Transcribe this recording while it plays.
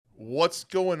What's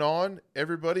going on,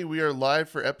 everybody? We are live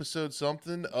for episode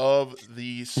something of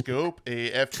The Scope,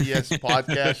 a FPS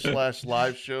podcast /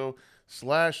 live show /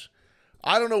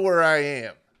 I don't know where I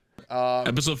am.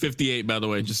 Episode 58, by the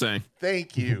way, just saying.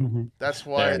 Thank you. That's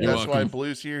why welcome.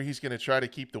 Blue's here. He's going to try to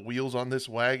keep the wheels on this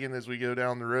wagon as we go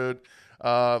down the road.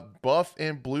 Buff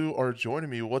and Blue are joining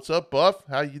me. What's up, Buff?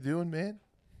 How you doing, man?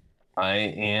 I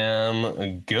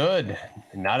am good.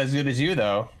 Not as good as you,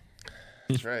 though.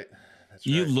 That's right.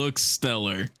 You look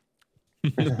stellar. I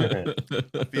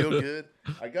feel good.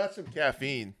 I got some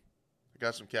caffeine.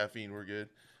 We're good.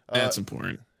 That's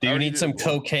important. Do you need some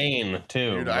cocaine,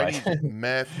 too? Dude, I need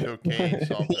meth, cocaine,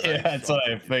 something. Yeah, that's what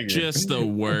I figured. Just the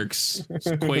works.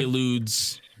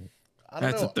 Quaaludes.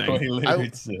 That's a thing.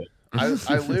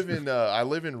 I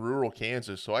live in rural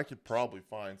Kansas, so I could probably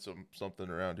find something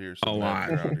around here. A lot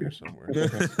around here somewhere.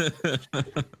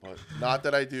 But not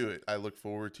that I do it. I look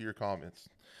forward to your comments.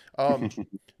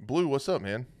 Blue, what's up,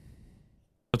 man?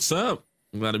 What's up?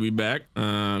 Glad to be back.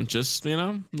 Just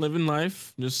living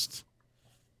life. Just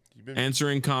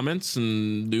answering comments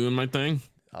and doing my thing.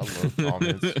 I love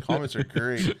comments. Comments are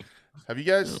great. Have you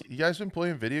guys been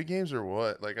playing video games or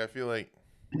what? Like, I feel like.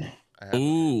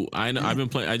 I know. I've been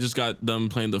playing. I just got done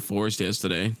playing The Forest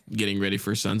yesterday, getting ready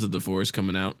for Sons of the Forest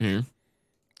coming out here.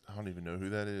 I don't even know who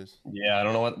that is. Yeah, I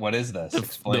don't know what is this.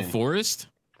 The Forest?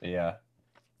 Yeah.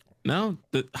 No,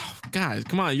 guys,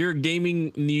 come on! You're a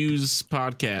gaming news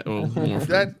podcast. Well, more for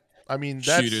that's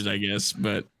shooters, I guess,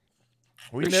 but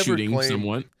we never shooting claimed,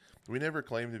 somewhat. We never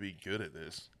claimed to be good at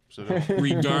this. So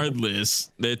regardless,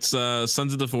 it's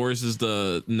Sons of the Forest is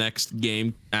the next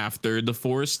game after The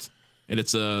Forest, and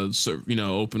it's a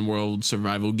open world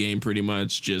survival game, pretty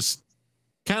much. Just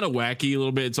kind of wacky a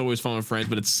little bit. It's always fun with friends,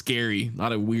 but it's scary. A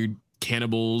lot of weird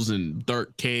cannibals and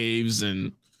dark caves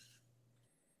and.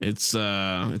 It's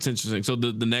interesting. So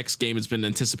the next game has been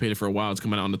anticipated for a while. It's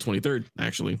coming out on the 23rd,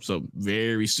 actually. So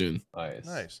very soon.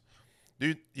 Nice.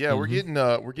 Dude, yeah, we're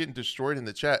getting destroyed in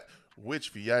the chat, which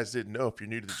if you guys didn't know, if you're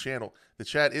new to the channel, the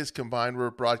chat is combined. We're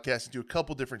broadcasting to a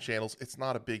couple different channels. It's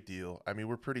not a big deal. I mean,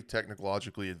 we're pretty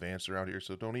technologically advanced around here,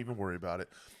 so don't even worry about it.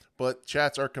 But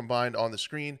chats are combined on the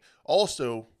screen.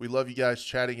 Also, we love you guys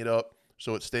chatting it up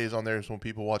so it stays on there, so when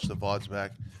people watch the VODs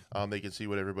back, they can see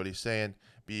what everybody's saying.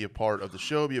 Be a part of the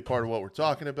show, be a part of what we're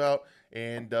talking about.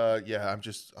 And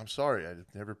I'm sorry. I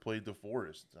never played The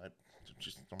Forest. I'm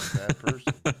a bad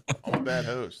person. I'm a bad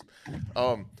host.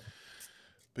 But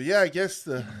yeah, I guess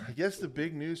the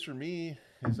big news for me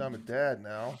is I'm a dad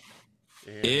now.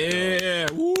 And,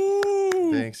 yeah.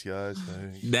 Woo. Thanks, guys.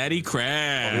 Thanks. Daddy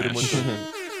crash.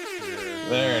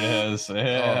 There it is.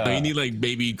 Yeah. You need like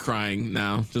baby crying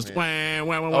now. Just wah,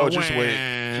 wah, wah, oh, wah, just wah.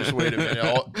 wait. Just wait a minute.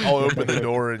 I'll open the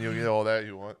door and you'll get all that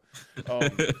you want.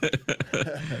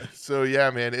 So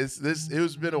yeah, man, it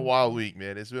has been a wild week,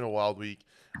 man. It's been a wild week.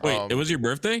 Wait, it was your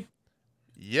birthday?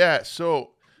 Yeah.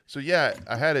 So yeah,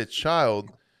 I had a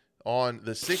child on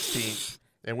the 16th,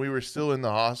 and we were still in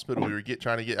the hospital. We were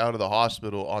trying to get out of the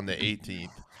hospital on the 18th.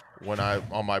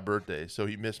 On my birthday, so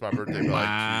he missed my birthday by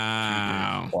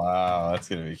like 2 days. Wow, that's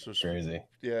gonna be crazy.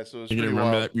 Yeah, so it's you're gonna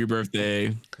remember your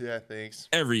birthday. Yeah, thanks.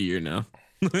 Every year now.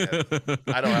 Yeah.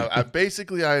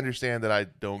 I understand that I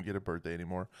don't get a birthday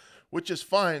anymore, which is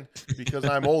fine because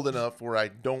I'm old enough where I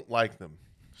don't like them.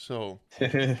 So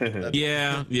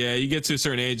yeah, you get to a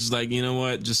certain age, it's like, you know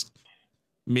what, just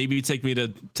maybe take me to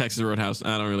Texas Roadhouse.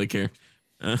 I don't really care.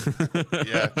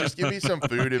 Yeah, just give me some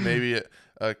food and maybe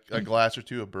a glass or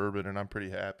two of bourbon, and I'm pretty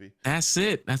happy. That's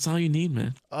it. That's all you need,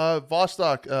 man.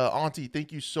 Vostok, Auntie,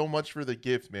 thank you so much for the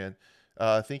gift, man.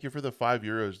 Thank you for the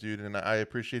 €5, dude, and I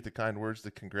appreciate the kind words,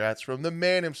 the congrats from the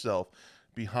man himself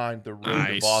behind the road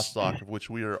to Vostok, of which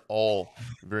we are all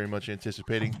very much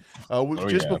anticipating.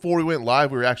 Before we went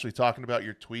live, we were actually talking about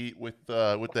your tweet with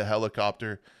the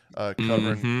helicopter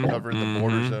covering the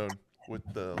border zone. With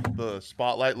the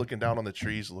spotlight looking down on the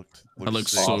trees looks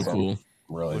so cool.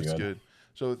 Really good.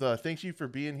 So thanks you for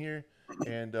being here,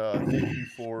 and thank you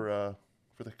for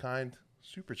the kind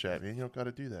super chat, man. You don't got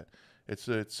to do that. It's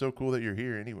so cool that you're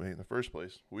here anyway in the first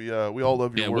place. We all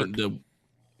love your work.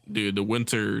 The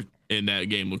winter in that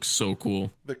game looks so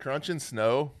cool. The crunch and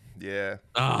snow, yeah.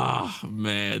 Ah,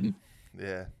 man.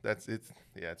 Yeah, it's good.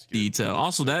 Detail.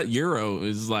 Also, that euro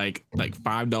is like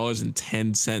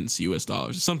 $5.10 US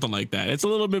dollars, something like that. It's a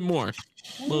little bit more.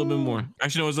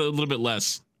 Actually, no, it's a little bit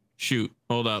less. Shoot,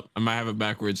 hold up. I might have it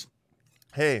backwards.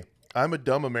 Hey, I'm a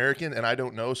dumb American and I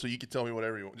don't know, so you can tell me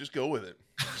whatever you want. Just go with it.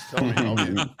 Just tell me.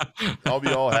 I'll be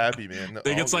all happy, man. I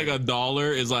think it's like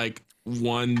 $1 is like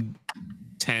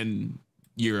 1.10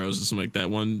 euros or something like that.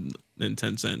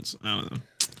 1.10. I don't know.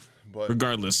 But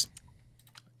regardless.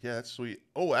 Yeah, that's sweet.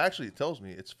 Oh, actually, it tells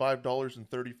me it's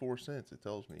 $5.34. It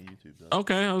tells me YouTube does.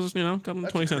 Okay, I was cutting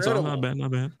That's 20 cents off. Not incredible. bad,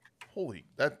 not bad. Holy,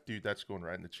 that's going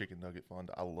right in the chicken nugget fund.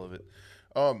 I love it.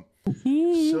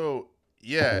 Ooh. So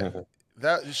yeah,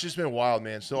 it's just been wild,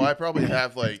 man. So I probably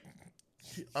have like,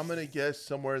 I'm gonna guess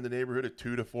somewhere in the neighborhood of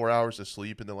 2 to 4 hours of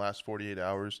sleep in the last 48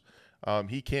 hours.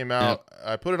 He came out.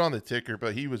 I put it on the ticker,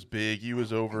 but he was big. He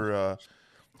was over.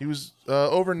 He was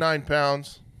over 9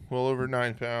 pounds. Well over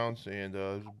 9 pounds, and he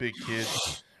was a big kid.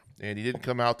 And he didn't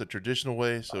come out the traditional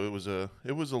way, so it was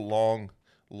a long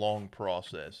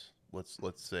process.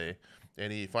 Let's say,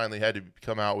 and he finally had to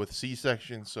come out with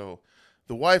C-section. So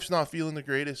the wife's not feeling the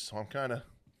greatest. So I'm kind of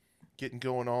getting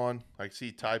going on. I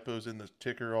see typos in the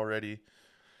ticker already.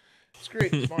 It's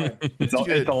great. It's fine.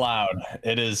 It's allowed.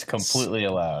 It is completely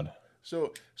allowed.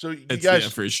 So you It's, guys, yeah,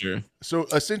 for sure. so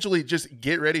essentially, just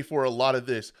get ready for a lot of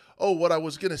this. Oh, what I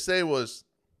was gonna say was,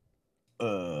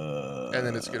 and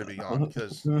then it's gonna be gone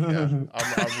because I'm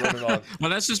running on. Well,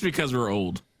 that's just because we're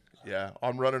old. Yeah,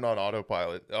 I'm running on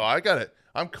autopilot. Oh, I got it.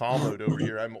 I'm comboed over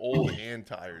here. I'm old and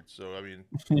tired. So I mean,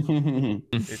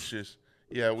 it's just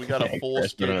we got a full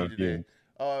schedule today.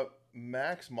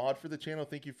 Max mod for the channel.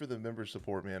 Thank you for the member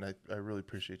support, man. I really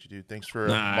appreciate you, dude. Thanks for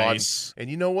Nice. modding. And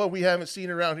you know what? We haven't seen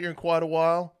around here in quite a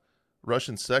while.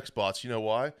 Russian sex bots. You know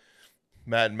why?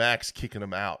 Mad Max kicking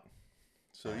them out.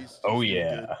 So he's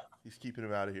good. He's keeping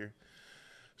him out of here.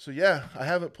 So yeah, I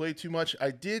haven't played too much.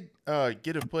 I did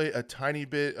get to play a tiny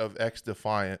bit of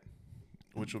XDefiant,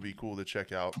 which will be cool to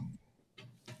check out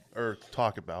or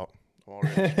talk about.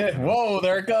 Whoa,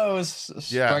 there it goes.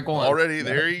 Yeah, Strike one. already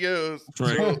there he goes.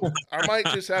 So I might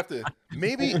just have to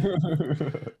maybe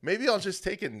I'll just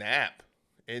take a nap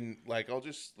and like I'll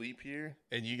just sleep here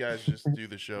and you guys just do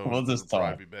the show. We'll just It'll talk.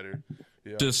 probably be better.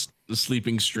 Yeah. Just the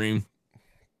sleeping stream.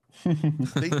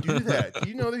 They do that. Do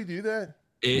you know they do that?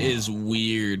 It is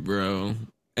weird, bro.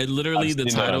 And literally, the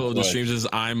title of the streams is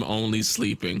 "I'm only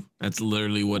sleeping." That's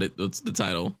literally what's the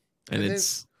title, and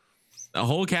it's a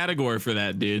whole category for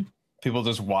that, dude. People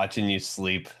just watching you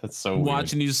sleep. That's so weird.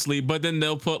 Watching you sleep, but then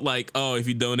they'll put like, oh, if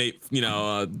you donate,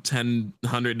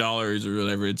 $1,000 or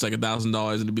whatever, it's like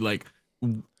 $1,000, and it'd be like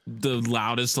the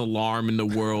loudest alarm in the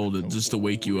world just to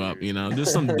wake you up.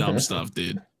 Just some dumb stuff,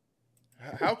 dude.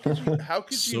 How could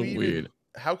So you even? weird.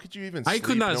 How could you even? I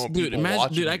could not, dude.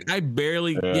 Imagine, dude. I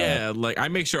barely, like I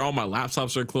make sure all my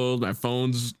laptops are closed, my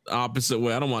phone's opposite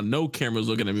way. I don't want no cameras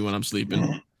looking at me when I'm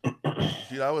sleeping.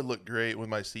 Dude, I would look great with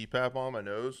my CPAP on my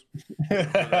nose.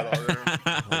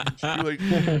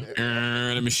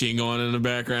 And a machine going in the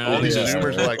background. All these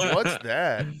zoomers are like, "What's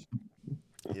that?"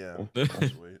 Yeah,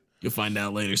 sweet. You'll find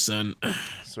out later, son.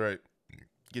 That's right.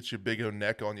 Get your big old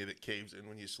neck on you that caves in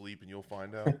when you sleep, and you'll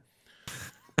find out.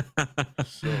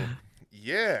 So,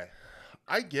 yeah,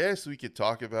 I guess we could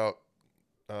talk about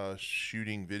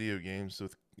shooting video games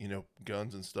with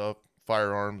guns and stuff,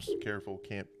 firearms. Careful,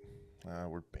 can't.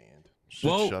 We're banned.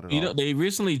 Shut it off. They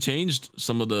recently changed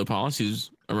some of the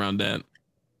policies around that.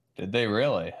 Did they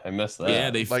really? I missed that. Yeah,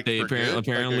 they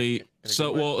apparently.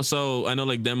 So I know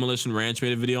like Demolition Ranch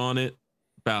made a video on it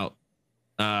about.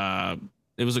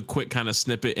 It was a quick kind of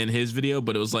snippet in his video,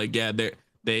 but it was like,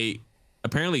 they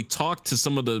apparently talked to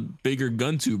some of the bigger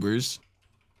gun tubers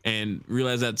and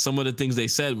realized that some of the things they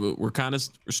said were kind of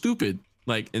stupid.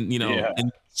 Like,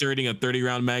 inserting a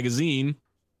 30-round magazine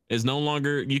is no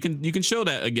longer, you can show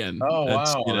that again. Oh,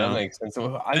 wow. That makes sense.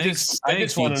 I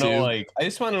just want to know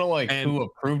who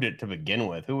approved it to begin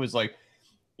with. Who was like,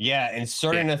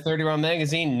 inserting a 30-round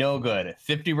magazine, no good.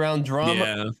 50-round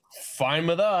drum, fine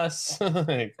with us.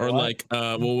 Or like,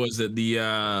 what was it?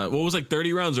 What was like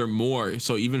 30 rounds or more?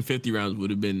 So even 50 rounds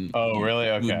would have been. Oh, really?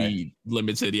 Okay. Would be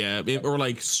limited, or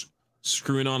like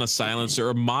screwing on a silencer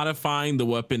or modifying the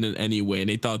weapon in any way. And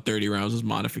they thought 30 rounds was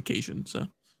modification. So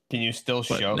can you still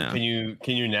show? No. Can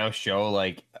you now show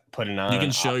like putting on? You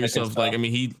can show yourself. Like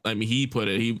he put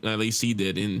it. At least he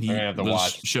did, and he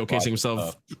was showcasing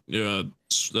himself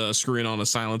screwing on a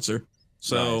silencer.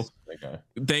 So. Nice. Okay.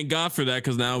 Thank God for that,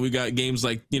 because now we got games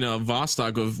like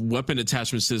Vostok with weapon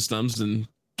attachment systems, and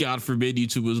God forbid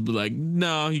YouTube would be like,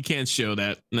 no, you can't show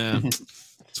that. Nah,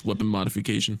 it's weapon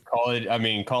modification.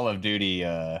 Call of Duty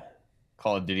as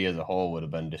a whole would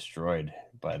have been destroyed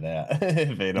by that.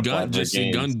 If they'd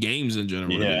gun games in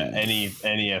general. Yeah, any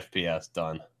FPS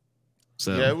done.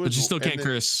 So, but you still can't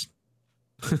curse.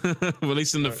 Well, at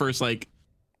least in the first it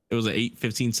was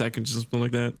 15 seconds or something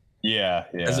like that. Yeah.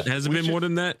 Has it been more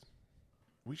than that?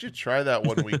 We should try that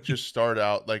one week. Just start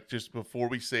out, like, just before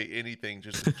we say anything,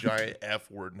 just a giant F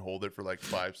word and hold it for like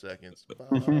 5 seconds.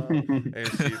 And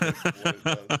see if what it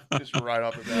does. Just right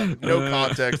off the bat. No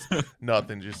context,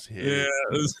 nothing. Just hit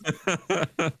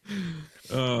it.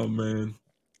 Oh, man.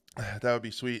 That would be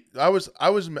sweet. I was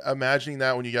imagining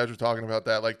that when you guys were talking about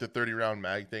that, like the 30-round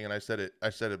mag thing, and I said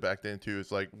it back then too.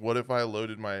 It's like, what if I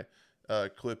loaded my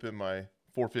clip in my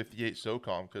 458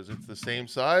 SOCOM, because it's the same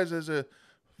size as a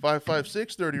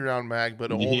 5.56 30-round mag, but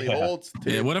it only holds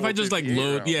 10. Yeah, what if I just like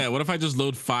load? rounds. Yeah, what if I just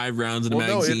load 5 rounds in a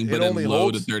magazine, but then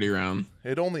load a 30-round?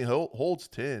 It only holds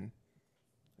 10.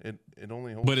 It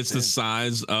only holds. But it's 10. the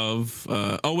size of.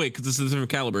 Oh wait, because this is a different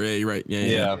caliber. Yeah, you're right.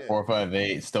 Yeah.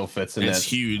 4.58 still fits in. It's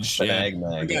huge. Yeah,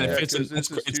 it fits in. It's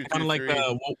kind of like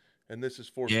the. And this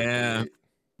is 4.58. Yeah,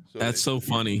 so that's so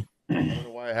funny. I don't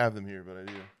know why I have them here, but I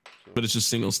do. So. But it's just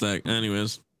single stack.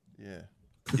 Anyways. Yeah.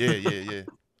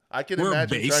 I can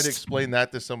imagine trying to explain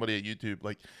that to somebody at YouTube.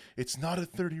 Like, it's not a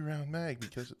 30-round mag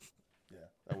because,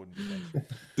 that wouldn't be fun.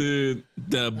 Dude,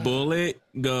 the bullet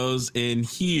goes in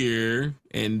here,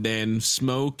 and then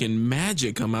smoke and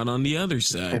magic come out on the other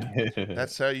side.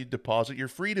 That's how you deposit your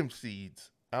freedom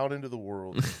seeds out into the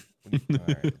world. All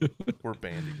right. We're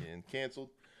banned again.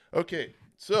 Canceled. Okay,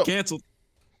 so. Canceled.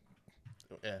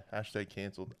 Yeah, hashtag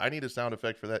canceled. I need a sound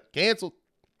effect for that. Canceled.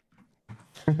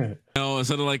 No,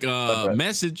 instead of like a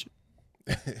message.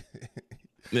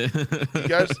 you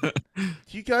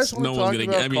guys want no to one's talk gonna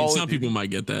about get. I mean, some people might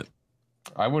get that.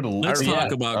 I would. Let's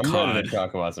talk about I'm COD. ready to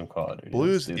talk about some COD.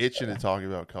 Blue's itching to talk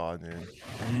about COD, man.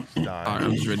 All right,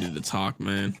 I'm just ready to talk,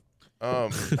 man. I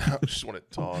just want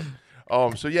to talk.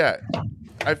 So yeah,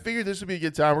 I figured this would be a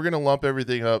good time. We're gonna lump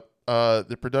everything up.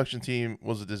 The production team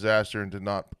was a disaster and did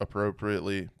not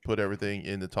appropriately put everything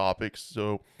in the topics.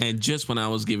 So, and just when I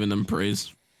was giving them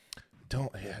praise,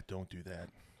 don't do that.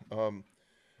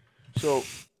 So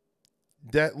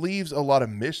that leaves a lot of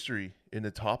mystery in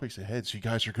the topics ahead. So you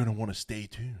guys are gonna want to stay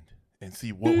tuned and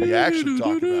see what we actually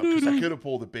talk about, because I could have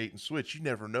pulled a bait and switch. You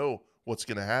never know what's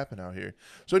gonna happen out here.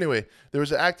 So anyway, there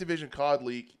was an Activision COD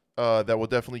leak that we'll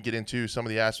definitely get into some of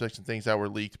the aspects and things that were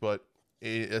leaked, but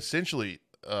essentially.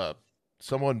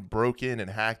 Someone broke in and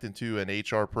hacked into an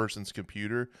HR person's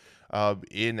computer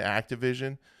in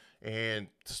Activision and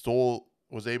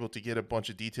was able to get a bunch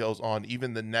of details on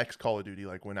even the next Call of Duty,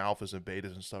 like when alphas and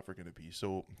betas and stuff are going to be.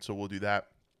 So we'll do that.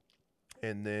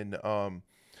 And then,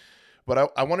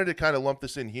 but I wanted to kind of lump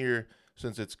this in here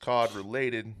since it's COD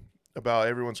related about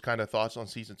everyone's kind of thoughts on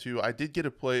Season 2. I did get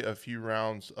to play a few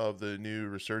rounds of the new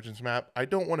Resurgence map. I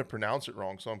don't want to pronounce it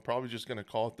wrong, so I'm probably just going to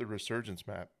call it the Resurgence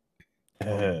map.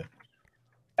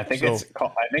 I think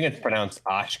it's pronounced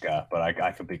Ashka, but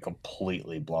I could be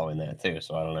completely blowing that too,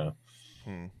 so I don't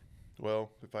know. Well,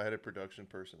 if I had a production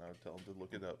person, I would tell them to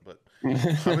look it up. But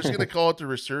I'm just gonna call it the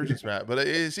Resurgence map. But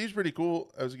it seems pretty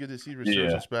cool. It was good to see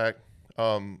Resurgence back.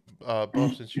 Buff,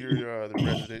 since you're the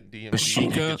resident DM,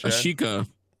 Ashika.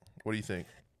 What do you think?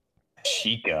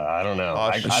 Ashika, I don't know.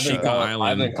 Ashika Island.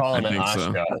 I've been calling it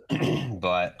Ashika, so.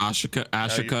 But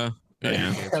Ashika.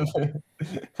 Yeah.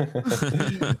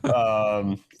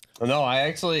 No,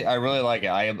 I really like it.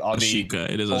 I'll be Ashika.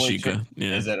 It is Ashika.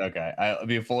 Yeah. Is it okay? I'll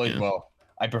be fully. Yeah. Well,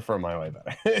 I prefer my way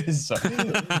better. So,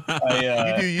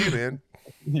 you do you, man.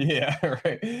 Yeah,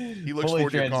 right. He looks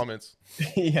forward to your comments.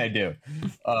 Yeah, I do.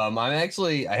 I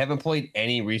haven't played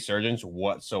any Resurgence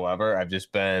whatsoever. I've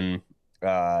just been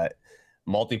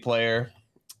multiplayer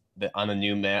on the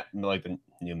new map, like the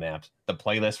new maps, the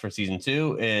playlist for Season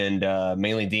 2, and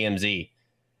mainly DMZ.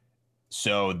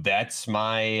 So that's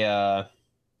my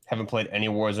haven't played any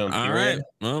Warzone. All right.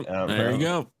 Well, there you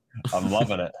go. I'm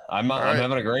loving it. I'm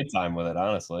having a great time with it,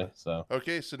 honestly. So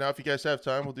okay, so now if you guys have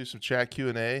time, we'll do some chat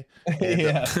Q&A.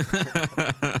 Yeah.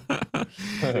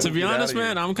 To be honest,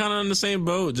 man, I'm kind of on the same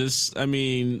boat. I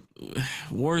mean,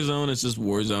 Warzone is just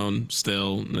Warzone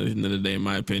still. At the end of the day, in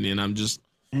my opinion, I'm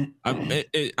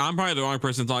probably the wrong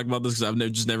person to talk about this because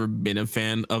I've just never been a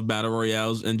fan of battle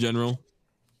royales in general.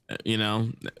 You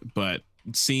know, but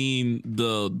seeing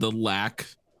the lack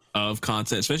of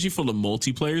content, especially for the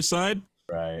multiplayer side.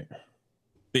 Right.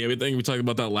 Yeah, everything we talked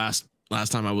about that last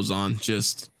time I was on.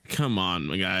 Just come on,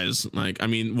 my guys. like, I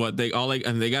mean, what they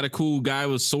got a cool guy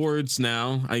with swords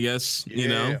now, I guess. You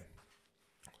know,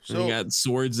 so they got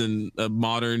swords in a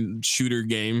modern shooter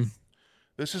game.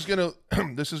 This is gonna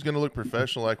look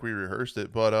professional, like we rehearsed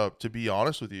it. But to be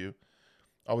honest with you,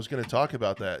 I was gonna talk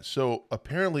about that. So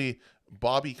apparently,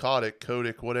 Bobby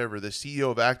Kotick, whatever, the CEO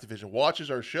of Activision,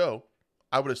 watches our show.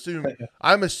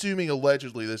 I'm assuming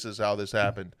allegedly this is how this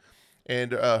happened,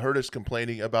 and heard us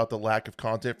complaining about the lack of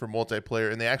content for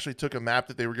multiplayer, and they actually took a map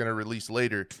that they were going to release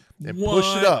later and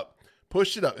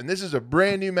pushed it up, and this is a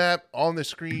brand new map on the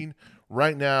screen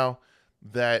right now.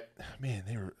 That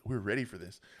man, we're ready for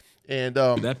this, and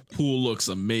that pool looks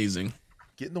amazing.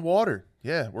 Get in the water,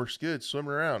 yeah, works good,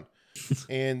 swimming around,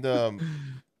 and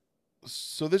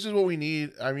so this is what we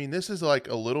need. I mean, this is like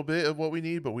a little bit of what we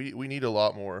need, but we need a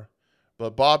lot more.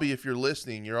 But Bobby, if you're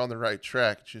listening, you're on the right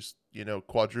track. Just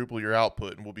quadruple your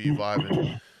output, and we'll be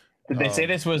vibing. Did they say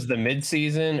this was the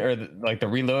mid-season or the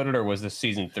Reloaded, or was this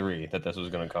season 3 that this was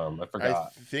going to come? I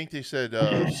forgot. I think they said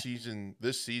this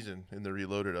season in the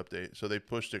Reloaded update. So they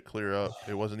pushed it clear up.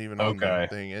 It wasn't even on the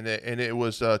thing, and it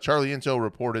was Charlie Intel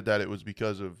reported that it was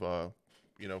because of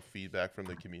feedback from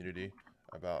the community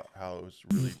about how it was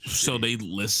really. So they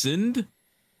listened.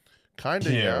 Kind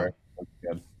of, yeah.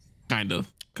 Kind of.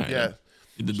 Yeah.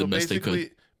 They did the best they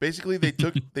could. Basically, they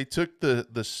took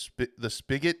the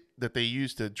spigot that they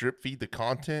used to drip feed the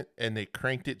content, and they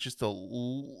cranked it just a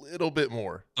little bit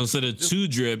more. Instead of 2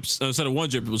 drips, instead of 1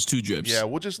 drip, it was 2 drips. Yeah,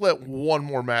 we'll just let one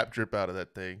more map drip out of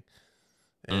that thing,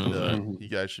 and you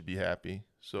guys should be happy.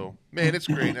 So, man, it's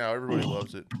great now. Everybody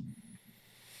loves it.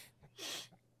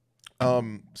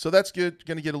 So that's good.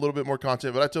 Going to get a little bit more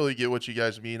content, but I totally get what you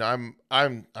guys mean. I'm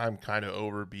kind of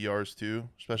over BRs too,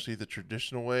 especially the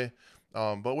traditional way.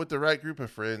 But with the right group of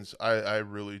friends, I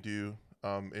really do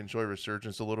enjoy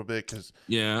Resurgence a little bit because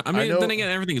I mean, then again,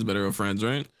 everything is better with friends,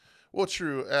 right? Well,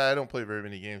 true. I don't play very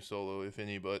many games solo, if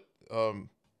any, but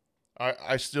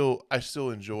I still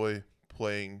enjoy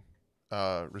playing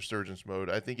Resurgence mode.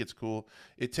 I think it's cool.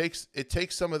 It takes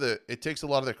a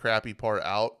lot of the crappy part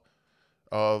out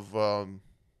of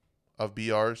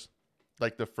BRs.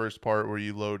 Like the first part where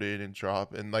you load in and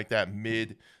drop, and like that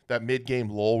mid game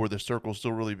lull where the circle's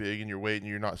still really big and you're waiting,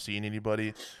 you're not seeing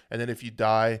anybody, and then if you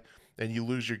die and you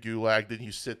lose your gulag, then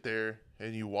you sit there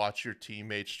and you watch your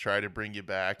teammates try to bring you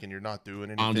back, and you're not doing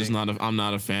anything. I'm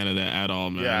not a fan of that at all,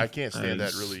 man. Yeah, I can't stand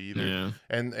that really either. Yeah.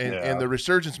 And the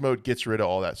Resurgence mode gets rid of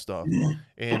all that stuff,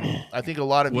 and I think a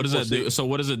lot of what does that do? So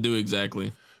what does it do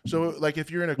exactly? So like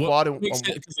if you're in a quad,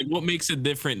 what makes it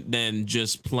different than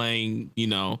just playing,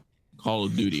 Call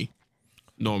of Duty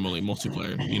normally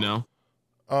multiplayer,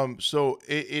 so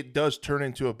it does turn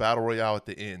into a battle royale at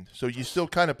the end. So you still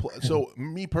kind of play. So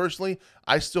me personally,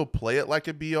 I still play it like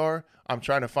a BR. I'm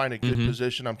trying to find a good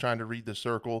position. I'm trying to read the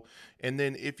circle, and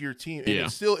then if your team,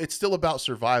 and it's still about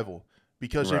survival,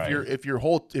 because if your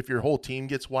whole team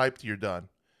gets wiped, you're done.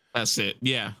 That's it.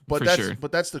 Yeah, but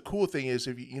that's the cool thing is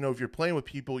if you're playing with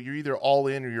people, you're either all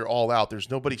in or you're all out.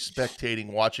 There's nobody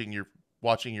spectating, watching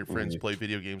your friends play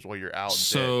video games while you're out.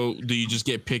 So do you just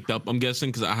get picked up? I'm guessing,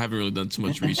 because I haven't really done too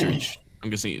much research. I'm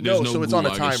guessing there's so it's on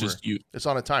a timer. It's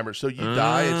on a timer. So you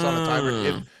die, it's on a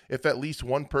timer. If at least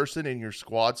one person in your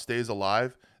squad stays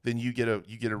alive, then you get a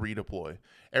redeploy.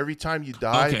 Every time you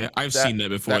die, okay, I've seen that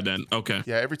before. Then okay,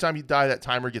 yeah, every time you die, that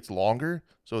timer gets longer,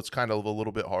 so it's kind of a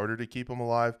little bit harder to keep them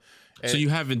alive. So you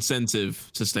have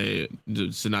incentive to stay,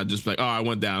 to not just like, oh, I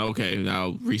went down, okay,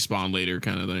 I'll respawn later,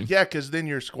 kind of thing. Yeah, because then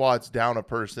your squad's down a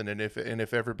person, and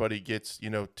if everybody gets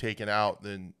taken out,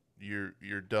 then you're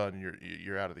done.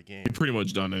 You're out of the game. You're pretty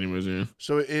much done, anyways. Yeah.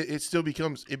 So it still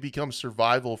becomes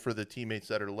survival for the teammates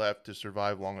that are left to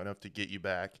survive long enough to get you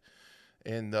back,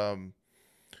 and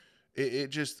It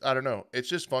just, I don't know. It's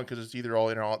just fun because it's either all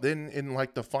in or all. Then in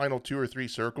like the final 2 or 3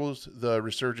 circles, the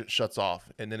Resurgence shuts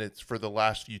off, and then it's for the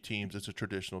last few teams. It's a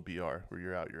traditional BR where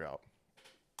you're out.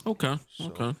 Okay. So,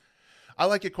 okay. I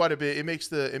like it quite a bit. It makes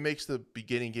the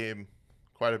beginning game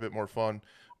quite a bit more fun,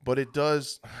 but it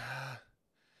does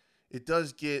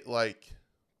get like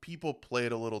people play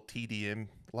it a little TDM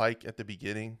like at the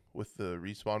beginning with the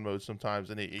respawn mode sometimes,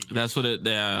 and it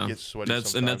gets sweaty.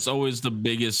 That's always the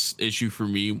biggest issue for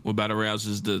me with battle royales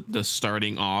is the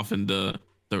starting off and the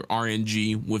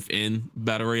RNG within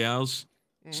battle royales.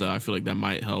 So I feel like that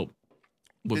might help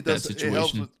with that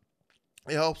situation.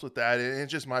 It helps with that, and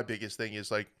it's just my biggest thing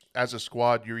is like as a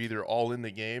squad, you're either all in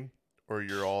the game or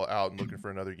you're all out and looking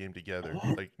for another game together.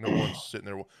 Like no one's sitting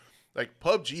there. Like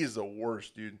PUBG is the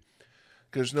worst, dude.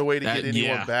 There's no way to get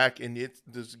anyone back, and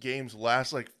this games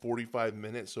last like 45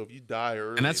 minutes. So if you die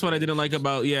early, and that's what I didn't like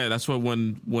about that's what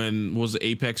when was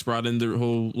Apex brought in the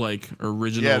whole like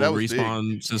original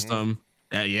respawn system.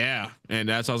 And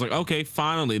that's I was like, okay,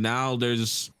 finally now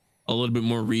there's a little bit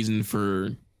more reason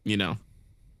for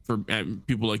for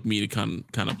people like me to kind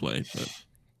of play. But.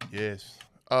 Yes,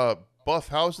 Buff,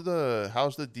 how's the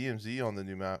DMZ on the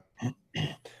new map?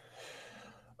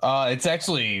 It's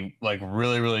actually like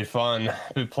really, really fun.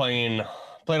 Been played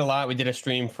a lot. We did a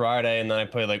stream Friday, and then I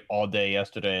played like all day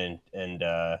yesterday and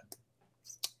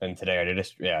today. I did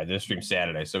a stream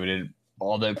Saturday. So we did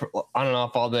all day on and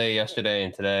off all day yesterday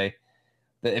and today.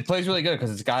 It plays really good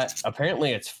because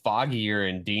apparently it's foggier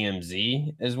in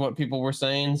DMZ is what people were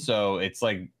saying. So it's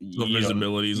like the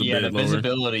visibility is a bit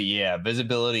lower.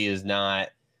 Visibility is not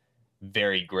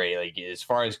very great. Like as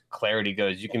far as clarity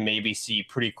goes, you can maybe see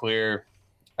pretty clear.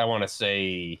 I want to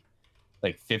say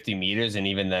like 50 meters, and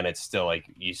even then, it's still like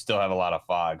you still have a lot of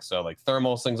fog. So like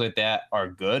thermals, things like that are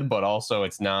good, but also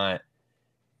it's not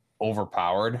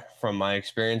overpowered from my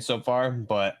experience so far.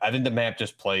 But I think the map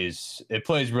just plays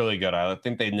really good. I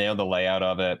think they nailed the layout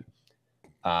of it.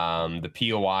 The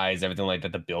POIs, everything like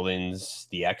that, the buildings,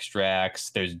 the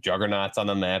extracts. There's juggernauts on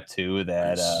the map too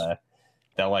that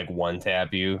that like one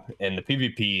tap you, and the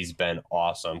PvP's been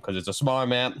awesome because it's a smaller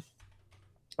map.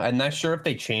 I'm not sure if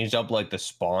they changed up like the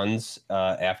spawns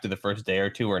after the first day or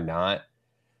two or not,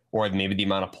 or maybe the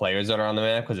amount of players that are on the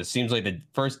map, because it seems like the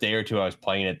first day or two I was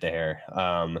playing it there,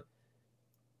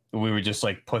 we were just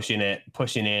like pushing in,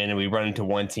 and we run into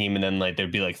one team, and then like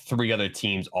there'd be like 3 other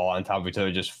teams all on top of each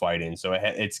other just fighting. So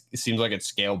it seems like it's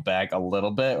scaled back a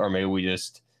little bit, or maybe we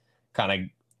just kind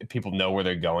of people know where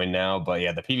they're going now. But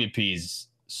yeah, the PvP is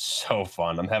so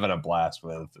fun. I'm having a blast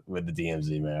with the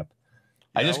DMZ map.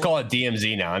 I just call it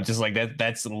DMZ now. I'm just like that.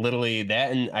 That's literally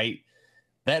that, and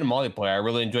multiplayer. I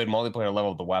really enjoyed multiplayer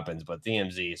level of the weapons, but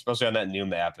DMZ, especially on that new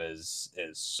map, is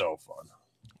so fun.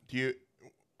 Do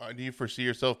you foresee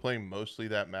yourself playing mostly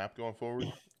that map going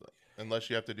forward, unless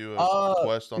you have to do a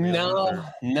quest on the other?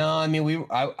 No. I mean, we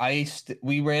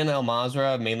ran Al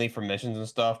Mazrah mainly for missions and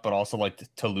stuff, but also like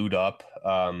to loot up.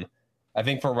 I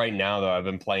think for right now though, I've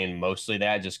been playing mostly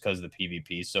that just because the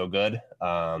PvP is so good.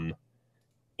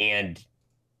 And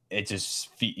it just,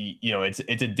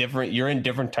 it's a different, you're in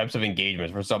different types of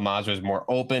engagements. For some, Mazrah is more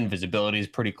open, visibility is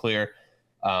pretty clear.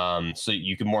 So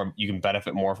you can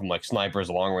benefit more from like snipers,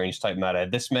 long range type meta.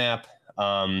 This map,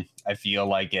 I feel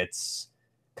like it's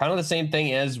kind of the same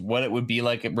thing as what it would be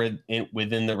like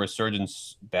within the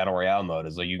Resurgence Battle Royale mode,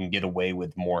 is like you can get away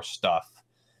with more stuff.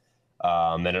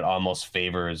 And it almost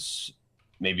favors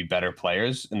maybe better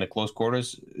players in the close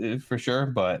quarters for sure.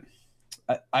 But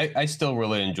I still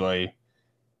really enjoy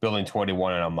building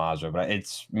 21 on Al Mazrah, but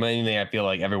it's mainly I feel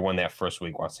like everyone that first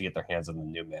week wants to get their hands on the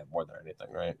new map more than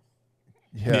anything, right?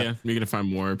 Yeah, you're gonna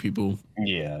find more people.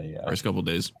 Yeah. First couple of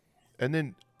days, and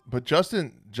then, but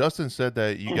Justin said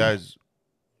that you guys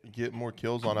get more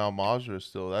kills on Al Mazrah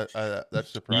still.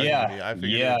 That's surprising to me. I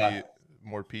figured it'd be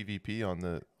more PvP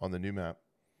on the new map.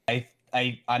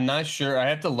 I'm not sure. I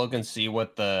have to look and see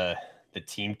what the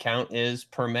team count is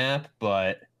per map,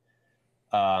 but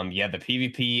the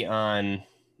PvP on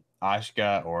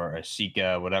Ashka or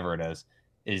Ashika, whatever it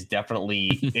is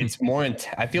definitely it's more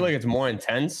I feel like it's more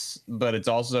intense, but it's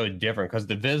also different because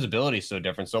the visibility is so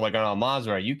different. So like on Al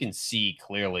Mazrah, you can see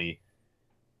clearly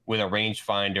with a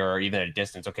rangefinder or even a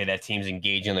distance, okay, that team's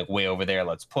engaging like way over there,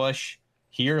 let's push.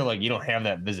 Here, like you don't have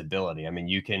that visibility. I mean,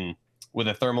 you can with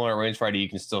a thermal or rangefinder, you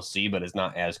can still see, but it's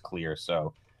not as clear.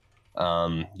 So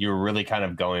you're really kind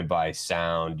of going by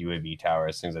sound, UAV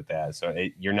towers, things like that. So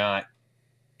you're not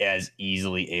as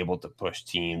easily able to push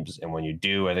teams, and when you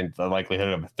do, I think the likelihood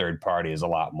of a third party is a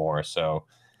lot more. So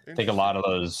I think a lot of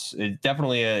those, it's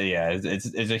definitely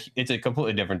it's a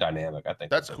completely different dynamic. I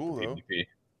think that's cool though.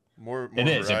 More it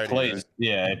is. Variety, it plays,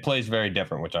 right? It plays very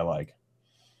different, which I like.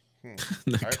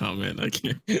 Comment, I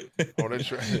can't. I want to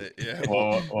try it. Yeah.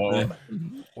 Well,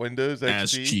 Windows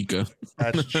XP.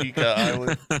 As Chica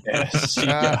Island. Yes,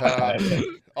 Chica Island.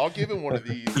 I'll give him one of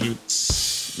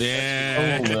these.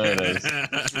 Yeah. Oh, there it is.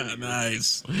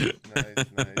 Nice.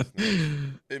 Nice.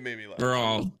 It made me laugh. We're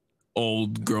all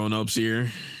old grown-ups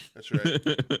here. That's right.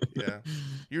 Yeah.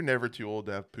 You're never too old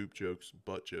to have poop jokes,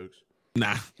 butt jokes.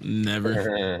 Nah,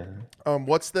 never.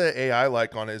 What's the AI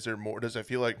like on it? Is there more? Does it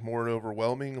feel like more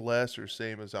overwhelming, less, or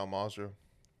same as Al Mazrah?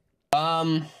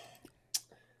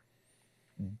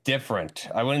 Different.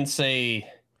 I wouldn't say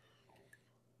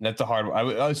that's a hard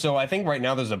one. So I think right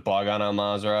now there's a bug on Al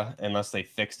Mazrah, unless they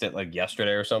fixed it like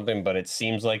yesterday or something. But it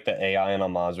seems like the AI on Al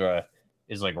Mazrah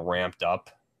is like ramped up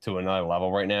to another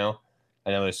level right now.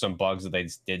 I know there's some bugs that they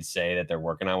did say that they're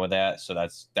working on with that, so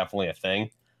that's definitely a thing.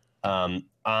 On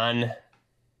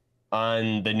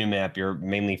the new map, you're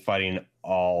mainly fighting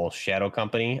all Shadow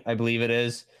Company, I believe it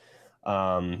is,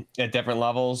 at different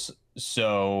levels.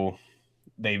 So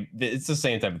it's the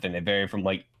same type of thing. They vary from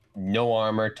like no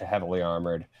armor to heavily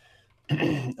armored.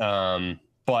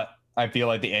 But I feel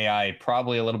like the AI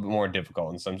probably a little bit more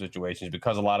difficult in some situations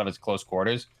because a lot of it's close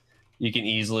quarters. You can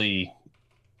easily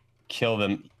kill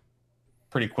them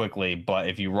pretty quickly, but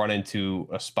if you run into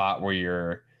a spot where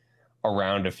you're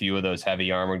around a few of those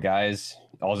heavy armored guys,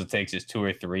 all it takes is 2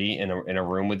 or 3 in a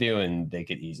room with you, and they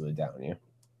could easily down you.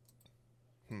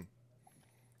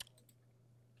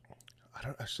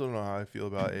 I still don't know how I feel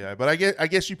about AI, but I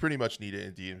guess you pretty much need it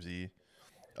in DMZ.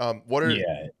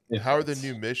 How are the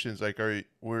new missions? Like,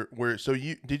 so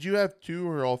did you have 2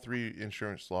 or all 3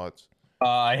 insurance slots?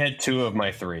 I had 2 of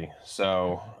my 3.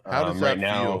 So how does that right feel?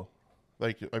 Now,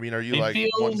 like, I mean, are you like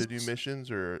wanting to do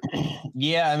missions or?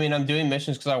 Yeah, I mean, I'm doing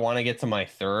missions because I want to get to my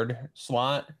 3rd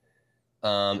slot,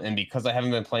 and because I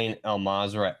haven't been playing El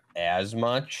Mazra as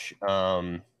much,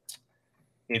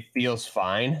 it feels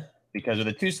fine. Because with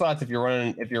the 2 slots, if you're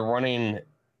running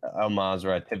El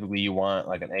Mazra, typically you want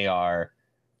like an AR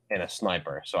and a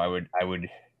sniper. So I would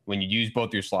when you use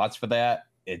both your slots for that,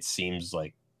 it seems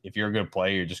like if you're a good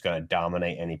player, you're just gonna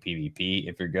dominate any PvP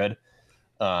if you're good.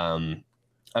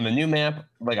 On the new map,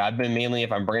 like I've been mainly,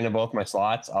 if I'm bringing in both my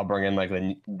slots, I'll bring in like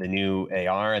the new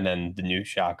AR, and then the new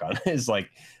shotgun is like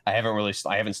I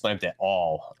haven't sniped at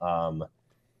all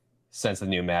since the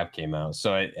new map came out.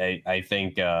 So I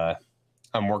think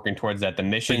I'm working towards that. The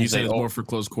missions, so you said it's more for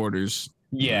close quarters.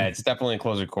 Yeah, it's definitely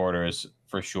closer quarters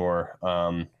for sure.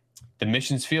 The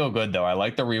missions feel good though. I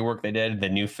like the rework they did. The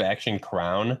new faction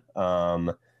crown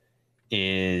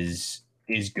is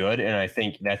good, and I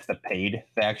think that's the paid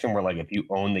faction where like if you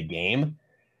own the game.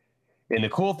 And the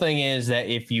cool thing is that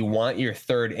if you want your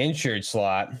 3rd insured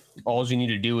slot, all you need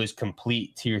to do is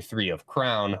complete tier 3 of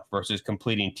crown versus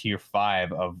completing tier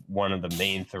 5 of one of the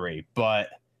main 3. But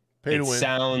it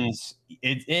sounds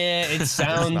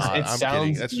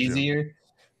easier.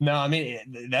 No, I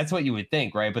mean, that's what you would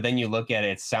think, right? But then you look at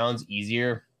it, it sounds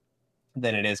easier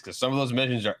than it is, because some of those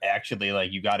missions are actually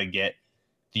like you got to get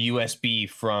the USB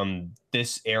from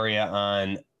this area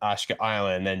on Ashka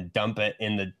Island and then dump it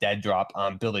in the dead drop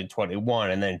on Building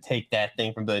 21, and then take that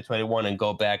thing from Building 21 and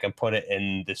go back and put it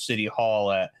in the city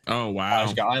hall at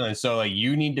Ashka Island. So like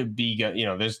you need to be,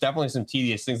 there's definitely some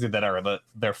tedious things that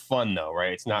they're fun though,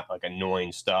 right? It's not like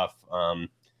annoying stuff.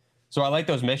 So I like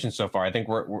those missions so far. I think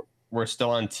we're still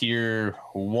on tier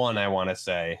 1, I want to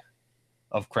say,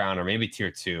 of Crown, or maybe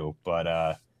tier 2, but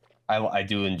I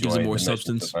do enjoy. Gives it more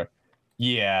substance. So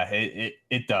yeah,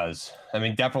 it does. I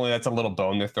mean, definitely that's a little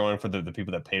bone they're throwing for the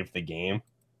people that paid for the game,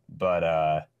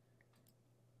 but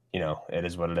it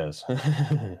is what it is.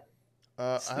 I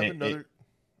have another. It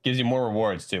gives you more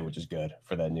rewards too, which is good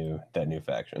for that new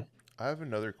faction. I have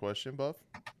another question, Buff.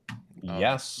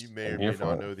 Yes, you may or may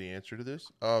not know the answer to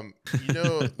this.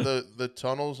 The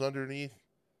tunnels underneath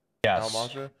Al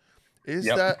Mazra? Is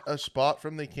that a spot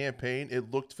from the campaign? It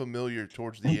looked familiar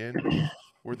towards the end,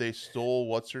 where they stole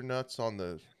what's-her-nuts on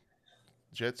the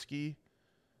jet ski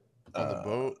on the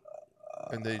boat,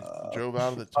 and they drove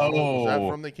out of the tunnel. Was that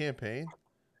from the campaign,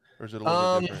 or is it a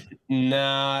little bit different?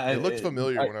 Nah, it looked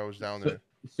familiar when I was down there.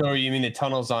 So you mean the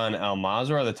tunnels on Al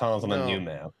Mazra or the tunnels on the new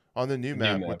map? On the new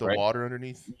map with the water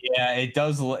underneath. Yeah, it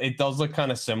does look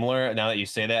kind of similar now that you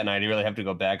say that, and I do really have to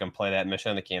go back and play that mission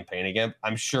on the campaign again.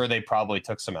 I'm sure they probably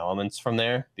took some elements from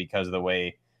there because of the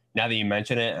way. Now that you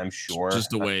mention it, I'm sure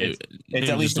just the way it's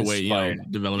at least the way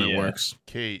development works.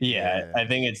 Kate. Yeah, I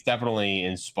think it's definitely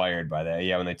inspired by that.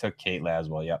 Yeah, when they took Kate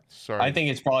Laswell. Yep. Sorry. I think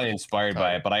it's probably inspired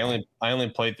by it, but I only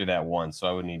played through that once, so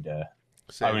I would need to.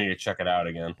 I would need to check it out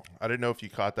again. I didn't know if you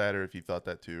caught that or if you thought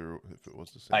that too, or if it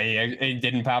was the same. It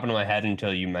didn't pop into my head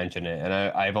until you mentioned it, and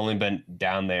I've only been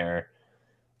down there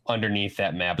underneath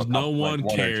that map. No one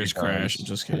cares, Crash. I'm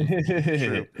just kidding.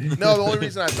 True. No, the only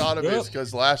reason I thought of it is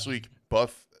because last week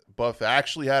Buff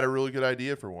actually had a really good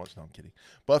idea for once. No, I'm kidding.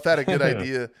 Buff had a good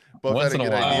idea.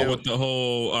 Idea with the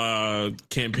whole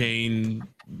campaign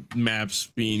maps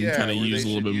being kind of used a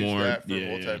little bit more. That for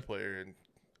multiplayer and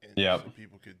so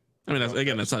people could. I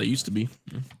mean, that's how it used to be.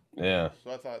 Yeah. So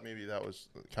I thought maybe that was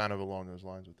kind of along those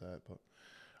lines with that, but.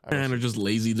 And they're just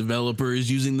lazy developers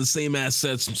using the same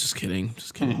assets. I'm just kidding.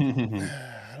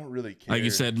 I don't really care. Like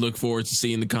you said, look forward to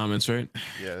seeing the comments, right?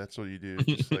 Yeah, that's what you do.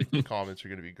 Just like the comments are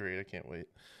going to be great. I can't wait.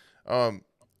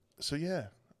 So yeah,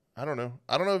 I don't know.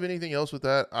 I don't know of anything else with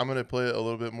that. I'm going to play a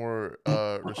little bit more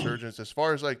Resurgence. As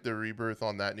far as like the Rebirth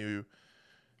on that new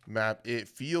map, it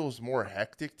feels more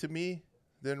hectic to me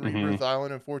than Rebirth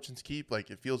Island and Fortune's Keep.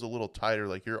 Like it feels a little tighter.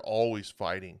 Like you're always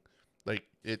fighting. Like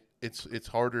it's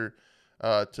harder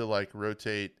to like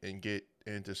rotate and get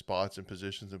into spots and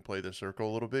positions and play the circle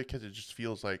a little bit, because it just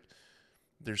feels like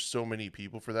there's so many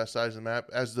people for that size of the map.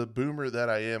 As the boomer that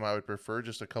I am, I would prefer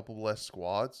just a couple less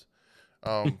squads.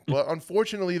 But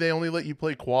unfortunately, they only let you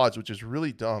play quads, which is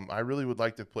really dumb. I really would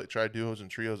like to try duos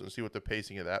and trios and see what the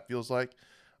pacing of that feels like.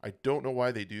 I don't know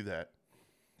why they do that.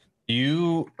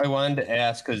 I wanted to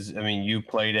ask, because I mean, you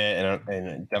played it,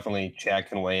 and definitely Chad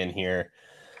can weigh in here.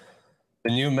 The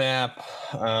new map,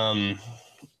 Ashka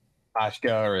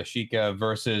or Ashika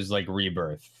versus like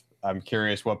Rebirth. I'm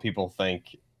curious what people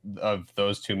think of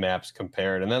those two maps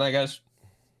compared, and then I guess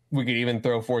we could even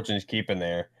throw Fortune's Keep in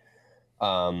there.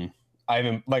 I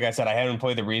haven't, like I said, I haven't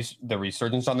played the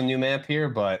Resurgence on the new map here,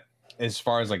 but as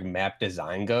far as like map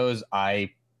design goes,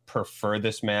 I prefer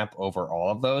this map over all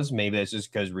of those. Maybe that's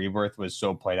just because Rebirth was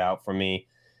so played out for me,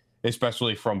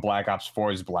 especially from Black Ops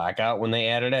 4's Blackout when they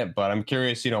added it. But I'm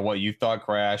curious, what you thought,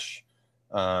 Crash,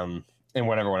 and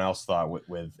what everyone else thought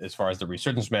with as far as the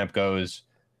Resurgence map goes.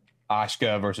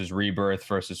 Ashka versus Rebirth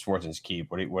versus Fortune's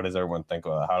Keep. What does everyone think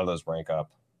of that? How do those rank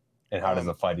up? And how does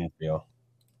the fighting feel?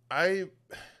 I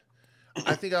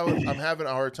think I'm having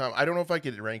a hard time. I don't know if I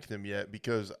could rank them yet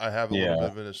because I have a little bit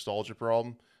of a nostalgia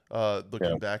problem.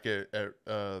 Looking back at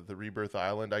the Rebirth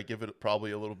Island, I give it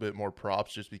probably a little bit more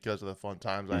props just because of the fun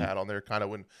times I had on there. Kind of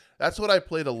when that's what I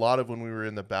played a lot of when we were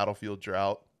in the Battlefield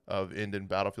drought of ending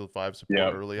Battlefield 5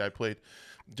 support early. I played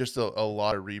just a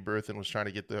lot of Rebirth and was trying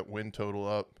to get that win total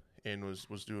up and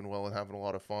was doing well and having a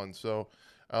lot of fun. So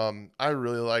I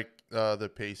really like the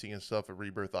pacing and stuff of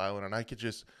Rebirth Island, and I could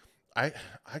just I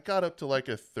got up to like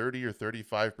a 30 or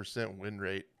 35% win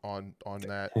rate on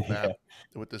that map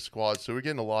with the squad. So we're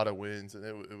getting a lot of wins, and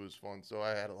it was fun. So I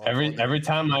had a lot of fun. Every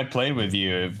time I played with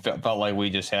you, it felt like we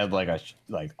just had like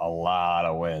a lot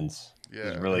of wins. Yeah,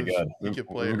 it was really good. You could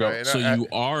play it right. So you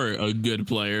are a good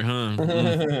player, huh?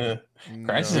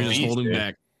 Crash is holding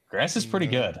back. Crash is pretty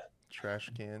good.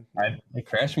 Trash can.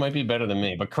 Crash might be better than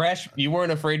me, but Crash, you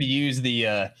weren't afraid to use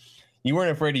the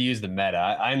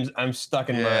meta. I'm stuck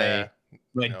in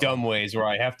my dumb ways where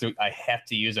I have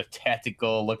to use a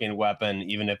tactical looking weapon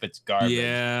even if it's garbage.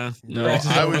 Yeah. No,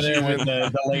 I was there with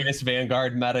the latest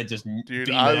Vanguard meta, just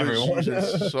I was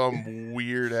using some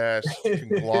weird ass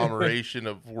conglomeration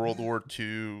of World War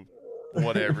II.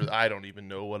 Whatever, I don't even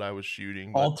know what I was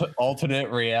shooting.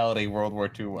 Alternate reality World War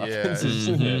II weapons.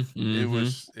 Yeah,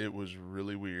 it was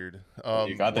really weird.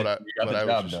 You got the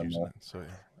job done. So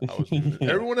I was doing it.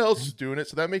 Everyone else is doing it,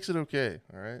 so that makes it okay.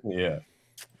 All right. Yeah.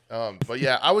 But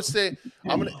yeah, I would say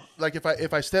I'm gonna like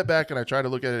if I step back and I try to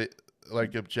look at it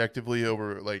like objectively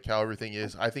over like how everything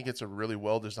is, I think it's a really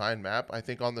well designed map. I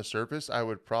think on the surface, I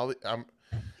would probably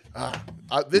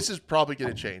this is probably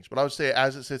going to change, but I would say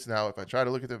as it sits now, if I try to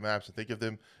look at the maps and think of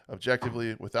them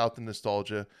objectively without the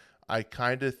nostalgia, I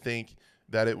kind of think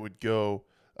that it would go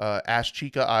Ash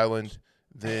Chica Island,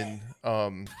 then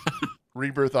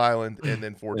Rebirth Island, and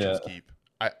then Fortune's Keep.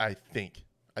 I think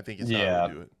it's how I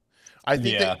would do it. I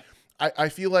think that I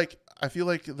feel like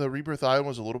the Rebirth Island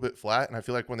was a little bit flat, and I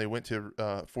feel like when they went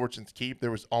to Fortune's Keep,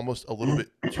 there was almost a little bit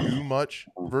too much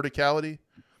verticality.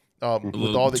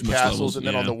 With all the castles, levels, and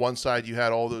then on the one side you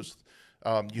had all those,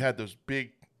 you had those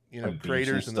big,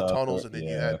 craters and the tunnels, and then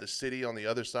you had the city on the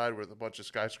other side with a bunch of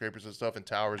skyscrapers and stuff and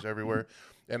towers everywhere.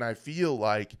 And I feel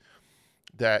like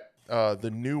that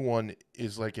the new one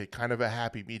is like a kind of a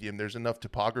happy medium. There's enough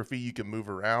topography you can move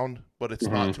around, but it's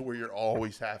not to where you're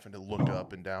always having to look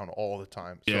up and down all the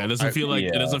time. So it doesn't feel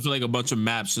like a bunch of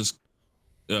maps just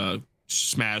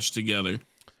smashed together.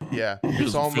 Yeah,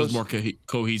 it's almost feels more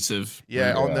cohesive.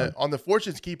 Yeah, on the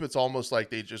Fortune's Keep, it's almost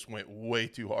like they just went way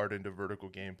too hard into vertical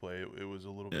gameplay. It was a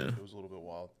little bit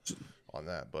wild on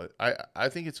that, but I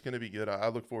think it's going to be good. I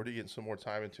look forward to getting some more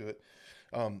time into it.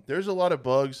 There's a lot of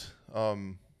bugs.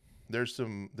 There's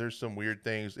some weird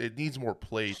things. It needs more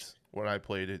plates. When I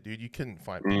played it, dude, you couldn't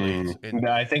find plates. And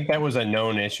I think that was a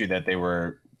known issue that they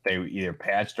either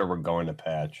patched or were going to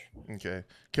patch. Okay,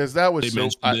 because that was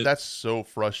that's so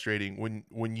frustrating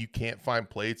when you can't find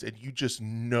plates and you just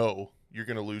know you're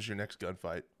gonna lose your next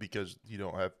gunfight because you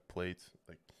don't have plates.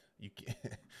 Like you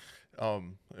can't,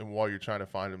 and while you're trying to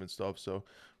find them and stuff. So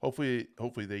hopefully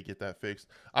they get that fixed.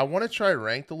 I want to try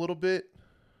ranked a little bit.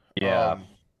 Yeah,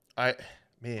 I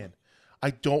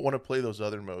don't want to play those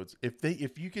other modes.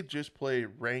 If you could just play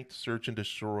ranked, search and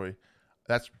destroy,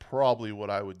 that's probably what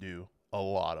I would do. A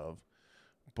lot of,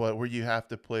 but where you have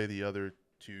to play the other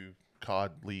two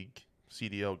COD League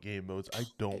CDL game modes, I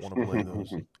don't want to play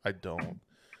those. I don't.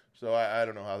 So I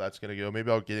don't know how that's gonna go. Maybe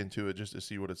I'll get into it just to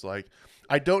see what it's like.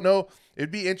 I don't know.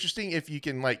 It'd be interesting if you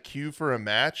can like queue for a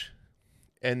match,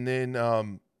 and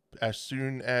then as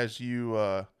soon as you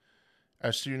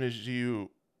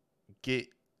get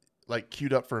like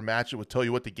queued up for a match, it would tell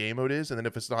you what the game mode is, and then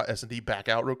if it's not S&D, back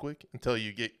out real quick until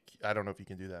you get. I don't know if you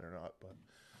can do that or not, but.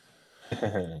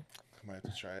 I might have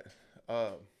to try it.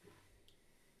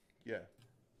 Yeah.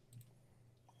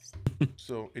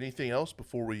 So, anything else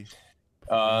before we?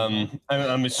 I'm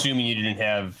assuming you didn't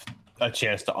have a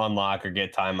chance to unlock or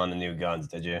get time on the new guns,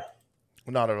 did you?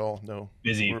 Not at all. No.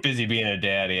 Busy being a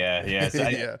dad. Yeah.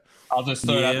 So I'll just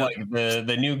throw it up like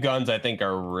the new guns. I think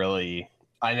are really.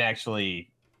 I'm actually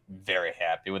very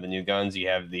happy with the new guns. You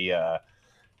have the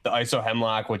ISO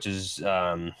Hemlock, which is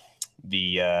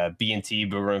the B&T,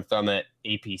 but we're going to throw that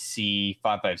APC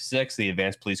 556, the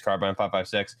Advanced Police Carbine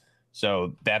 556.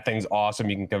 So that thing's awesome.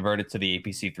 You can convert it to the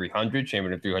APC 300,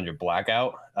 Chamber 300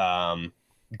 Blackout.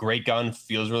 Great gun,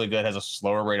 feels really good, has a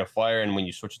slower rate of fire, and when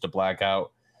you switch it to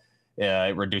Blackout,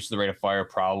 it reduces the rate of fire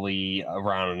probably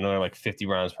around another like 50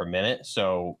 rounds per minute.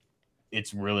 So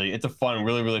it's a fun,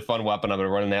 really, really fun weapon. I've been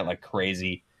running that like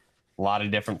crazy. A lot of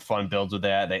different fun builds with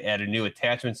that. They added new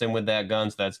attachments in with that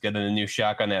gun, so that's good. And a new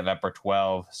shotgun, that Vepr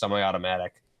 12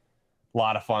 semi-automatic. A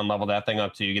lot of fun. Level that thing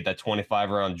up to you get that 25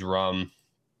 round drum,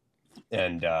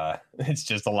 and it's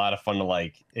just a lot of fun to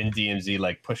like in DMZ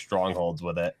like push strongholds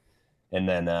with it. And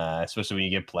then especially when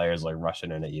you get players like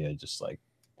rushing in at you, just like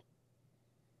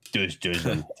douche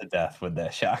them to death with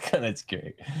that shotgun. It's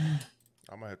great.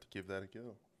 I might have to give that a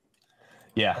go.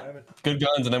 Yeah, good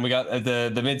guns. And then we got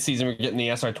the mid-season, we're getting the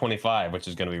SR25, which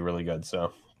is going to be really good.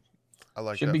 So I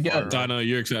like should that be good. I know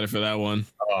you're excited for that one.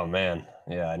 Oh man,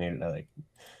 yeah.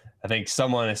 I think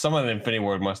someone in Infinity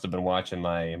Ward must have been watching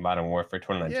my Modern Warfare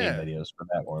 2019 videos for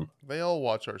that one. They all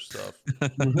watch our stuff.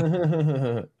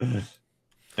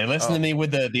 They listened to me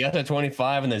with the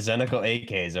SR25 and the Zenico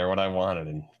AKs are what I wanted,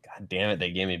 and god damn it,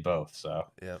 they gave me both. So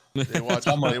yeah, they watch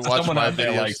my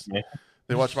videos.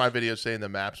 They watched my videos saying the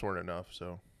maps weren't enough.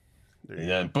 So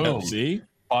yeah, boom. See,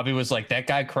 Bobby was like, "That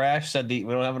guy crashed. Said we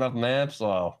don't have enough maps.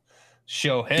 Well,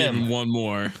 show him. Give him one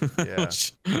more. Yeah,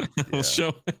 we'll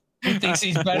show him. He thinks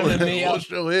he's better than me. We'll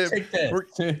show him.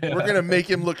 We're gonna make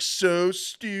him look so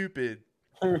stupid."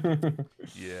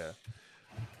 Yeah.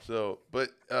 So, but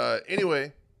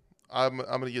anyway, I'm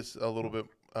gonna get a little bit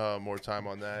more time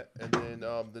on that, and then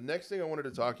the next thing I wanted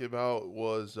to talk about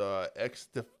was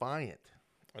XDefiant.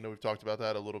 I know we've talked about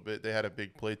that a little bit. They had a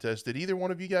big play test. Did either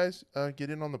one of you guys get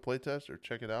in on the play test or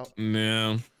check it out?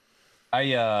 No.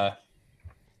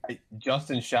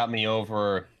 Justin shot me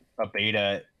over a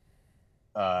beta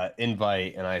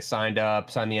invite, and I signed the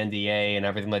NDA and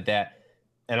everything like that,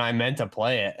 and I meant to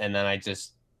play it, and then I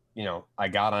just, I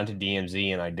got onto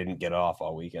DMZ and I didn't get off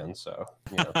all weekend. So,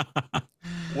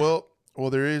 well,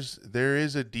 there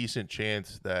is a decent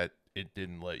chance that it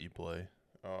didn't let you play.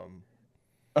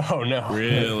 Oh no!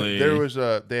 Really?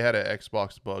 They had an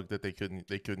Xbox bug that they couldn't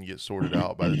get sorted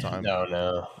out by the time.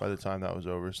 No. By the time that was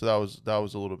over, so that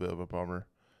was a little bit of a bummer.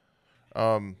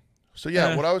 So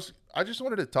yeah, I just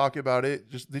wanted to talk about it.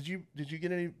 Just did you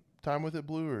get any time with it,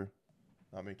 Blue, or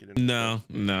not make it? No.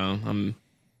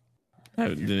 I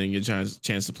didn't get a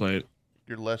chance to play it.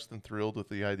 You're less than thrilled with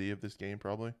the idea of this game,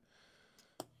 probably.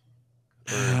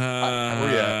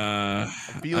 I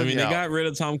mean, they got rid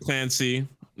of Tom Clancy.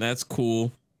 That's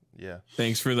cool. Yeah.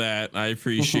 Thanks for that. I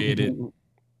appreciate it.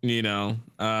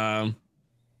 I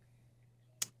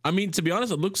mean, to be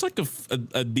honest, it looks like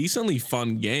a decently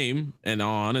fun game. In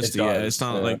all honesty, it's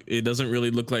not like it doesn't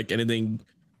really look like anything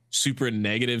super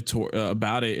negative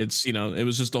about it. It's it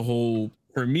was just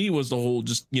for me was the whole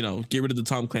just get rid of the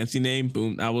Tom Clancy name.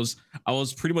 Boom. I was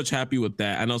pretty much happy with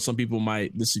that. I know some people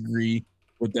might disagree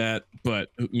with that, but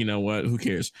you know what? Who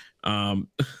cares?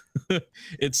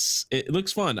 It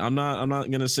looks fun. I'm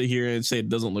not gonna sit here and say it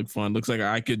doesn't look fun. Looks like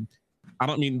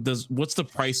what's the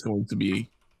price going to be?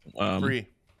 Free.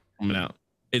 Coming out.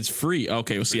 It's free.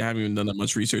 Okay, well, see, I haven't even done that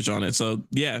much research on it. So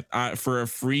yeah, for a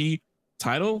free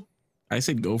title, I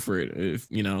said go for it. If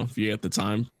you get the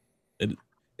time,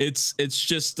 it's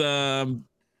just in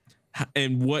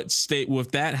what state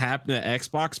with that happened at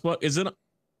Xbox? But is it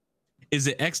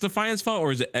XDefiant's fault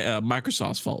or is it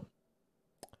Microsoft's fault?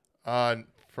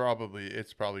 Probably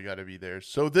it's probably got to be theirs.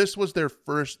 So this was their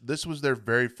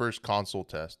very first console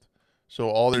test. So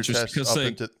all their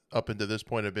tests up into this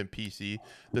point have been PC.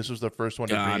 This was the first one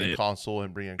to bring in console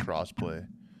and bring in crossplay.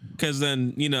 Because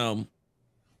then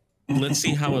let's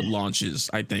see how it launches.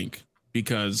 I think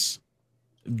because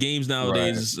games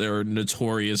nowadays are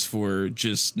notorious for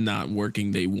just not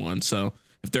working day one. So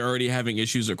if they're already having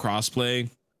issues with crossplay,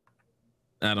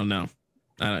 I don't know.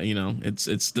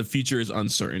 It's the future is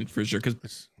uncertain for sure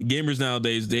because gamers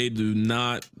nowadays they do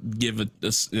not give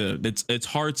it's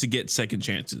hard to get second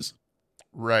chances.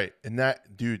 Right, and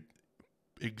that dude,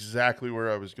 exactly where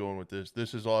I was going with this.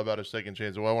 This is all about a second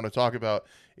chance. What I want to talk about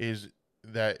is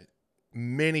that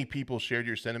many people shared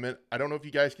your sentiment. I don't know if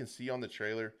you guys can see on the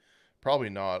trailer. Probably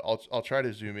not. I'll try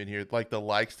to zoom in here. Like the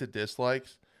likes to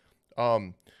dislikes.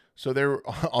 So there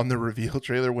on the reveal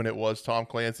trailer when it was Tom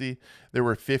Clancy, there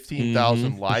were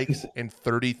 15,000 likes and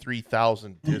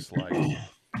 33,000 dislikes.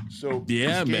 So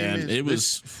yeah, man,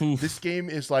 this game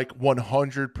is like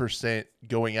 100%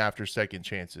 going after second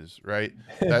chances, right?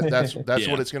 That's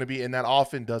what it's going to be, and that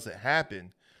often doesn't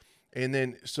happen. And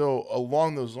then, so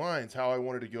along those lines, how I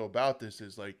wanted to go about this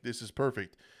is like, this is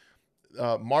perfect.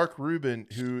 Mark Rubin,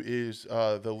 who is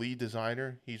the lead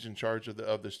designer, he's in charge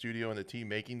of the studio and the team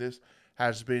making this,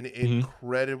 has been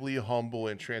incredibly humble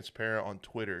and transparent on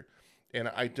Twitter. And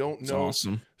I don't know.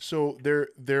 Awesome. So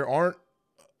there aren't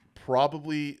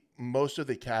probably most of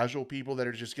the casual people that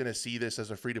are just going to see this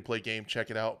as a free-to-play game, check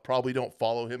it out, probably don't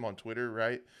follow him on Twitter,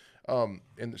 right?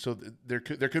 And so there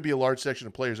could be a large section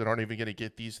of players that aren't even going to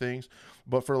get these things.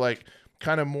 But for like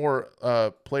kind of more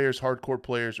players, hardcore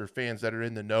players or fans that are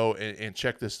in the know and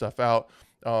check this stuff out,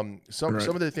 some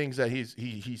of the things that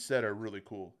he said are really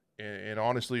cool and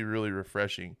honestly really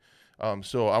refreshing.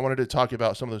 So I wanted to talk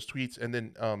about some of those tweets, and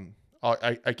then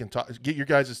I can get your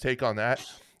guys' take on that.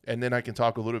 And then I can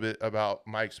talk a little bit about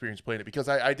my experience playing it, because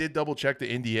I did double check the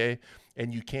NDA,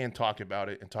 and you can talk about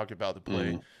it and talk about the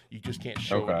play. You just can't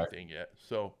show anything yet.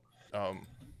 So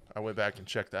I went back and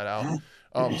checked that out.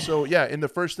 So yeah, in the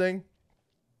first thing,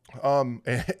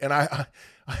 and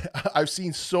I've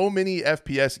seen so many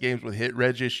FPS games with hit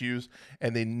reg issues,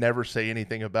 and they never say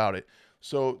anything about it.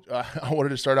 So I wanted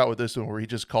to start out with this one where he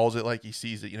just calls it like he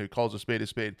sees it. He calls a spade a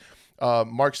spade.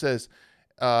 Mark says,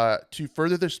 to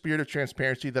further the spirit of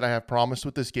transparency that I have promised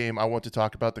with this game, I want to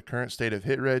talk about the current state of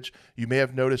hit reg. You may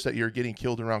have noticed that you're getting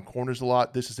killed around corners a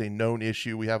lot. This is a known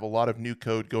issue. We have a lot of new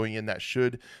code going in that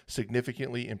should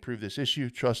significantly improve this issue.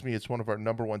 Trust me, it's one of our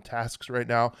number one tasks right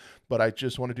now, but I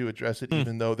just wanted to address it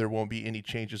even though there won't be any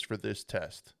changes for this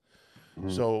test.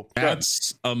 So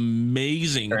that's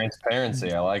amazing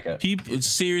transparency. I like it. People,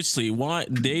 seriously, why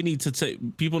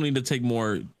people need to take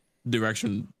more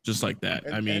direction just like that.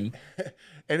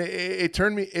 And it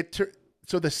turned me.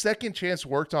 So the second chance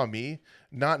worked on me,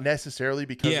 not necessarily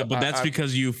because but that's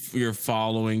because you're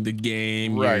following the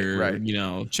game,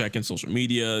 right. Checking social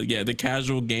media. Yeah, the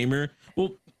casual gamer.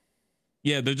 Well,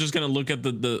 yeah, they're just gonna look at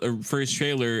the first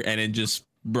trailer and then just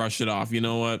brush it off. You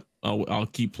know what? I'll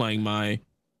keep playing my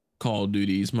Call of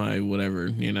Duties, my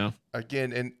whatever.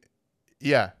 Again, and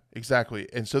yeah. Exactly.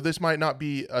 And so this might not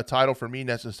be a title for me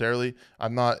necessarily.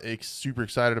 I'm not super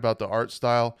excited about the art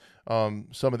style. Some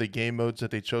of the game modes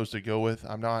that they chose to go with,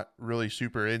 I'm not really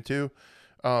super into.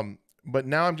 But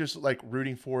now I'm just like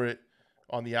rooting for it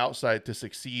on the outside to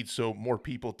succeed, so more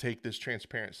people take this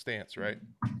transparent stance, right?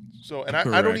 So, and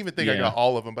I don't even think I got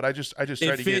all of them, but I just try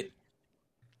to get.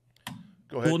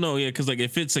 Go ahead. Well, no, yeah, because like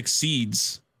if it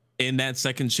succeeds in that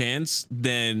second chance,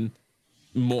 then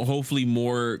hopefully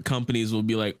more companies will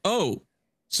be like, oh,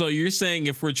 so you're saying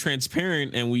if we're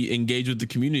transparent and we engage with the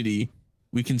community,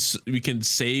 we can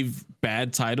save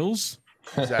bad titles?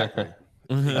 Exactly.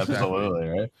 Absolutely,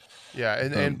 right? Yeah,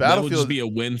 and Battlefield that would just be a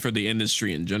win for the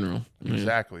industry in general.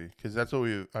 Exactly, because that's what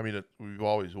we've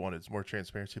always wanted. It's more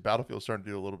transparency. Battlefield's starting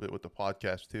to do a little bit with the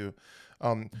podcast too.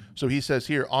 So he says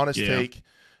here, honest take.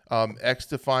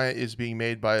 XDefiant is being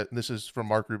made by, this is from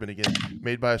Mark Rubin again,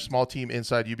 made by a small team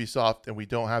inside Ubisoft, and we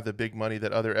don't have the big money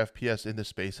that other FPS in this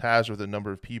space has, or the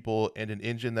number of people and an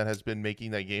engine that has been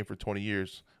making that game for 20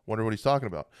 years. Wonder what he's talking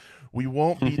about. We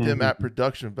won't beat them at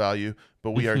production value,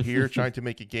 but we are here trying to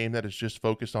make a game that is just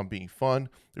focused on being fun.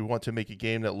 We want to make a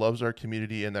game that loves our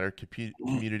community and that our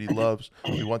community loves.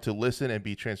 We want to listen and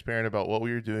be transparent about what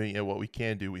we are doing and what we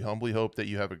can do. We humbly hope that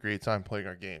you have a great time playing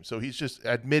our game. So he's just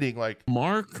admitting, like,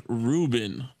 Mark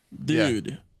Rubin, dude.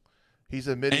 Yeah. He's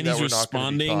admitting and that he's we're not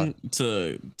responding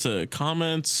to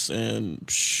comments and.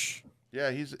 Yeah,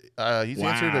 he's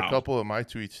answered a couple of my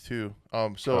tweets too.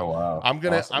 I'm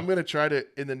gonna try to,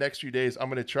 in the next few days, I'm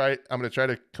gonna try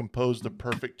to compose the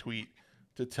perfect tweet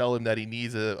to tell him that he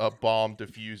needs a bomb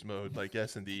defuse mode like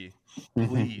S&D,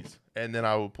 please. And then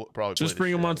I will probably just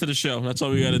bring him onto the show. That's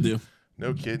all we got to do.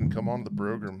 No kidding. Come on the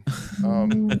program.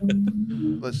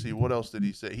 Let's see, what else did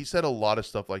he say? He said a lot of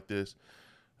stuff like this.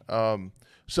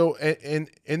 So and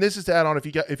this is to add on, if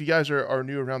you guys are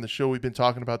new around the show, we've been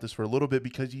talking about this for a little bit,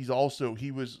 because he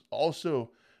was also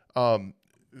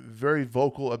very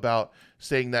vocal about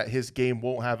saying that his game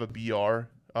won't have a BR.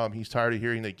 He's tired of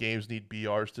hearing that games need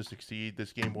BRs to succeed.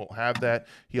 This game won't have that.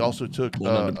 He also took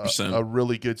a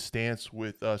really good stance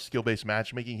with skill-based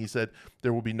matchmaking. He said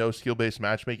there will be no skill-based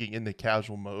matchmaking in the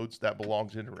casual modes. That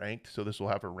belongs in ranked, so this will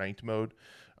have a ranked mode.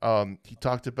 He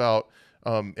talked about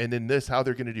and in this, how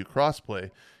they're going to do crossplay.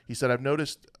 He said, I've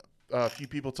noticed a few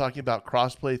people talking about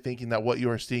crossplay, thinking that what you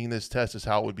are seeing in this test is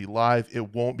how it would be live.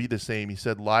 It won't be the same. He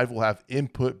said, live will have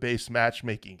input-based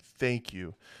matchmaking. Thank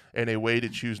you. And a way to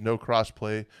choose no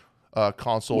crossplay,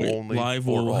 console only. Live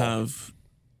will have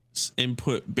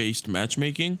input-based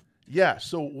matchmaking? Yeah.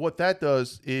 So what that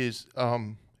does is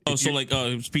Oh, so like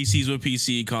PCs with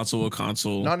PC, console with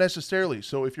console. Not necessarily.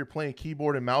 So if you're playing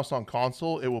keyboard and mouse on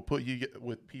console, it will put you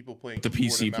with people playing the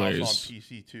keyboard PC and mouse players on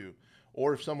PC too.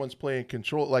 Or if someone's playing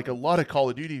control, like a lot of Call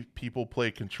of Duty people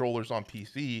play controllers on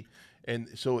PC, and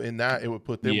so in that it would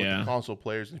put them with the console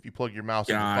players. And if you plug your mouse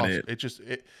in the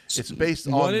console, it's based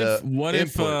on what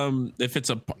if it's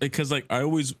a, because like I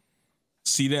always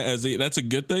see that as that's a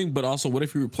good thing, but also what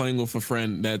if you were playing with a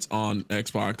friend that's on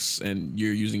Xbox and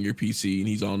you're using your PC and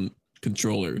he's on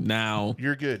controller? Now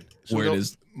you're good. So where it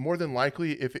is more than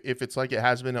likely, if it's like it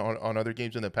has been on other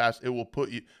games in the past, it will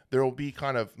put you, there will be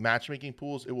kind of matchmaking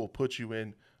pools. It will put you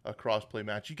in a cross-play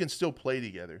match. You can still play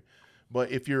together, but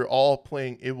if you're all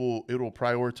playing, it will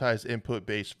prioritize input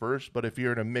base first. But if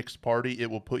you're in a mixed party, it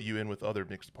will put you in with other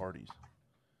mixed parties.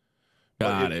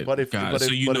 Got it. So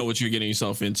you know what you're getting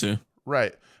yourself into.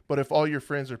 Right. But if all your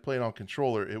friends are playing on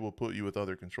controller, it will put you with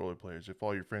other controller players. If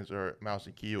all your friends are mouse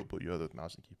and key, it will put you with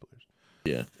mouse and key players.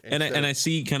 Yeah. And I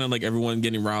see kind of like everyone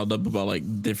getting riled up about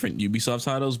like different Ubisoft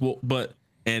titles. But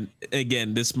and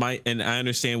again, this might, and I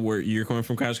understand where you're coming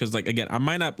from, Crash, because like, again, I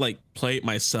might not like play it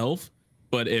myself,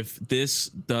 but if this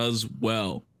does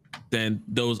well, then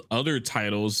those other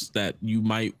titles that you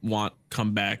might want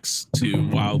comebacks to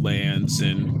Wildlands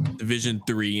and Division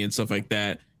 3 and stuff like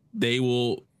that, they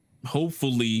will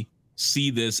hopefully see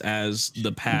this as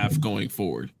the path going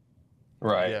forward.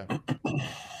 Right. Yeah.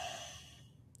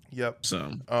 Yep.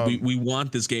 So we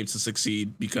want this game to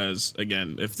succeed because,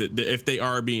 again, if they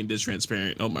are being this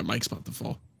transparent, oh, my mic's about to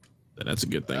fall, then that's a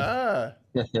good thing.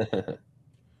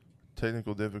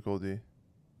 Technical difficulty.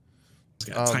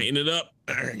 Just gotta tighten it up.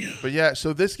 But yeah,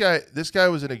 so this guy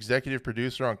was an executive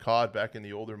producer on COD back in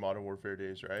the older Modern Warfare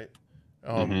days, right?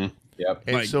 Yep.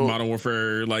 And like so, Modern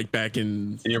Warfare, like back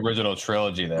in the original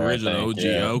trilogy there. Original OG.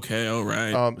 Yeah. Okay, all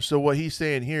right. So what he's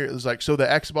saying here is like, so the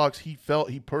Xbox,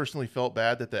 he personally felt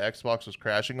bad that the Xbox was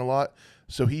crashing a lot.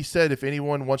 So he said, if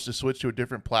anyone wants to switch to a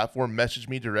different platform, message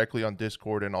me directly on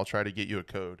Discord and I'll try to get you a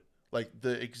code. Like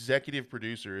the executive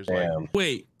producer is like,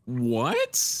 wait,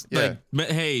 what? Yeah. Like,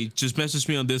 hey, just message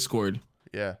me on Discord.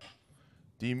 Yeah.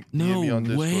 DM no me on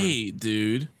Discord. way,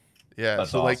 dude. Yeah,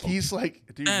 that's so awesome. like he's like,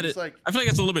 dude, he's like, I feel like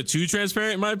it's a little bit too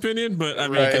transparent in my opinion, but I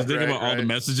mean, because think about all the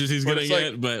messages he's gonna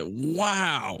get. But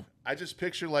wow, I just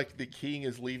picture like the king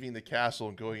is leaving the castle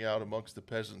and going out amongst the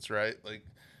peasants, right? Like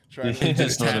trying to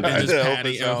just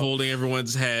patting, holding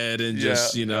everyone's head, and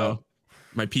just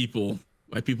my people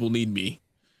need me.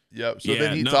 Yep. So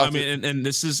then he talks. I mean, and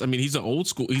this is, I mean, he's an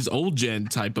old gen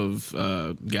type of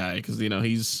guy because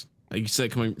he's like you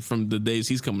said, coming from the days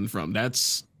he's coming from.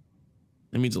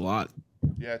 That means a lot.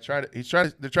 Yeah, they're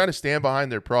trying to stand behind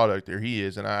their product. There he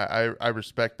is, and I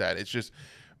respect that. It's just,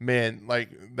 man,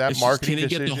 like that marketing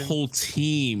decision. Can they get the whole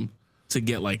team to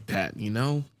get like that? You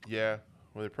know? Yeah.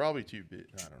 Well, they're probably too busy.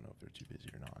 I don't know if they're too busy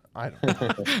or not. I don't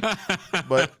know.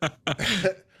 But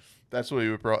that's what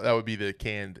that would be the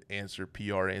canned answer,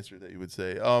 PR answer that you would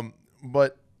say.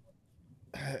 But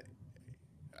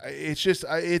it's just,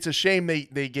 it's a shame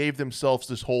they gave themselves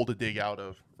this hole to dig out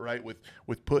of. Right, with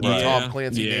putting Tom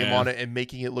Clancy name on it and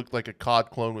making it look like a COD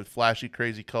clone with flashy,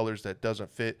 crazy colors that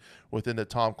doesn't fit within the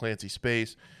Tom Clancy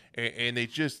space, and they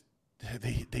just had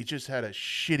a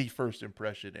shitty first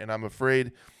impression. And I'm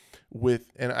afraid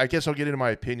and I guess I'll get into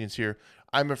my opinions here.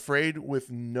 I'm afraid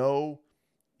with no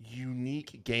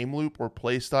unique game loop or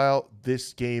play style,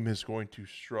 this game is going to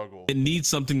struggle. It needs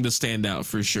something to stand out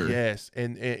for sure. Yes,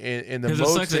 and the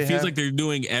modes it feels like they're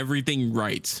doing everything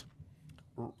right.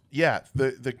 Yeah,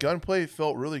 the gunplay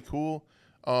felt really cool.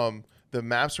 The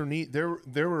maps are neat. There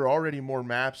were already more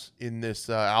maps in this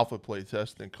alpha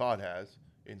playtest than COD has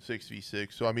in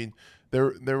 6v6. So I mean,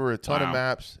 there were a ton of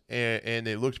maps, and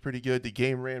it looked pretty good. The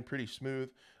game ran pretty smooth.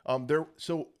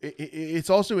 It's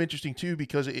also interesting too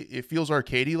because it feels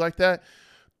arcadey like that,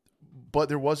 but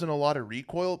there wasn't a lot of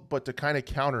recoil. But to kind of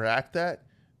counteract that,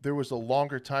 there was a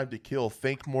longer time to kill.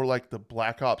 Think more like the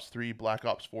Black Ops 3, Black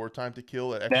Ops 4 time to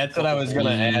kill. That's what I was going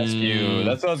to ask you.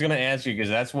 That's what I was going to ask you because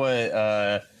that's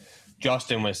what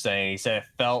Justin was saying. He said it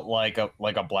felt like a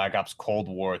Black Ops Cold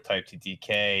War type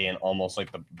TTK and almost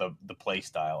like the play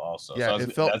style also. Yeah,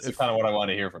 so that's kind of what I want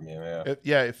to hear from you.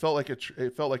 Yeah, it felt like a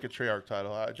Treyarch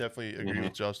title. I definitely agree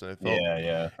with Justin. It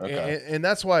felt, Okay. And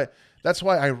that's why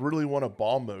I really want a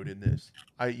bomb mode in this.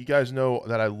 You guys know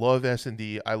that I love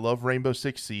S&D. I love Rainbow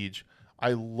Six Siege.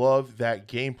 I love that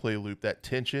gameplay loop, that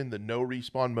tension, the no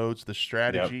respawn modes, the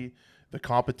strategy, the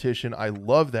competition. I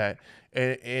love that.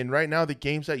 And right now, the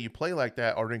games that you play like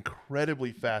that are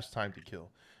incredibly fast time to kill.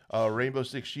 Rainbow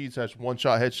Six Siege has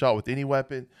one-shot headshot with any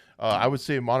weapon. I would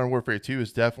say Modern Warfare 2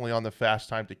 is definitely on the fast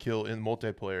time to kill in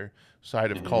multiplayer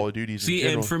side of Call of Duty's in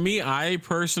general. And for me, I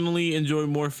personally enjoy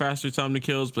more faster time to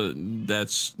kills, but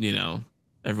that's,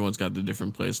 everyone's got the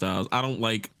different play styles. I don't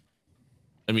like,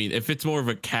 if it's more of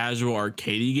a casual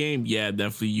arcadey game, yeah,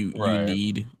 definitely you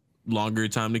need longer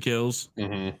time to kills.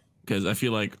 Because I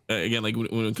feel like, again, like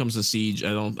when it comes to Siege,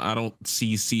 I don't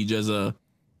see Siege as a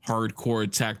hardcore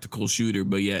tactical shooter,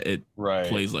 but yeah, it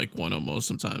plays like one almost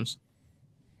sometimes.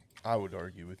 I would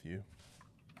argue with you.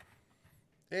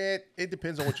 It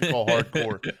depends on what you call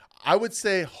hardcore. I would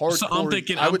say hardcore. So I'm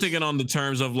thinking on the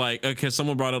terms of like, okay,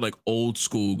 someone brought up like old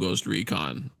school Ghost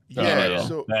Recon. Yeah.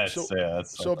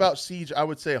 So about Siege, I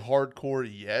would say hardcore,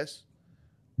 yes.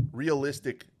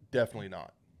 Realistic, definitely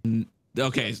not.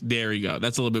 Okay, there you go.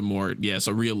 That's a little bit more. Yeah,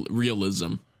 so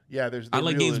realism. Yeah, I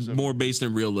like games more based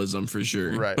in realism for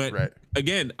sure. But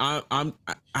again, I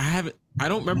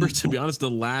don't remember, to be honest, the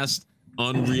last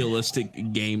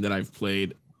unrealistic game that I've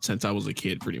played since I was a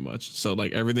kid, pretty much. So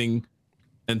like everything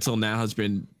until now has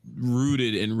been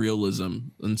rooted in realism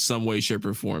in some way, shape,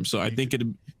 or form. So I think to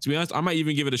be honest, I might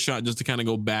even give it a shot just to kind of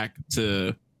go back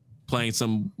to playing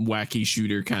some wacky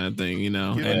shooter kind of thing,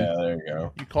 Yeah, there you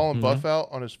go. You call him Buff out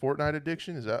on his Fortnite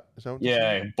addiction? Is that what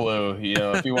Blue.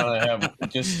 If you want to have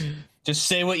just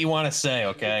say what you want to say,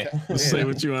 okay? Say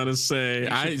what you want to say.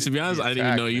 To be honest, I didn't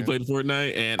even know you played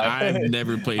Fortnite, and I've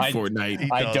never played Fortnite.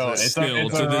 I don't. It's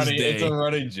a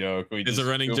running joke. It's a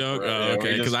running joke. Oh,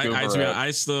 okay, because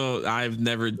I've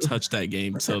never touched that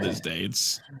game till this day.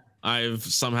 I've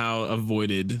somehow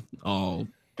avoided all.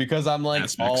 Because I'm like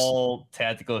all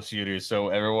tactical shooters, so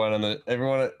everyone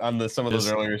on the some of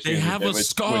those earlier shooters, they have a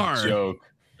scar. Would joke.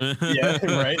 Yeah,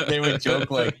 right. They would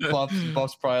joke like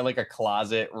Buff's probably like a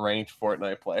closet ranked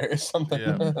Fortnite player or something.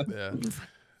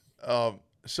 Yeah.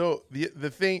 So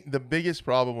the biggest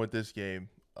problem with this game,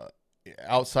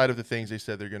 outside of the things they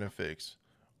said they're gonna fix,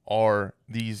 are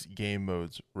these game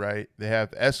modes. Right? They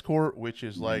have Escort, which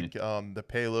is like the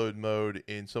payload mode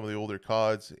in some of the older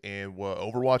CODs, and what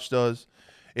Overwatch does.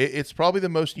 It's probably the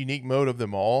most unique mode of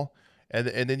them all. And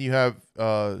then you have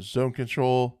Zone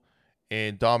Control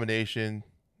and Domination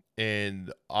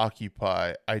and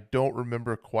Occupy. I don't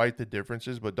remember quite the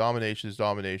differences, but Domination is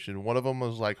Domination. One of them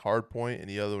was like Hardpoint, and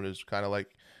the other one is kind of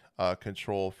like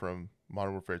Control from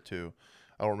Modern Warfare 2.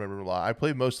 I don't remember a lot. I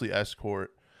played mostly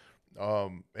Escort,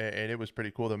 and it was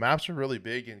pretty cool. The maps are really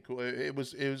big and cool. It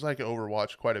was like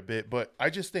Overwatch quite a bit. But I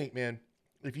just think, man,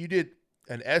 if you did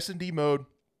an S&D mode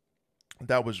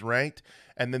that was ranked,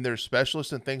 and then there's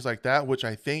specialists and things like that, which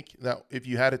I think that if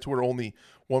you had it to where only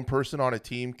one person on a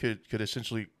team could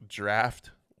essentially draft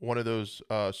one of those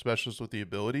specialists with the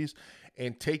abilities,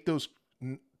 and take those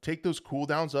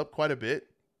cooldowns up quite a bit,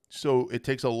 so it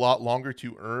takes a lot longer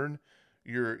to earn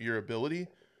your ability.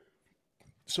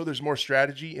 So there's more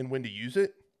strategy in when to use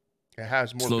it. It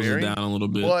has more slows bearing, it down a little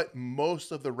bit, but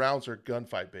most of the rounds are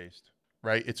gunfight based.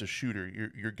 Right, it's a shooter.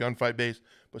 You're gunfight based,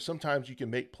 but sometimes you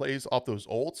can make plays off those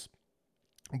ults,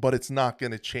 but it's not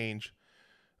going to change.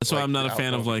 That's why I'm not a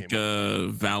fan of like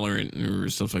Valorant or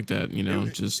stuff like that.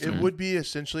 It would be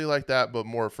essentially like that, but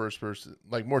more first person,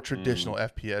 like more traditional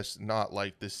FPS, not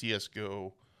like the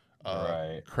CS:GO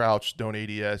crouch don't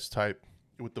ADS type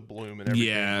with the bloom and everything.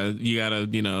 Yeah, you gotta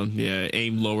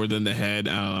aim lower than the head.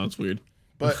 I don't know, it's weird.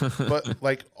 But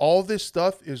like all this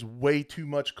stuff is way too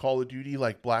much Call of Duty,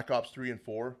 like Black Ops 3 and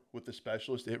 4 with the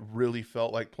specialist. It really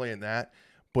felt like playing that.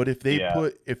 But if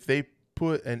they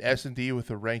put an S&D with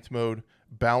a ranked mode,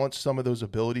 balance some of those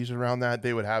abilities around that,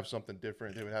 they would have something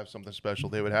different. They would have something special.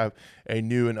 They would have a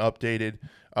new and updated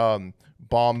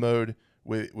bomb mode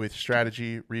with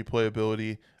strategy,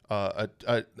 replayability,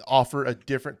 offer a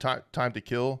different time to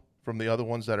kill from the other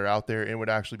ones that are out there, and would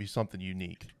actually be something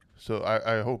unique. So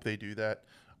I hope they do that.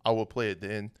 I will play it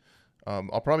then.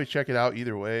 I'll probably check it out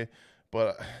either way.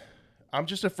 But I'm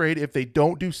just afraid if they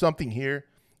don't do something here,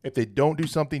 if they don't do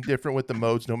something different with the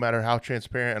modes, no matter how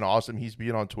transparent and awesome he's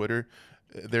being on Twitter,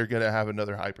 they're going to have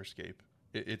another Hyperscape.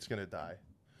 It's going to die.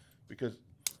 Because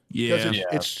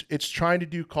it's trying to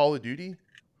do Call of Duty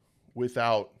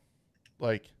without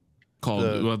like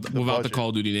without the Call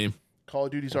of Duty name. Call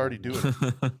of Duty's already doing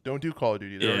it. Don't do Call of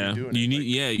Duty. They're already doing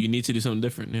it. You need to do something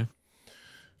different. Yeah.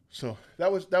 So that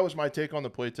was my take on the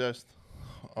playtest.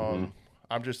 I'm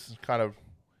just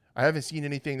I haven't seen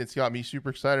anything that's got me super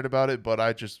excited about it, but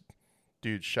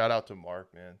shout out to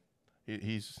Mark, man.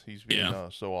 He's being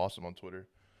so awesome on Twitter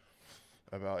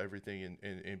about everything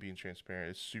and being transparent.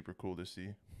 It's super cool to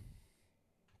see.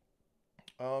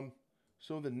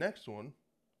 So the next one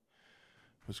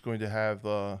was going to have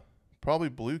probably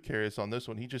Blue carry us on this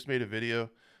one. He just made a video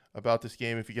about this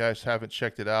game if you guys haven't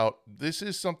checked it out. This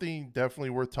is something definitely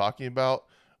worth talking about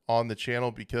on the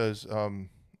channel because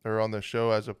or on the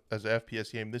show as a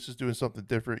FPS game. This is doing something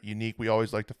different, unique. We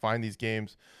always like to find these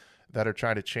games that are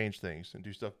trying to change things and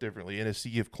do stuff differently. In a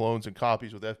sea of clones and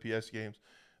copies with FPS games,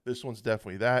 this one's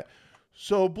definitely that.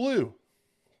 So, Blue,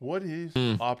 what is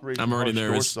Operation I'm already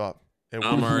nervous. Doorstop?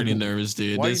 I'm already nervous,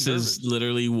 dude. This is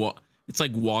literally it's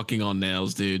like walking on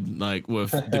nails, dude. Like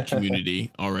with the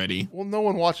community already. Well, no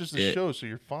one watches the show, so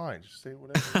you're fine. Just say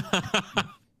whatever.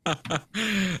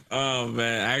 Oh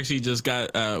man, I actually just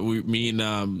got me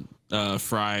and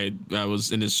Fried. I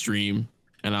was in his stream,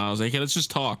 and I was like, "Hey, let's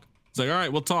just talk." It's like, "All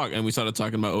right, we'll talk," and we started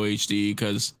talking about OHD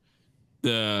because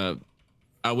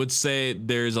I would say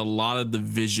there's a lot of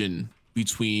division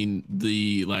between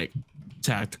the like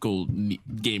tactical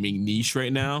gaming niche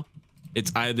right now.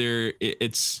 It's either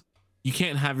it's you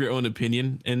can't have your own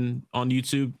opinion on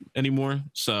YouTube anymore.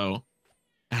 So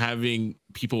having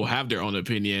people have their own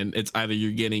opinion, it's either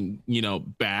you're getting,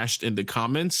 bashed in the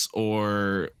comments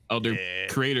or other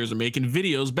creators are making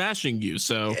videos bashing you.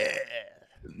 So,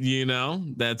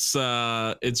 that's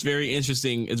it's very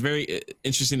interesting. It's very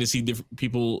interesting to see different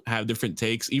people have different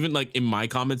takes. Even like in my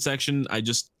comment section, I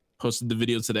just posted the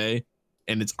video today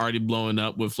and it's already blowing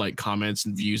up with like comments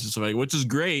and views and stuff like, which is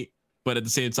great. But at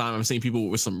the same time, I'm seeing people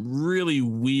with some really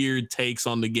weird takes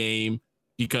on the game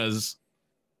because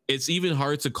it's even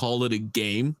hard to call it a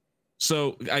game.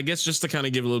 So I guess just to kind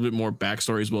of give a little bit more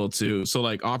backstory as well too. So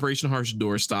like Operation Harsh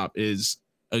Doorstop is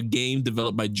a game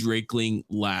developed by Drakeling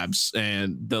Labs,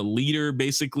 and the leader,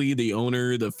 basically the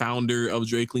owner, the founder of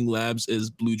Drakeling Labs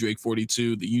is Blue Drake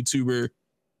 42, the YouTuber.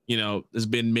 Has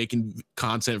been making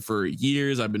content for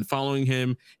years. I've been following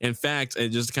him. In fact, and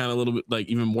just kind of a little bit like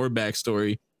even more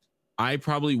backstory, I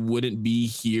probably wouldn't be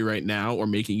here right now or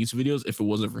making YouTube videos if it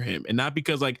wasn't for him. And not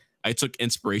because like I took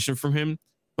inspiration from him,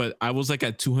 but I was like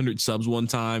at 200 subs one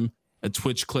time. A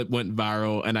Twitch clip went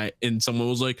viral, and someone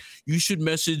was like, "You should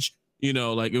message,"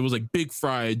 like it was like Big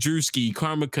Fry, Drewski,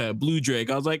 Karmaka, Blue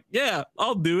Drake. I was like, "Yeah,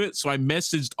 I'll do it." So I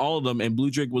messaged all of them, and Blue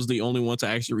Drake was the only one to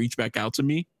actually reach back out to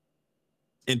me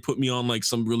and put me on like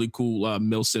some really cool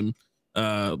Milsim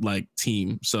like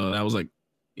team. So that was like,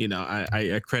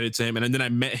 I credit to him, and then I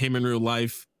met him in real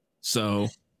life. So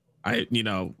I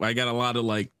got a lot of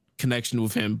like connection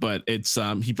with him, but it's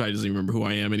he probably doesn't even remember who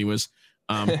I am anyways.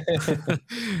 But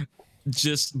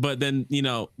then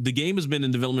the game has been in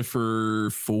development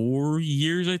for 4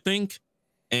 years, I think,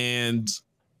 and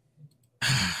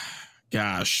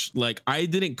gosh, like I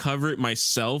didn't cover it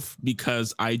myself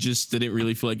because I just didn't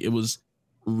really feel like it was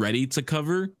ready to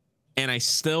cover, and I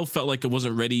still felt like it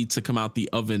wasn't ready to come out the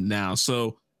oven now.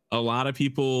 So a lot of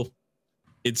people,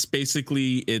 they say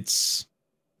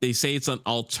it's an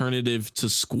alternative to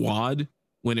Squad,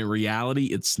 when in reality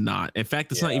it's not. In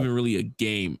fact, it's not even really a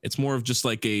game. It's more of just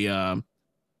like I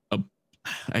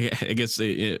guess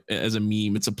as a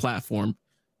meme, it's a platform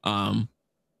oh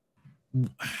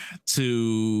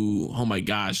my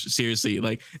gosh, seriously,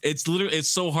 like it's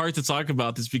so hard to talk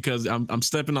about this because I'm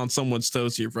stepping on someone's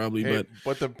toes here probably.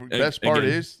 But the best part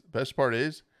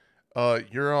is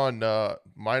you're on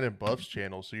mine and Buff's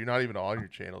channel, so you're not even on your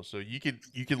channel, so you could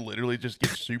literally just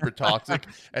get super toxic,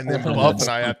 and then Buff and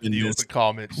I have to deal with the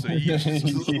comments, so you just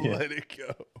let it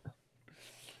go.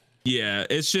 Yeah,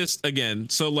 it's just, again,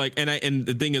 so like, and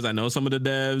the thing is, I know some of the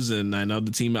devs and I know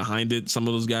the team behind it, some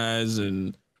of those guys,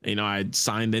 and I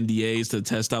signed NDAs to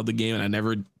test out the game, and I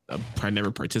never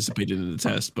participated in the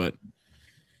test, but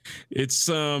it's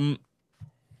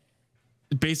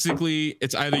basically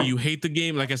it's either you hate the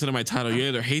game, like I said in my title, you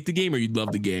either hate the game or you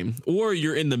love the game, or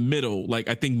you're in the middle, like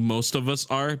I think most of us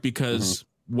are, because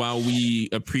while we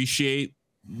appreciate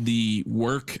the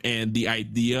work and the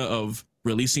idea of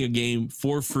releasing a game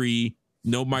for free,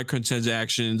 no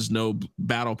microtransactions, no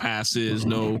battle passes,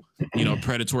 no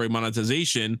predatory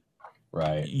monetization,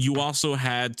 right, you also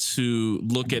had to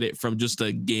look at it from just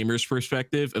a gamer's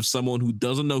perspective of someone who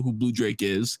doesn't know who Blue Drake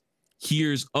is,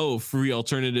 hears free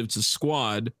alternative to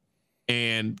Squad,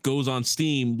 and goes on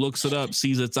Steam, looks it up,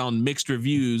 sees it's on mixed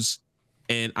reviews,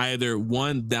 and either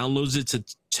one, downloads it to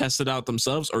test it out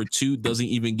themselves, or two, doesn't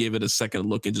even give it a second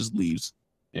look and just leaves.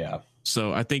 Yeah.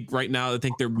 So I think right now,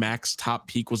 their max top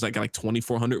peak was like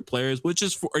 2,400 players, which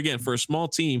is for a small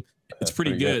team, it's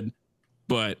pretty good.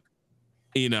 But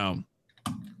the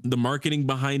marketing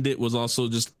behind it was also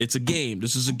just, it's a game.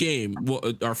 This is a game,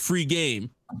 our free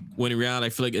game. When in reality, I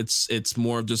feel like it's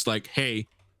more of just like, hey,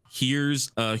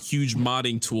 here's a huge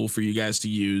modding tool for you guys to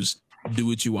use. Do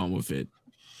what you want with it.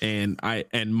 And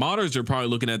modders are probably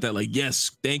looking at that like, yes,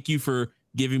 thank you for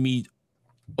giving me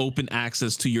open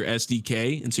access to your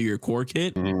SDK and to your core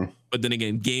kit. But then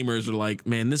again, gamers are like,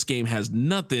 man, this game has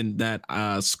nothing that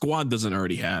Squad doesn't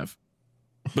already have.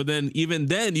 But then even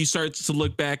then you start to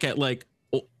look back at like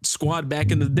Squad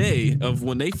back in the day of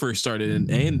when they first started,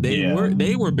 and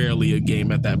they were barely a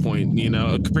game at that point, you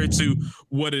know, compared to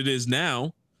what it is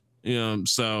now.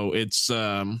 So it's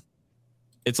a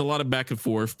lot of back and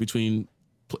forth between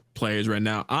players right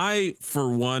now. I,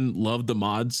 for one, love the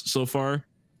mods so far.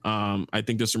 I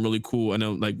think there's some really cool. I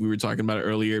know, like we were talking about it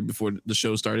earlier before the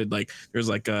show started. Like there's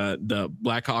like the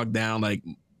Black Hawk Down, like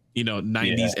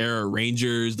 90s era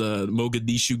Rangers, the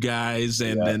Mogadishu guys,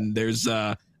 and then there's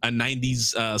a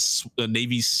 90s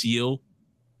Navy SEAL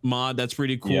mod that's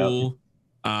pretty cool.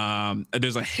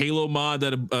 There's a Halo mod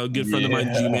that a good friend of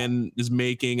mine, G-Man, is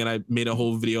making, and I made a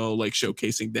whole video like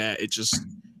showcasing that. It just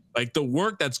like the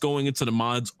work that's going into the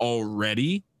mods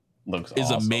already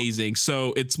is awesome. Amazing.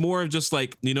 So it's more of just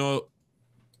like,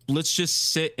 let's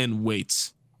just sit and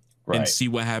wait and see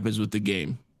what happens with the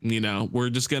game.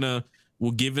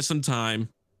 We'll give it some time.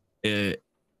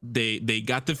 They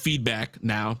got the feedback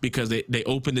now because they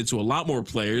opened it to a lot more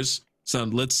players. So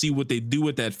let's see what they do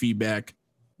with that feedback.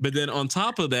 But then on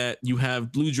top of that, you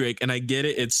have Blue Drake, and I get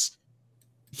it.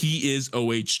 He is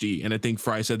OHD, and I think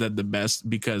Fry said that the best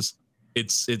because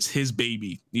it's his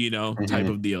baby, type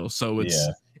of deal. So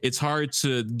it's hard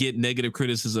to get negative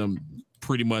criticism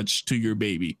pretty much to your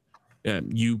baby.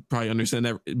 You probably understand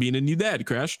that being a new dad,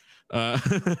 Crash.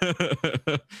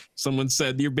 Someone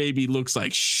said your baby looks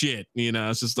like shit.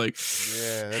 It's just like,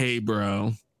 hey,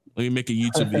 bro, let me make a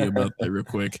YouTube video about that real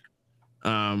quick.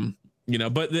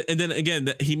 But and then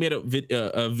again, he made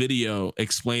a video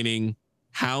explaining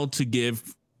how to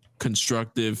give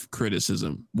constructive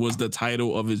criticism was the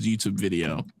title of his YouTube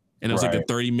video. And it was like a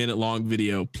 30-minute long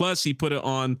video. Plus he put it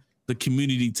on the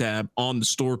community tab on the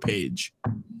store page.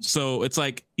 So it's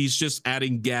like he's just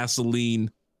adding gasoline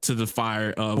to the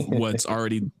fire of what's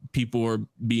already people are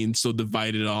being so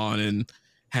divided on and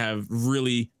have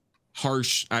really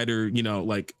harsh either,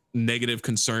 like negative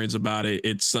concerns about it.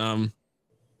 It's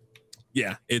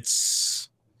it's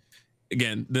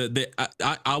again,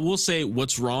 I will say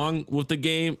what's wrong with the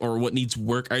game, or what needs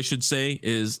work, I should say,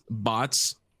 is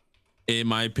bots. In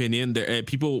my opinion,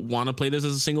 people want to play this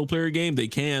as a single player game. They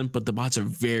can, but the bots are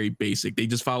very basic. They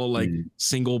just follow like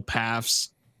single paths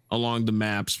along the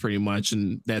maps pretty much.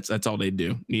 And that's all they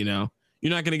do. You're not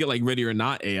going to get like Ready or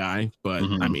Not AI, but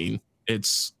I mean, they're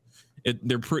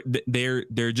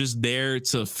just there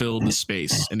to fill the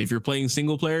space. And if you're playing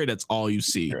single player, that's all you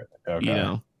see,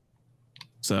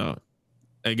 So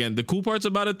again, the cool parts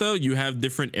about it though, you have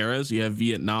different eras. You have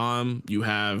Vietnam, you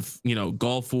have,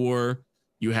 Gulf War,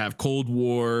 you have Cold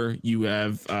War, you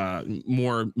have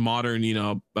more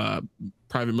modern,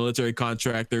 private military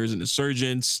contractors and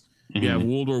insurgents. You have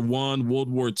World War I, World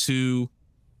War II.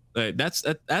 That's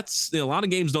a lot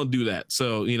of games don't do that.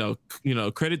 So,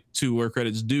 credit to where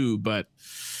credit's due. But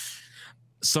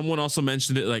someone also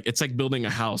mentioned it, like it's like building a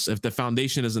house. If the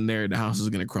foundation isn't there, the house is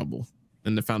going to crumble.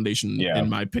 And the foundation, in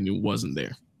my opinion, wasn't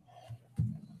there.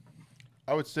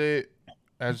 I would say,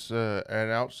 as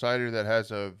an outsider that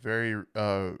has a very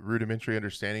rudimentary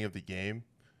understanding of the game,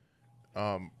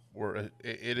 where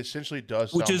it essentially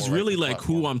does, which is really like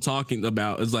who I'm talking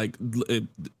about, is like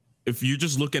if you're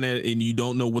just looking at it and you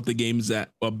don't know what the game is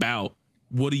about,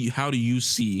 how do you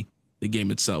see the game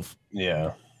itself?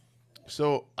 Yeah.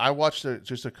 So I watched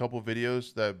just a couple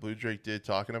videos that Blue Drake did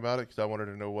talking about it because I wanted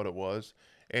to know what it was,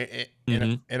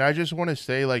 and I just want to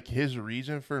say, like, his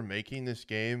reason for making this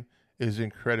game is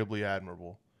incredibly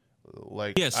admirable.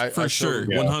 Like, yes, for sure,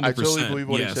 100%. I totally believe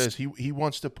what he says. He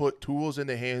wants to put tools in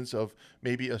the hands of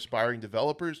maybe aspiring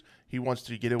developers. He wants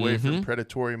to get away from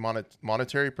predatory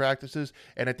monetary practices.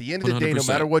 And at the end of the 100%. Day, no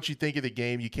matter what you think of the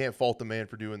game, you can't fault the man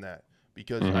for doing that,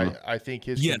 because I think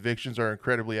his convictions are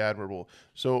incredibly admirable.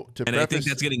 So I think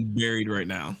that's getting buried right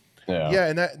now. Yeah,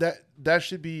 and that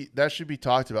should be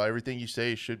talked about. Everything you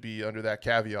say should be under that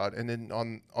caveat. And then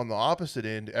on the opposite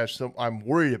end, I'm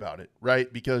worried about it,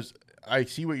 right? Because I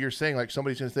see what you're saying. Like,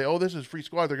 somebody's going to say, oh, this is Free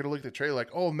Squad. They're going to look at the trailer like,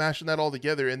 oh, mashing that all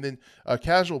together. And then a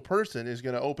casual person is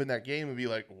going to open that game and be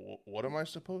like, what am I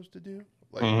supposed to do?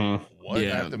 Like, what? I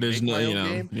have to make my own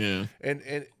game? Yeah.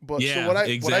 And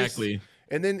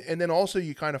then also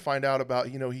you kind of find out about,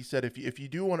 he said, if you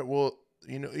do want it,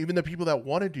 even the people that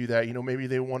want to do that, maybe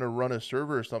they want to run a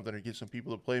server or something, or get some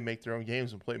people to play, make their own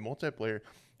games and play multiplayer.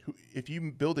 If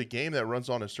you build a game that runs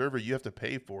on a server, you have to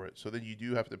pay for it. So then you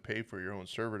do have to pay for your own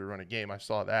server to run a game. I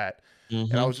saw that.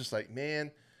 And I was just like, man,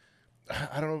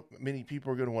 I don't know if many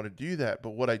people are going to want to do that.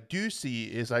 But what I do see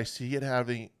is I see it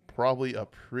having probably a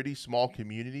pretty small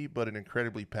community, but an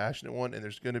incredibly passionate one. And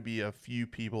there's going to be a few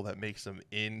people that make some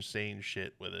insane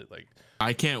shit with it. Like,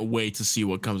 I can't wait to see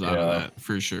what comes out of that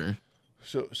for sure.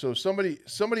 So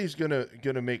somebody's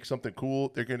gonna make something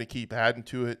cool. They're gonna keep adding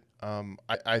to it.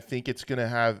 I think it's gonna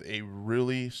have a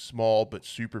really small but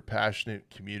super passionate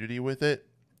community with it,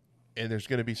 and there's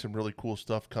gonna be some really cool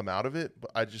stuff come out of it.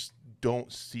 But I just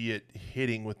don't see it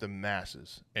hitting with the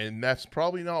masses, and that's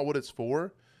probably not what it's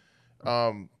for.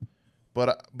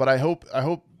 But I hope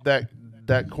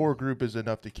that core group is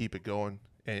enough to keep it going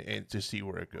and to see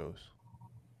where it goes.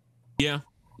 Yeah.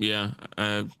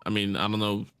 I mean, I don't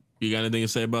know. You got anything to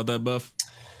say about that, Buff?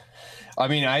 I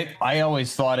mean, I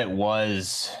always thought it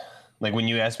was like, when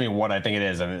you ask me what I think it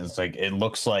is, I mean, it's like, it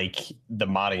looks like the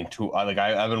modding tool. Like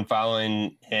I've been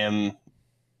following him,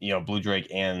 Blue Drake,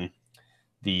 and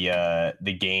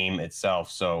the game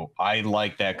itself. So I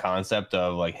like that concept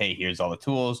of like, hey, here's all the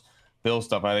tools, build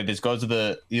stuff. I think this goes to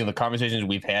the conversations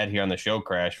we've had here on the show,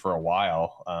 Crash, for a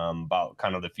while, about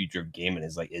kind of the future of gaming.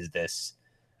 Is like, is this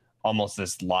almost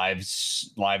this live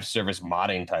service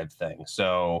modding type thing?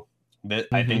 So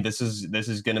I think this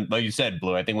is gonna, like you said,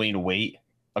 Blue, I think we need to wait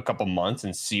a couple months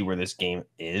and see where this game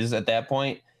is at that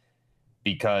point,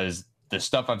 because the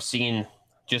stuff I've seen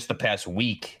just the past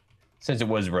week since it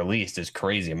was released is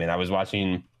crazy. I mean, I was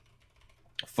watching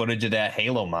footage of that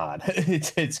Halo mod.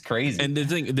 it's crazy. And the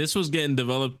thing, this was getting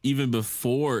developed even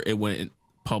before it went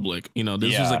public.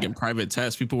 This was like in private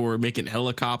test. People were making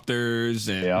helicopters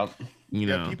and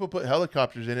people put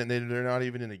helicopters in it and they're not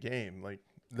even in the game. Like,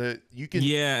 you can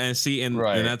and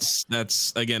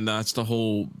that's again, that's the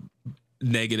whole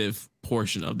negative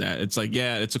portion of that. It's like,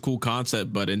 yeah, it's a cool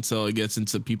concept, but until it gets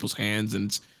into people's hands and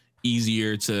it's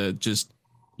easier to just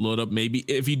load up, maybe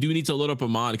if you do need to load up a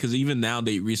mod, because even now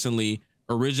they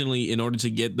originally, in order to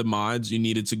get the mods, you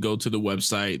needed to go to the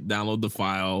website, download the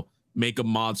file, make a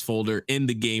mods folder in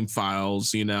the game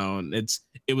files, and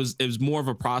it was more of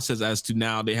a process. As to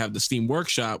now they have the Steam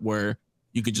Workshop where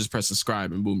you could just press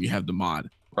subscribe and boom, you have the mod,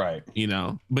 right?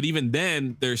 But even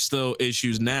then there's still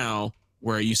issues now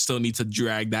where you still need to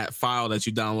drag that file that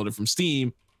you downloaded from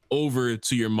Steam over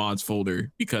to your mods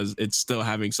folder, because it's still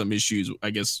having some issues,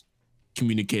 I guess,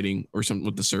 communicating or something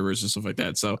with the servers and stuff like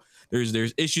that. So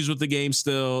there's issues with the game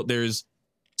still. There's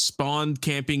spawn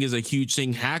camping is a huge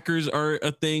thing. Hackers are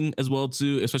a thing as well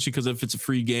too, especially because if it's a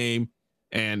free game,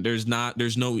 and there's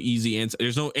no easy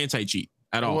there's no anti-cheat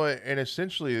at all. Well, and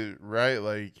essentially, right,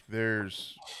 like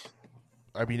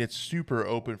it's super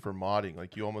open for modding.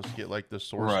 Like, you almost get like the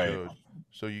source code,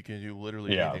 so you can do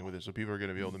literally anything with it. So people are going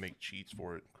to be able to make cheats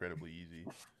for it incredibly easy.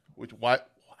 I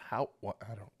don't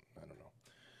know.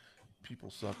 People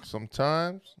suck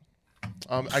sometimes.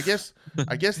 I guess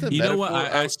the know what,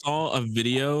 I saw a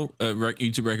video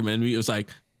YouTube recommended me. It was like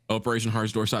Operation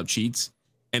Hard's Doorstop cheats,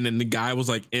 and then the guy was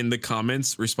like in the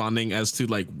comments responding as to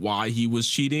like why he was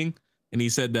cheating, and he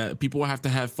said that people have to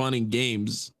have fun in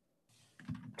games.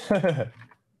 I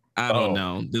don't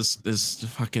know, this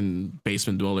fucking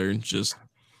basement dweller, just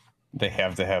they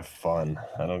have to have fun.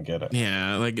 I don't get it.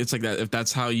 Yeah, like it's like that. If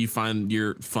that's how you find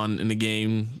your fun in the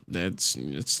game, it's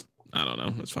I don't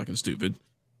know, it's fucking stupid.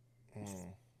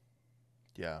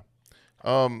 Yeah.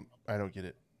 I don't get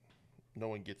it. No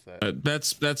one gets that.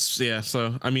 That's yeah.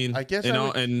 So I mean, I guess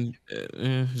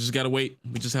just gotta wait.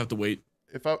 We just have to wait.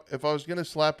 If I was gonna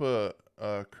slap a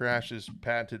Crash's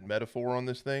patented metaphor on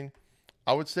this thing,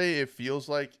 I would say it feels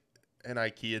like an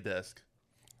IKEA desk.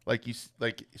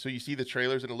 So you see the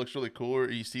trailers and it looks really cool,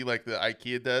 or you see like the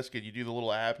IKEA desk and you do the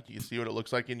little app and you can see what it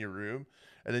looks like in your room,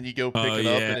 and then you go pick it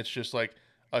up and it's just like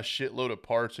a shitload of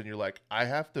parts, and you're like, I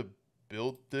have to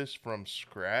build this from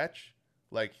scratch.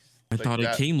 I thought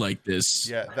it came like this.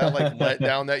 Yeah, that like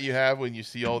letdown that you have when you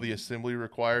see all the assembly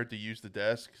required to use the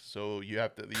desk. So you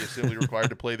have the assembly required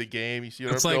to play the game. You see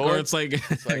what I'm going? It's like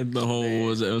the whole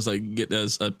it was like get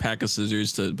a pack of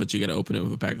scissors but you got to open it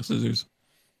with a pack of scissors.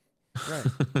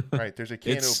 Right. There's a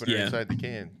can opener inside the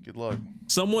can. Good luck.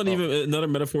 Even another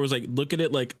metaphor was like, look at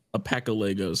it like a pack of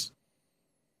Legos.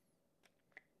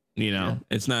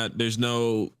 It's not. There's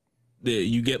no.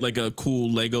 You get like a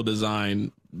cool Lego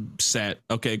design set.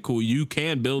 Okay, cool. You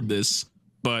can build this,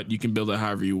 but you can build it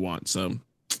however you want. So,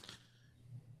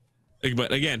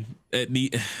 but again,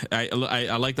 I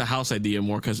like the house idea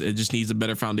more because it just needs a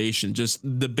better foundation. Just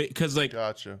the bit, because like,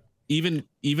 gotcha.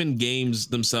 Even games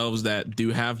themselves that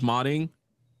do have modding,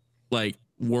 like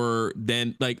were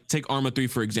then like take Arma 3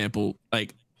 for example.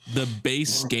 Like the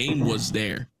base game was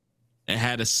there. It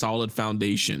had a solid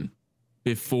foundation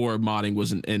before modding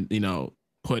wasn't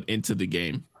put into the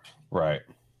game. Right.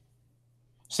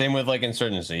 Same with like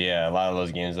Insurgency. Yeah, a lot of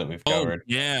those games that we've covered.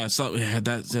 Yeah, so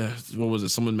that's what was it?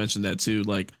 Someone mentioned that too.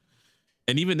 Like,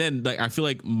 and even then, like I feel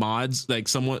like mods, like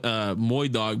someone Moy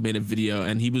Dog made a video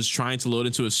and he was trying to load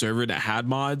into a server that had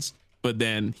mods, but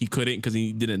then he couldn't because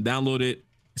he didn't download it.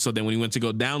 So then when he went to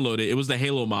go download it, it was the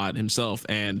Halo mod himself,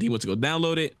 and he went to go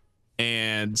download it,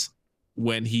 and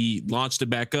when he launched it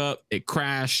back up, it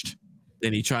crashed.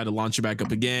 Then he tried to launch it back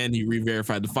up again. He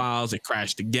re-verified the files. It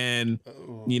crashed again.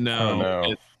 You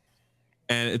know,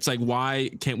 and it's like,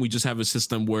 why can't we just have a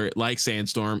system where, like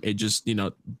Sandstorm, it just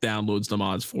downloads the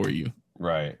mods for you?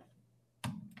 Right.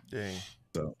 Dang.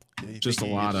 So just a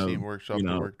lot of Workshop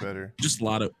to work better. Just a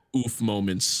lot of oof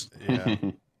moments. Yeah.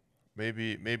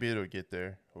 maybe it'll get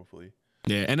there. Hopefully.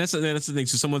 Yeah, and that's the thing.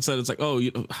 So someone said it's like, oh,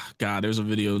 God, there's a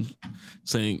video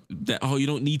saying that you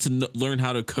don't need to learn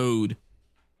how to code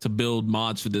to build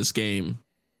mods for this game.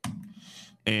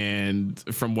 And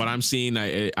from what I'm seeing,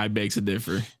 I beg to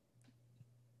differ.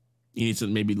 You need to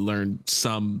maybe learn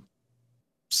some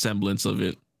semblance of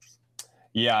it.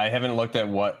 Yeah, I haven't looked at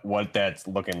what that's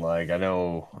looking like. I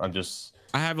know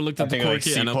I haven't looked at the core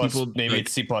kit. I know people maybe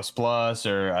it's C++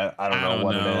 or I don't know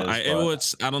what it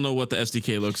is. I don't know what the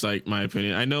SDK looks like. My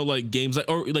opinion. I know like games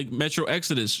like Metro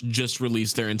Exodus just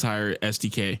released their entire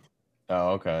SDK.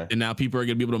 Oh, okay. And now people are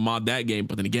gonna be able to mod that game.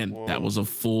 But then again, that was a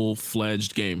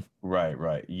full-fledged game.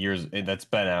 Right. Years that's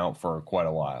been out for quite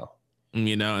a while. And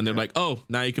they're like, oh,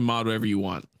 now you can mod whatever you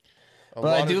want.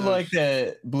 But I do like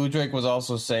that Blue Drake was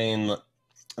also saying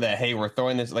that, hey, we're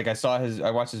throwing this, like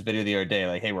I watched this video the other day,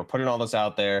 like, hey, we're putting all this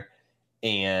out there,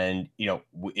 and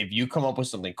if you come up with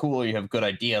something cool or you have good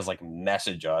ideas, like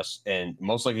message us, and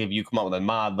most likely if you come up with a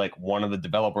mod, like one of the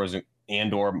developers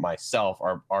and or myself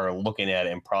are looking at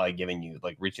it and probably giving you,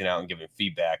 like, reaching out and giving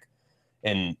feedback,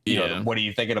 and what are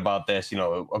you thinking about this,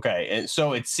 okay. And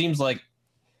so it seems like,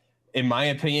 in my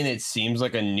opinion, it seems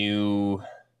like a new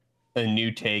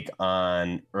take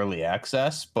on early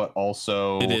access, but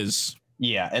also it is.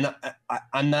 Yeah, and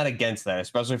I'm not against that,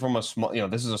 especially from a small,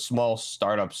 this is a small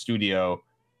startup studio.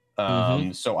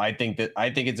 So I think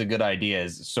it's a good idea.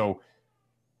 So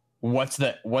what's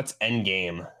end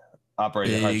game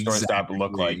Operating Hard Store Stop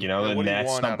look like? And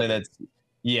that's something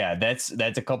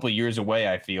that's a couple of years away,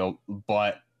 I feel,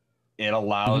 but it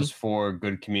allows for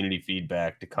good community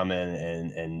feedback to come in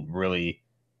and really,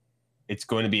 it's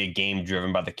going to be a game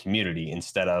driven by the community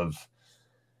instead of,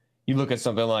 you look at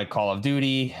something like Call of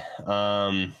Duty,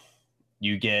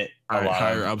 you get a lot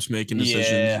higher ups making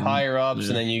decisions. Higher ups,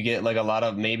 and then you get like a lot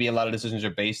of decisions are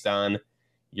based on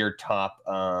your top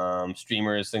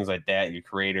streamers, things like that, your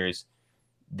creators.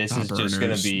 This top is just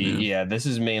going to be this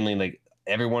is mainly like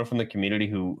everyone from the community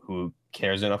who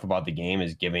cares enough about the game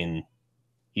is giving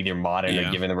either modding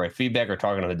or giving the right feedback or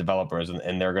talking to the developers,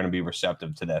 and they're going to be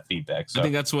receptive to that feedback. So I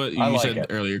think that's what you said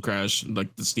earlier, Crash.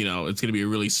 Like this, it's going to be a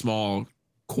really small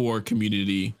core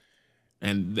community,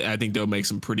 and I think they'll make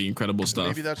some pretty incredible stuff.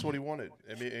 Maybe that's what he wanted.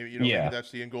 Maybe that's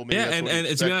the end goal. Maybe and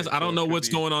to be honest, I don't know what's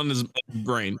going on in his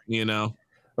brain.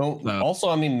 Well,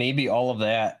 also, maybe all of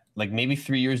that, like maybe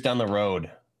 3 years down the road,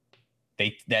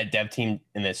 that dev team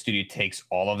in that studio takes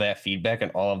all of that feedback and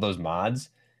all of those mods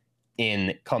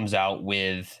and comes out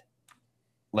with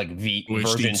like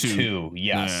version 2.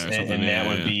 Yes. And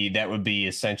that would be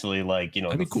essentially like,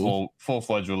 the cool.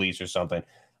 full-fledged release or something.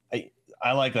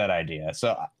 I like that idea.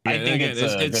 So I think it's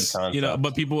a good concept.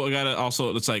 But people gotta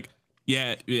also, it's like,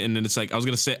 and then it's like, I was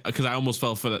gonna say, because I almost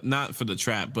fell for not for the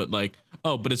trap, but like,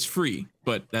 but it's free.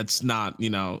 But that's not,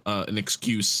 an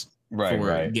excuse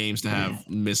for games to have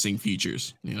missing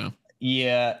features,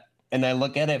 Yeah, and I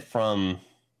look at it from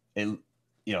it.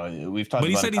 We've talked. But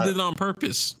he said he did it on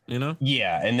purpose.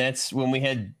 Yeah, and that's when we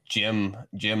had Jim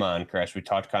on Crash. We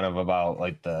talked kind of about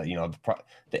like the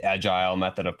the agile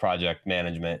method of project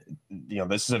management.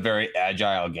 This is a very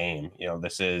agile game.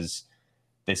 This is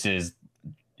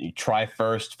you try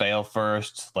first, fail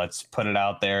first. Let's put it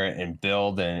out there and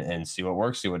build and see what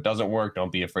works, see what doesn't work.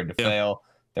 Don't be afraid to fail.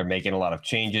 They're making a lot of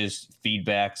changes,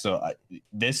 feedback. So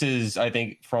this is, I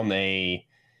think, from a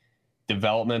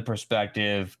development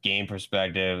perspective, game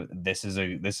perspective, this is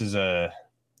a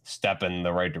step in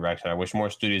the right direction. I wish more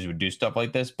studios would do stuff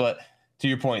like this, but to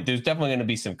your point, there's definitely going to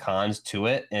be some cons to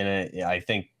it, and I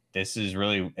think this is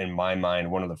really, in my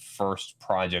mind, one of the first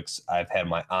projects I've had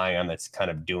my eye on that's kind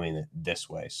of doing it this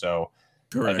way. So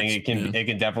correct. I think it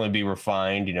can definitely be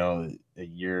refined. A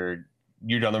year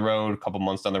down the road, a couple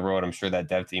months down the road, I'm sure that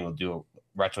dev team will do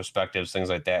retrospectives, things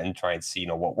like that, and try and see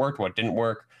what worked, what didn't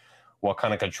work. What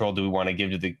kind of control do we want to give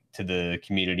to the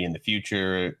community in the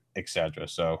future, etc.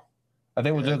 So I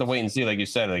think we'll just have to wait and see. Like you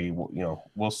said,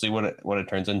 we'll see what it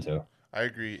turns into. I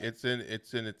agree. It's in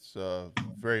its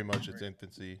very much its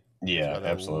infancy. Yeah, it's got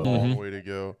absolutely. a long way to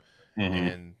go, Mm-hmm.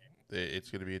 and it's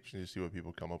going to be interesting to see what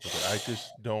people come up with. I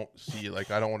just don't see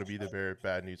I don't want to be the bearer of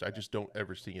bad news. I just don't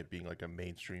ever see it being like a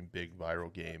mainstream big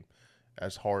viral game,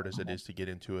 as hard as it is to get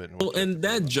into it. And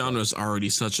that genre is already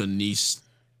such a niche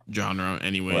genre,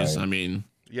 anyways. Right. I mean,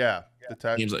 yeah,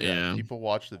 yeah. people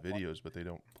watch the videos, but they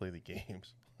don't play the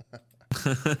games.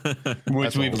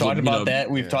 Which we've talked about that.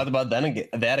 We've talked about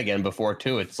that again before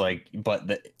too. It's like,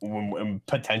 but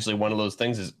potentially one of those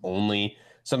things is only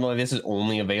something like this is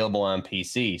only available on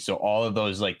PC. So all of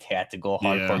those like tactical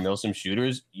hardcore milsim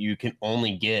shooters you can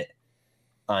only get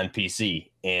on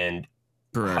PC. And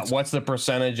what's the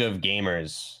percentage of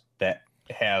gamers that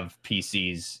have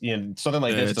PCs? You know, something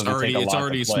like this. It's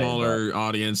already a smaller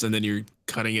audience, and then you're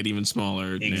cutting it even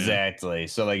smaller. Exactly. Yeah.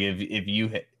 So like if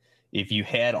you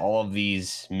had all of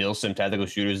these milsim tactical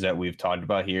shooters that we've talked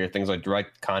about here, things like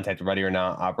Direct Contact, Ready or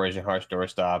Not, Operation Harsh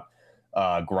Doorstop,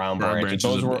 Ground Branch,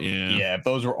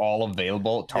 those were all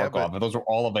available. Tarkov, if those were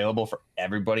all available for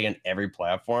everybody on every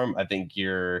platform, I think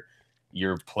your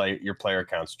player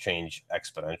counts change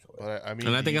exponentially. But I mean,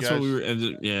 and I think that's what we were.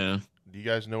 Yeah. Do you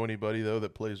guys know anybody though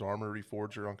that plays Armor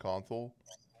Reforger on console?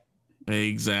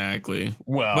 Exactly.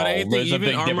 Well, but I think there's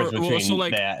even a big difference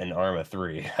between that and Arma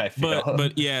 3. I feel.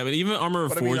 But even Armor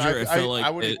Reforger, I feel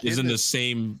like it isn't the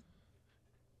same.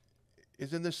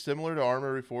 Isn't this similar to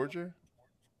Armor Reforger?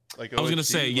 Like I was gonna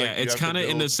say, yeah, it's kind of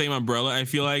in the same umbrella. I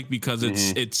feel like because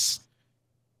it's.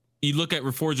 You look at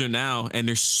Reforger now, and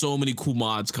there's so many cool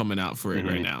mods coming out for it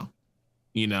right now.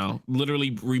 You know,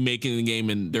 literally remaking the game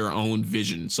in their own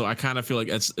vision. So I kind of feel like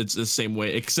it's the same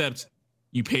way, except.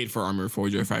 You paid for Armor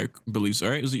Reforger, if I believe so.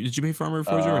 Right? Did you pay for Armor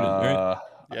Reforger? Right?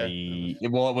 Yeah.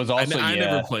 Well, it was also. I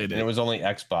never played it. And it was only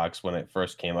Xbox when it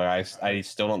first came. Like I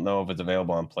still don't know if it's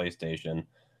available on PlayStation,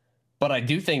 but I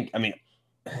do think. I mean,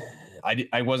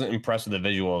 I wasn't impressed with the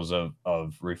visuals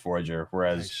of Reforger,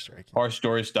 whereas Harsh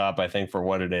Doorstop, I think for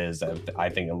what it is, I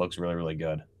think it looks really really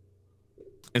good.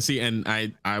 And see, and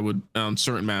I would on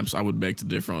certain maps I would beg to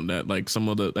differ on that. Like some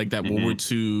of the that World War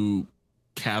II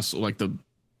castle, like the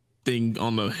thing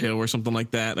on the hill or something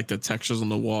like that, like the textures on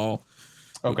the wall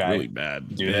look really bad.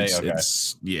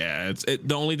 It's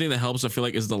the only thing that helps I feel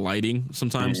like is the lighting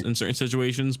sometimes in certain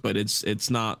situations, but it's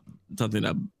not something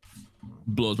that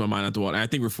blows my mind out the water. I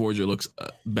think Reforger looks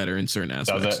better in certain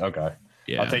aspects. Does it? Okay.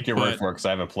 Yeah, I'll take your word for it because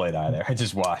I haven't played either. I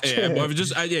just watched. Yeah, but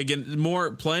again, more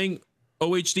playing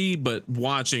OHD, but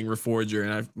watching Reforger,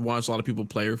 and I've watched a lot of people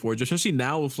play Reforger, especially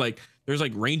now with there's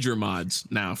Ranger mods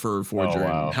now for Reforger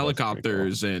and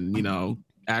helicopters and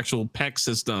actual PEC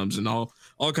systems and all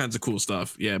kinds of cool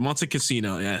stuff. Yeah, Monte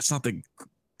Casino. Yeah, it's not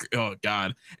oh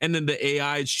god. And then the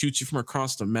AI shoots you from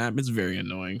across the map. It's very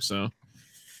annoying. So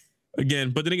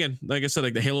again, like I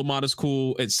said, the Halo mod is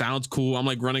cool. It sounds cool. I'm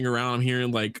running around. I'm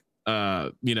hearing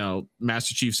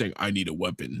Master Chief saying, "I need a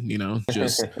weapon,"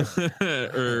 just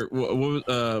or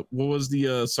what was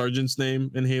the sergeant's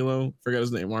name in Halo? Forgot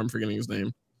his name. Why I'm forgetting his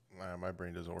name. My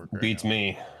brain doesn't work. Beats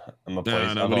me. I'm a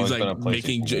place. No, but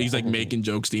he's making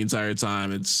jokes the entire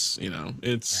time. It's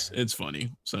it's funny.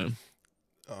 So,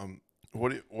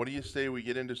 what do you say we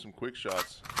get into some quick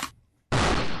shots?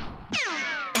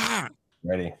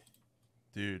 Ready,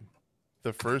 dude.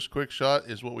 The first quick shot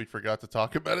is what we forgot to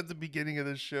talk about at the beginning of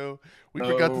this show. We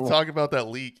forgot to talk about that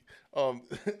leak. So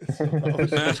I was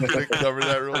just gonna cover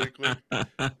that really quick.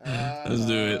 Let's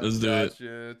do it.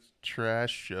 It's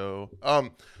trash show.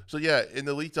 So yeah, in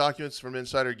the leaked documents from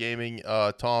Insider Gaming,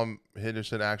 Tom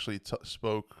Henderson actually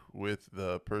spoke with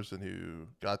the person who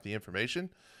got the information.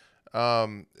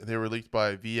 They were leaked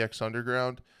by VX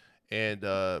Underground, and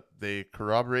they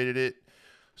corroborated it.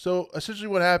 So essentially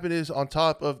what happened is, on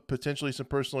top of potentially some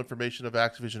personal information of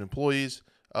Activision employees,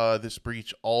 this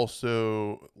breach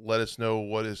also let us know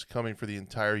what is coming for the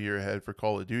entire year ahead for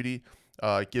Call of Duty.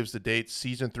 It gives the dates.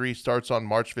 Season 3 starts on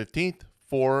March 15th.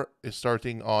 4 is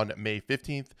starting on May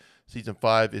 15th. Season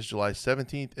 5 is July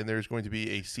 17th. And there's going to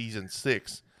be a Season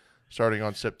 6 starting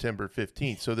on September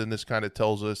 15th. So then this kind of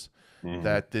tells us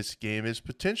that this game is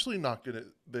potentially not going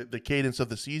to... The cadence of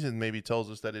the season maybe tells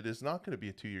us that it is not going to be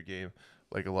a 2-year game,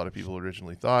 like a lot of people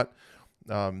originally thought.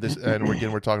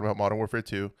 We're talking about Modern Warfare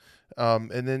 2.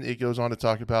 And then it goes on to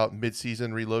talk about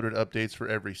mid-season reloaded updates for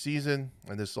every season.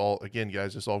 And this all, again,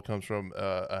 guys, this all comes from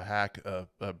a hack,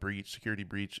 a breach, security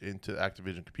breach into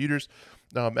Activision computers.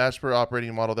 As per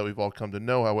operating model that we've all come to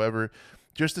know, however,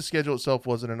 just the schedule itself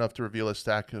wasn't enough to reveal a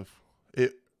stack of...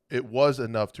 It was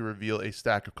enough to reveal a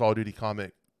stack of Call of Duty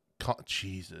content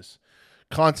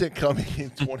coming in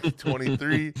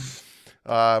 2023.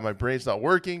 My brain's not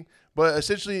working. But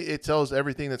essentially, it tells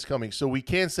everything that's coming. So we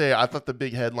can say, I thought the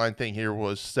big headline thing here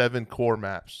was 7 core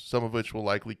maps, some of which will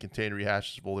likely contain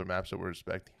rehashes of older maps that we're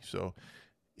expecting. So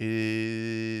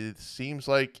it seems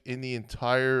like in the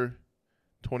entire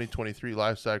 2023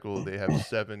 life cycle, they have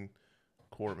 7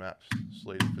 core maps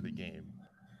slated for the game.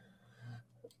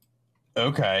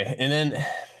 Okay. And then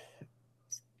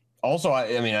also,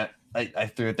 I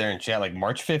threw it there in chat, like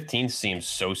March 15th seems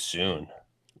so soon.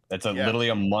 That's literally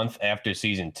a month after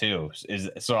season 2.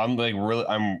 I'm like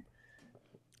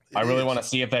I really want to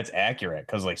see if that's accurate,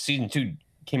 because like season 2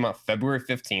 came out February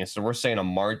 15th, so we're saying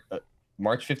March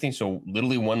 15th, so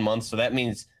literally 1 month. So that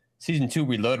means season 2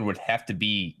 Reloaded would have to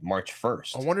be March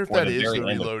 1st. I wonder if that is the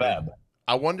Reloaded.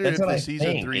 I wonder if the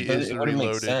season 3 is the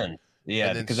Reloaded.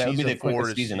 Yeah, because that would be the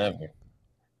quickest season ever.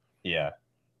 Yeah,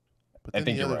 I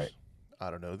think you're right.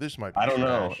 I don't know. This might be. I don't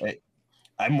know.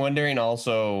 I'm wondering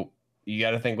also. You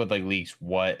got to think with like leaks,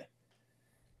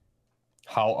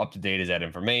 how up to date is that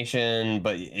information?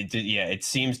 But it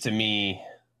seems to me,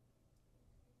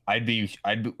 I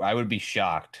would be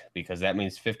shocked, because that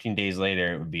means 15 days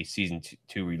later it would be season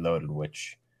 2 Reloaded,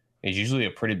 which is usually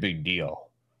a pretty big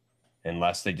deal,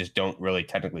 unless they just don't really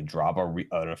technically drop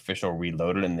an official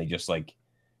Reloaded and they just like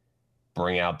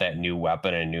bring out that new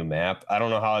weapon and new map. I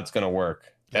don't know how it's gonna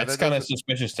work. That's kind of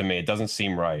suspicious to me. It doesn't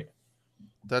seem right.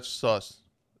 That's sus.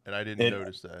 And I didn't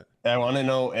notice that. I want to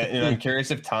know, and I'm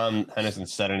curious if Tom Henderson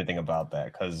said anything about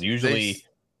that, because usually,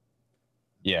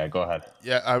 yeah, go ahead.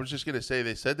 Yeah, I was just gonna say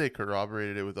they said they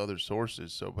corroborated it with other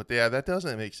sources. So, but yeah, that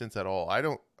doesn't make sense at all.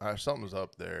 Something's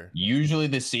up there. Usually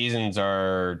the seasons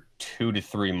are 2 to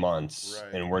 3 months,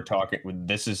 right. And we're talking.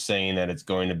 This is saying that it's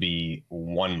going to be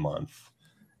 1 month.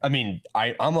 I mean,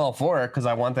 I'm all for it, because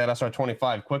I want that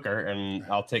SR-25 quicker, and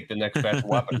I'll take the next batch of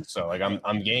weapons. So like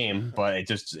I'm game, but it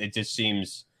just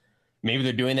seems. Maybe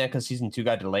they're doing that because season 2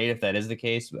 got delayed. If that is the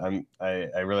case,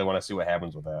 I really want to see what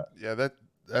happens with that. Yeah,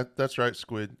 that's right,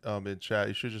 Squid. In chat,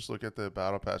 you should just look at the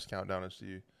battle pass countdown and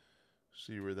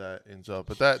see where that ends up.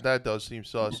 But that does seem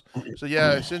sus. So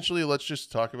yeah, essentially, let's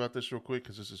just talk about this real quick,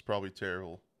 because this is probably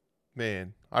terrible.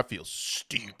 Man, I feel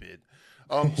stupid.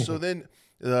 So then.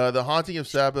 The Haunting of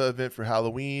Saba event for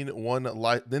Halloween,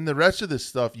 then the rest of this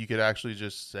stuff you could actually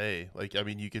just say, like, I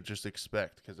mean, you could just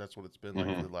expect, because that's what it's been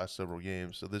like for the last several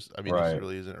games. So this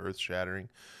really isn't earth shattering.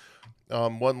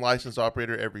 1 licensed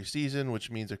operator every season,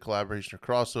 which means a collaboration or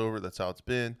crossover. That's how it's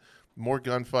been. More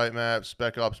gunfight maps,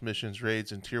 spec ops missions,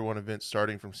 raids, and tier 1 events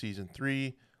starting from season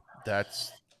 3.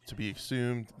 That's to be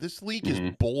assumed. This leak is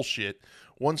bullshit.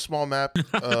 1 small map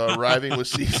arriving with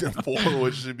season 4,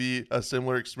 which should be a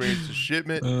similar experience to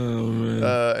Shipment. Oh, man.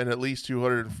 And at least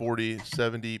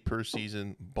 70 per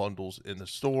season bundles in the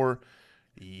store.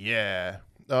 Yeah.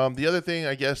 The other thing,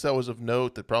 I guess, that was of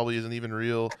note that probably isn't even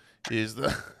real is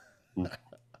the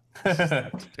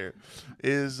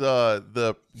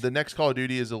the next Call of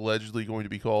Duty is allegedly going to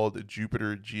be called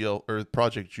Jupiter GL or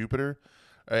Project Jupiter.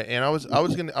 And I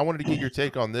wanted to get your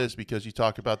take on this, because you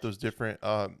talk about those different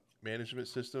management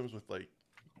systems with like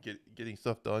getting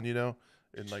stuff done, in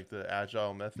like the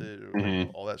agile method or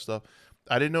all that stuff.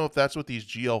 I didn't know if that's what these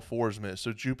GL4s meant.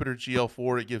 So Jupiter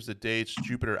GL4, it gives the dates.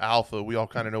 Jupiter Alpha, we all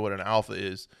kind of know what an alpha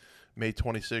is, May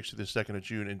 26th to the 2nd of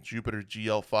June. And Jupiter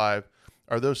GL5,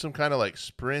 are those some kind of like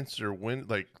sprints or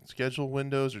schedule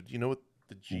windows, or do you know what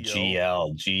the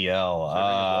GL?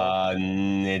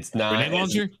 It's not. Grenade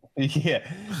launcher? Yeah,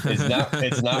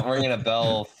 it's not ringing a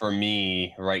bell for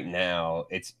me right now.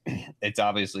 It's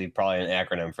obviously probably an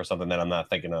acronym for something that I'm not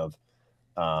thinking of.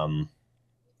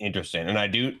 Interesting, and I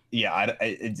do. Yeah,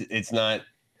 it's not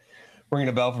ringing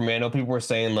a bell for me. I know people were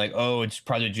saying like, "Oh, it's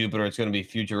Project Jupiter. It's going to be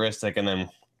futuristic," and then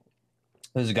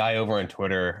there's a guy over on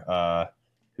Twitter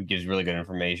who gives really good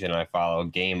information. I follow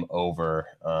Game Over,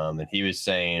 and he was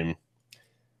saying.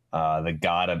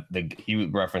 He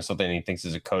referenced something he thinks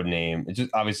is a code name. It's just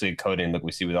obviously a code name that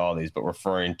we see with all these, but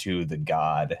referring to the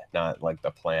god, not like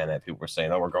the planet. People were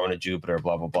saying, "Oh, we're going to Jupiter,"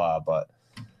 blah blah blah. But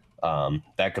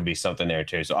that could be something there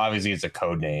too. So obviously, it's a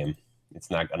code name. It's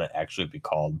not going to actually be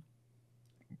called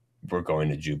 "We're going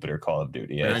to Jupiter" Call of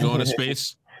Duty. We're going to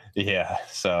space. Yeah.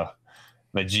 So.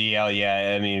 But GL,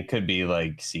 yeah, I mean, it could be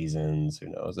like seasons. Who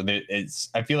knows?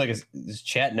 I feel like it's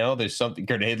chat. No, there's something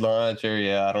grenade launcher.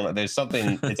 Yeah, I don't know. There's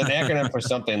something. It's an acronym for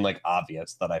something like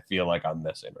obvious that I feel like I'm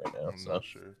missing right now. I'm not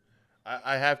sure.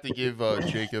 I have to give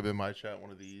Jacob in my chat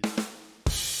one of these.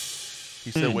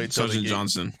 He said, "Wait till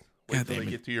Johnson. Wait till they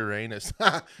get to Uranus."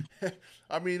 I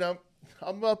mean,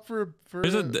 I'm up for a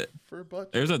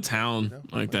buck. There's a town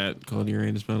like that called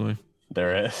Uranus, by the way.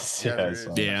 There is. Yeah, there is.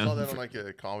 I saw that on like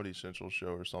a Comedy Central show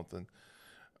or something.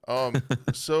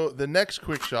 So the next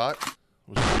quick shot,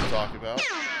 was going to talk about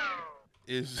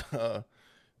is the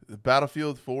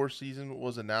Battlefield 4 season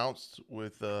was announced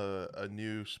with a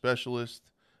new specialist.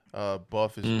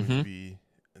 Buff is going to be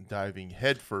diving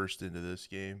headfirst into this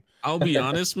game. I'll be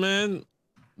honest, man.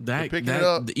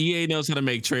 The EA knows how to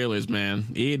make trailers, man.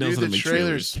 EA knows how to make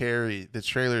trailers. The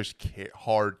trailers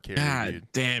hard carry. God dude.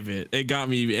 Damn it! It got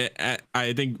me.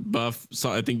 I think Buff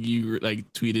saw. I think you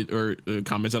like tweeted or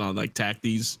commented on like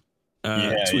Tacti's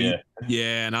tweet.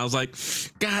 Yeah, and I was like,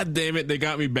 God damn it! They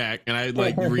got me back, and I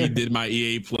like redid my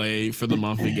EA play for the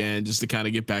month again just to kind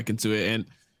of get back into it. And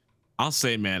I'll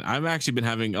say, man, I've actually been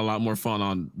having a lot more fun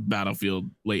on Battlefield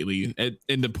lately.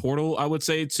 In the Portal, I would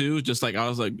say too. Just like I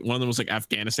was like, one of them was like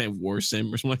Afghanistan War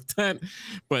Sim or something like that.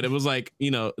 But it was like,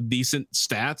 you know, decent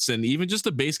stats, and even just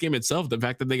the base game itself. The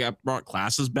fact that they brought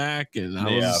classes back, and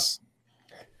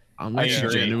I'm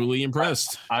actually genuinely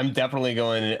impressed. I'm definitely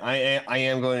going. I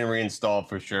am going to reinstall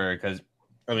for sure, because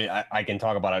I mean I can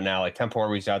talk about it now. Like Tempor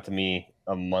reached out to me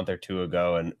a month or two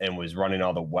ago and was running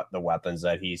all the weapons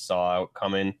that he saw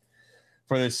coming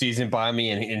for this season by me,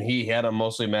 and he had them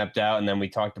mostly mapped out, and then we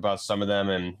talked about some of them,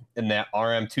 and that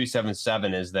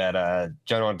RM277 is that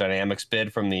General Dynamics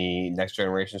bid from the Next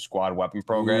Generation Squad weapon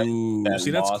program. Ooh, that's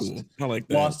cool. I like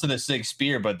that. Lost to the SIG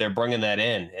Spear, but they're bringing that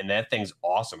in, and that thing's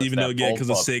awesome. Even though, because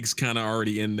the SIG's kind of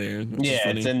already in there. Yeah,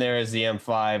 it's in there as the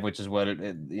M5, which is what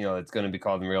it's going to be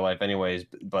called in real life anyways.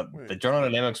 But the General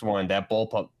Dynamics one, that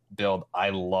bullpup build,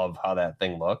 I love how that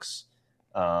thing looks.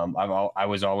 I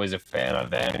was always a fan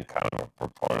of that and kind of a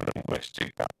proponent of which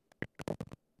to.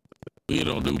 We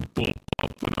don't do bull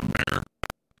up in America.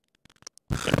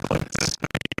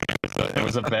 It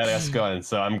was a badass gun,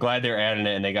 so I'm glad they're adding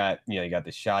it, and they got you got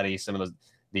the shoddy, some of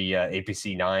the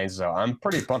APC 9s, so I'm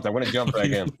pretty pumped. I'm gonna jump back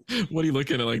in. What are you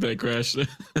looking at like that, Crash? Dude,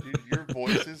 your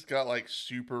voices got like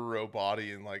super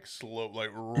roboty and like slow, like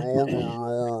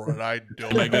roar, and I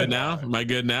don't. Am I good now? Am I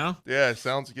good now? Yeah, it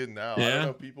sounds good now. Yeah? I don't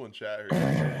know if people in chat heard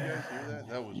that. Did you guys hear that?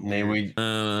 That was maybe.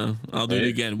 I'll do it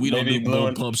again. We don't do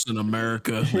bull pumps in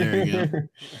America. There you go.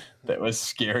 That was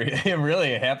scary. It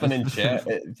really happened in chat.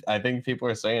 I think people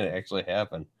are saying it actually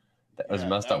happened. That was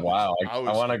messed up. Wow. I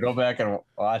want to go back and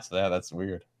watch that. That's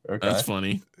weird. Okay. That's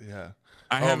funny. Yeah.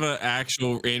 I have an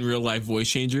actual in real life voice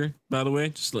changer, by the way.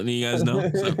 Just letting you guys know.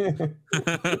 So.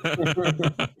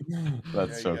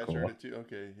 That's so cool.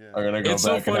 Okay, yeah. I'm gonna go it's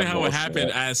back so funny how it happened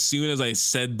as soon as I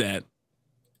said that.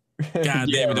 God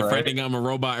damn it! They're fighting I'm a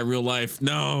robot in real life.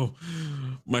 No,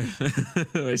 my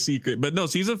secret. But no,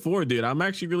 season 4, dude. I'm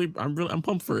actually I'm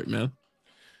pumped for it, man.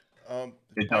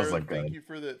 It does look good. Thank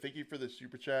you for the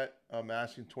super chat. I'm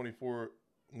asking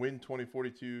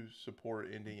 2042 support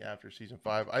ending after season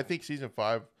 5. I think season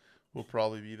 5 will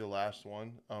probably be the last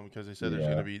one because they said there's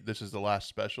going to be, this is the last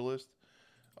specialist.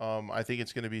 I think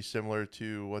it's going to be similar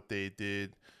to what they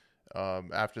did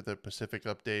after the Pacific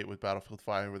update with Battlefield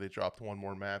 5, where they dropped one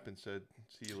more map and said,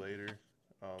 see you later.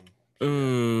 I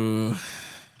don't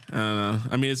know.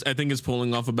 I mean, I think it's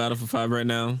pulling off of Battlefield 5 right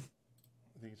now.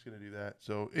 I think it's going to do that.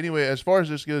 So anyway, as far as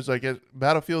this goes, I guess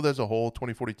Battlefield as a whole,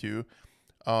 2042,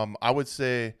 I would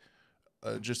say,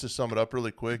 just to sum it up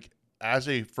really quick, as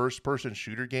a first-person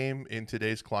shooter game in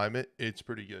today's climate, it's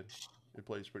pretty good. It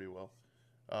plays pretty well.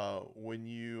 When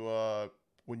you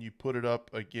put it up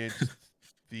against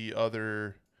the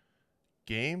other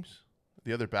games,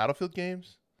 the other Battlefield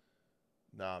games,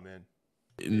 nah, man.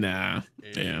 Nah,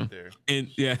 yeah, and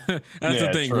yeah, that's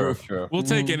the thing. True. We'll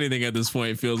take anything at this point.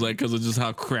 It feels like, because of just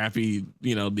how crappy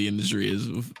the industry is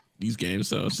with these games.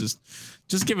 So it's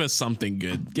just give us something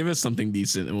good, give us something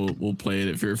decent, and we'll play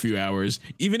it for a few hours.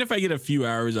 Even if I get a few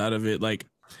hours out of it, like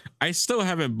I still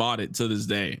haven't bought it to this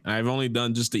day. I've only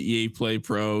done just the EA Play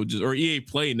Pro or EA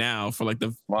Play Now for like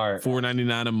the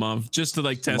 $4.99 a month just to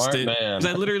like test it.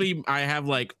 Because I have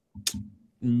like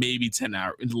maybe 10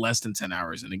 hours, less than 10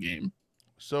 hours in a game.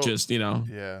 So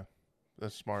yeah,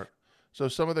 that's smart. So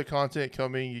some of the content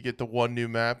coming, you get the one new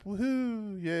map,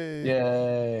 woohoo,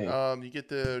 yay! You get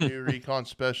the new recon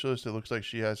specialist. It looks like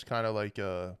she has kind of like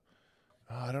a,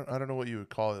 I don't know what you would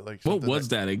call it. Like, what was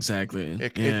that exactly?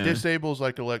 It disables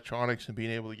like electronics and being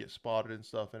able to get spotted and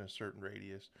stuff in a certain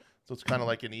radius. So it's kind of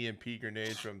like an EMP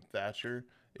grenade from Thatcher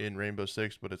in Rainbow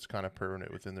Six, but it's kind of permanent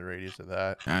within the radius of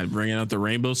that. Bringing out the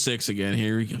Rainbow Six again.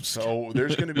 Here we go. So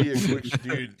there's going to be a quick,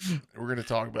 dude. We're going to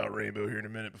talk about Rainbow here in a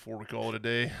minute before we call it a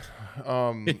day.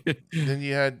 Then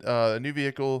you had a new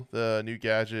vehicle, the new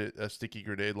gadget, a sticky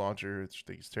grenade launcher, which I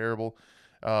think is terrible.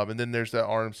 And then there's that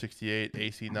RM68,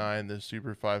 AC9, the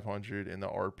Super 500, and the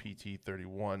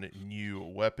RPT-31 new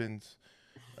weapons.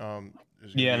 And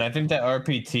I think that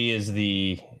RPT is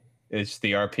the It's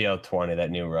the RPL 20,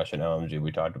 that new Russian LMG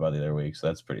we talked about the other week. So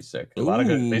that's pretty sick. A lot of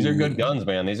good. These are good guns,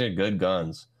 man. These are good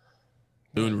guns.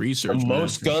 Doing research. The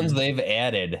most guns they've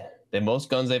added. The most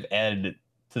guns they've added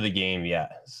to the game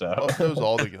yet. So Buff knows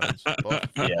all the guns.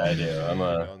 Yeah, I do.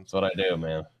 That's what I do,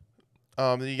 man.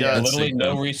 You got literally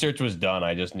no research was done.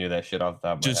 I just knew that shit off the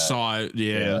top of my head. Just saw it.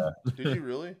 Yeah. Did you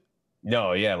really?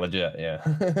 No, yeah, legit, yeah.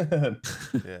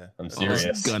 Yeah. I'm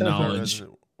serious. Gun knowledge.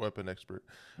 Weapon expert.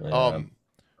 Yeah.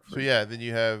 So yeah, then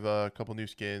you have a couple new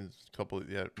skins, got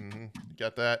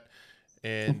that,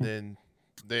 and then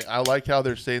I like how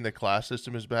they're saying the class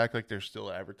system is back. Like they're still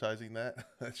advertising that.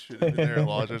 That should have been there a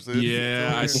lot.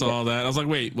 Yeah, I saw that. I was like,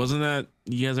 wait, wasn't that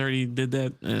you guys already did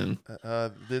that? And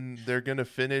then they're gonna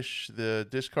finish the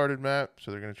discarded map,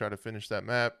 so they're gonna try to finish that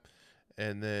map,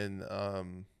 and then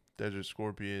Desert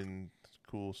Scorpion,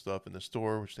 cool stuff in the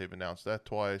store, which they've announced that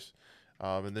twice.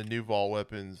 And the new vault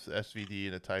weapons, SVD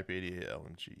and a Type 88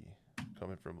 LMG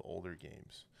coming from older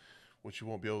games, which you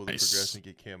won't be able to progress and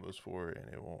get camos for,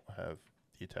 and it won't have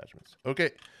the attachments. Okay,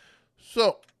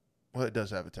 so it does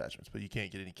have attachments, but you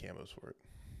can't get any camos for it.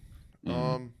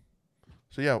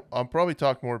 So yeah, I'll probably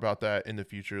talk more about that in the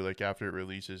future, like after it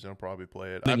releases, and I'll probably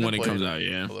play it. I think when it comes out,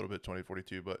 a little bit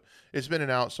 2042, but it's been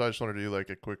out, so I just wanted to do like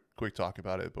a quick talk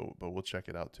about it, but we'll check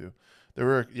it out too. There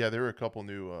were a couple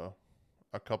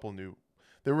new.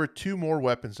 There were 2 more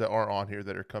weapons that aren't on here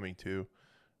that are coming too.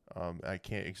 I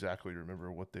can't exactly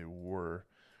remember what they were.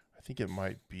 I think it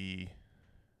might be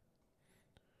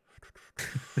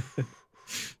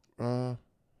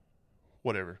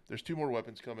whatever. There's 2 more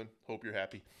weapons coming. Hope you're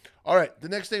happy. All right, the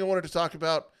next thing I wanted to talk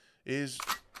about is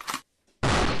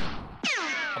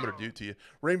I'm gonna do it to you.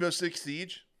 Rainbow Six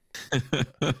Siege.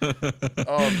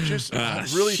 Just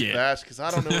really fast because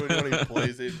I don't know if anyone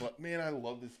plays it, but man, I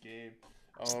love this game.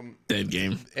 Dead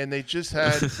game. And they just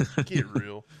had get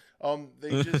real. I'll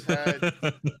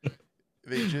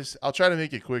try to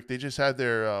make it quick. They just had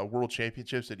their world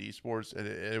championships at esports, and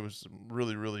it was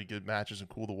really, really good matches and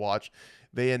cool to watch.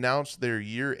 They announced their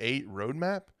year 8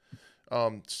 roadmap.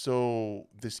 So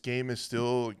this game is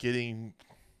still getting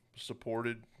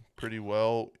supported pretty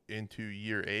well into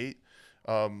year 8,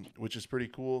 which is pretty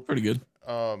cool. Pretty good.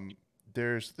 And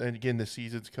again, the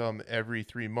seasons come every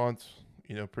 3 months.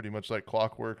 Pretty much like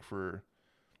clockwork for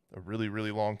a really,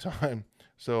 really long time.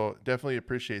 So definitely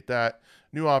appreciate that.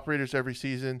 New operators every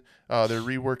season. They're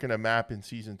reworking a map in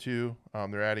season 2.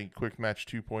 They're adding Quick Match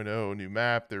 2.0, new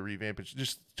map. They're revamping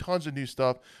just tons of new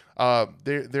stuff.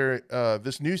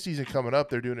 This new season coming up,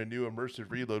 they're doing a new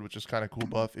immersive reload, which is kind of cool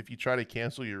buff. If you try to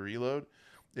cancel your reload,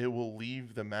 it will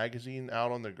leave the magazine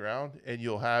out on the ground, and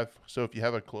so if you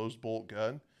have a closed bolt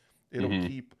gun,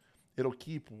 it'll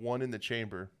keep one in the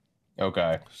chamber.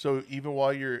 Okay. So even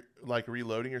while you're like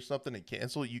reloading or something and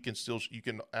cancel, you can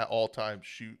at all times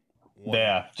shoot one.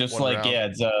 Yeah, just one like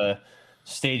round. It's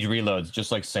stage reloads,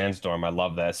 just like Sandstorm. I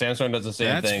love that. Sandstorm does the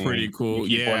same thing. That's pretty cool.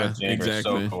 Yeah, exactly.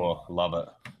 So cool. Love it.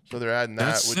 So they're adding that,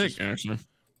 That's sick, actually.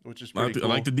 Which is pretty cool.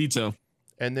 I like the detail.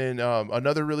 And then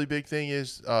another really big thing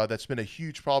is that's been a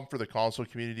huge problem for the console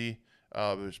community.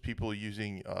 There's people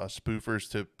using spoofers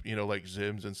to, like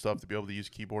Zims and stuff to be able to use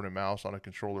keyboard and mouse on a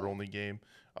controller-only game.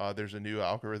 There's a new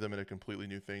algorithm and a completely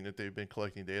new thing that they've been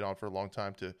collecting data on for a long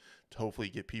time to hopefully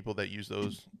get people that use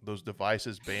those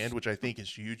devices banned, which I think is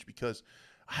huge because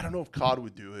I don't know if COD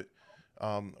would do it,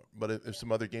 but if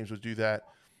some other games would do that,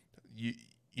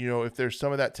 if there's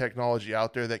some of that technology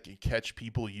out there that can catch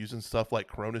people using stuff like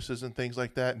Cronus's and things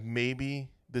like that, maybe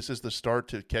this is the start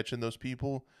to catching those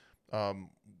people.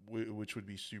 Which would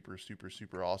be super, super,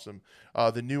 super awesome.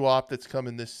 The new op that's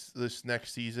coming this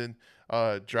next season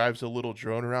drives a little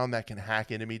drone around that can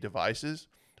hack enemy devices.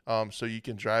 So you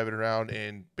can drive it around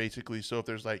and basically, so if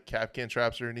there's like Capcan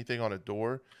traps or anything on a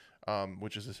door,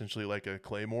 which is essentially like a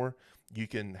claymore, you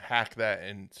can hack that,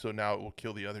 and so now it will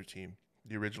kill the other team,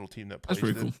 the original team that plays it.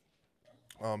 That's pretty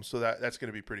cool. So that's going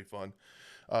to be pretty fun.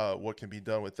 What can be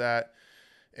done with that,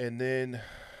 and then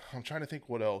I'm trying to think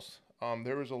what else.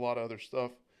 There was a lot of other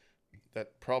stuff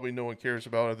that probably no one cares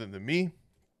about other than me.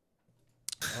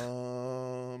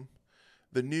 The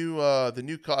new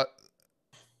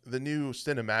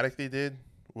cinematic they did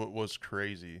was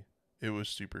crazy. It was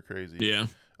super crazy. Yeah.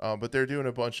 But they're doing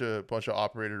a bunch of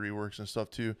operator reworks and stuff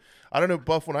too. I don't know,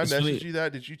 Buff. When I messaged you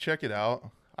that, did you check it out?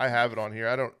 I have it on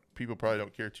here. People probably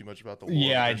don't care too much about the lore.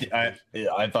 Yeah,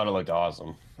 I thought it looked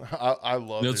awesome. I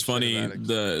love. It's funny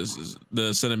the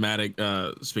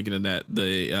cinematic. Speaking of that,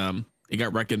 it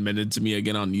got recommended to me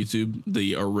again on YouTube.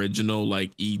 The original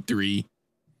like E3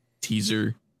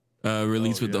 teaser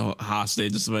release with the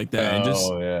hostage and stuff like that.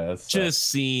 And just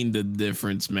seeing the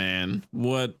difference, man.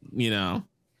 What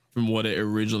from what it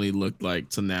originally looked like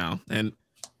to now. And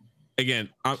again,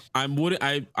 I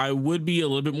would be a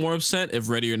little bit more upset if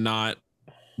Ready or Not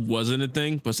wasn't a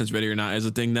thing, but since Ready or Not is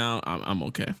a thing now, I'm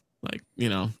okay. Like,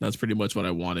 that's pretty much what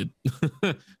I wanted.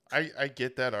 I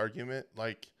get that argument.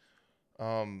 Like,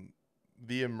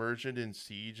 the immersion in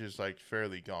Siege is like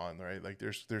fairly gone, right? Like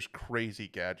there's crazy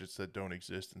gadgets that don't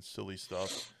exist and silly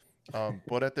stuff.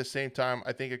 But at the same time,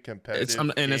 I think a competitive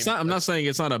I'm not saying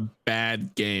it's not a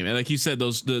bad game. And like you said,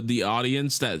 the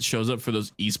audience that shows up for those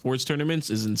esports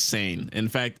tournaments is insane. In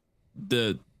fact,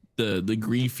 the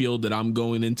degree field that I'm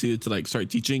going into to like start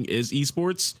teaching is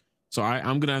esports. So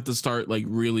I'm gonna have to start like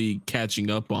really catching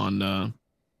up on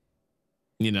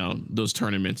those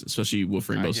tournaments, especially with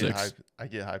Rainbow Six. I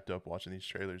get hyped up watching these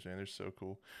trailers, man. They're so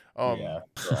cool. Yeah,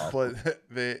 but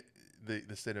the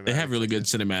cinematics. They have really good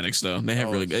cinematics, though. They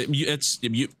have really good.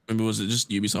 Was it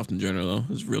just Ubisoft in general though?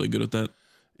 It's really good at that.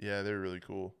 Yeah, they're really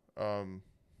cool. And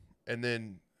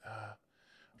then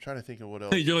I'm trying to think of what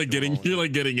else. You're like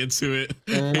getting into it.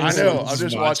 I know. I'm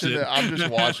just watching it. I'm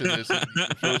just watching this. I'm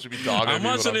supposed to be dogging. I'm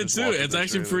watching it too. It's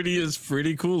actually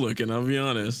pretty cool looking. I'll be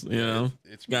honest.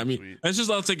 It's got me. Sweet.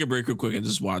 I'll take a break real quick and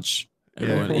just watch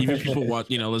everyone. Even people watch,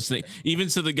 listening. Even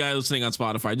to the guy listening on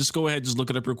Spotify, just go ahead, just look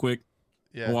it up real quick.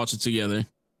 Yeah. We'll watch it together.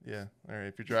 Yeah. All right.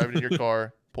 If you're driving in your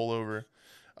car, pull over.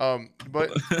 But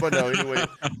no. Anyway,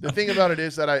 the thing about it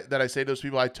is that I say to those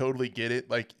people, I totally get it.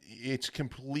 Like it's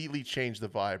completely changed the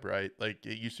vibe, right? Like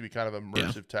it used to be kind of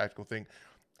immersive tactical thing.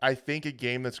 I think a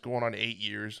game that's going on 8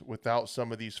 years without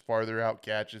some of these farther out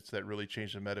gadgets that really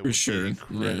change the meta would be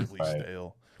incredibly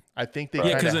stale. I think they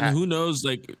because then who knows?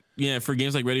 Like for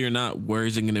games like Ready or Not, where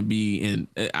is it going to be? And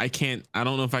I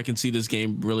don't know if I can see this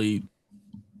game really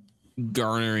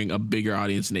garnering a bigger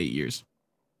audience in 8 years.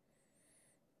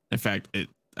 In fact,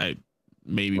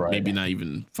 maybe not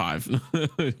even 5.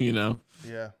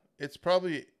 Yeah, it's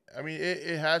probably. I mean,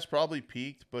 it has probably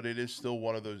peaked, but it is still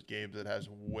one of those games that has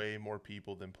way more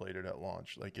people than played it at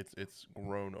launch. Like it's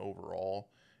grown overall,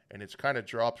 and it's kind of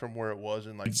dropped from where it was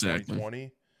in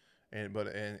 2020, and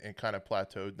kind of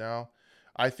plateaued now.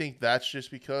 I think that's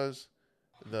just because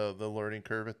the learning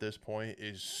curve at this point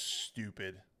is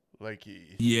stupid. Like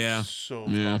it's so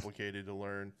complicated to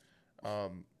learn.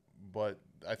 But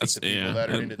I think the people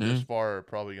that are in it this far are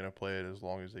probably going to play it as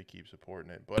long as they keep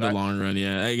supporting it. But in the long run,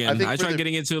 Again, I tried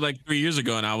getting into it like 3 years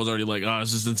ago, and I was already like, "Oh,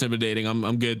 it's just intimidating.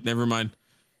 I'm good. Never mind."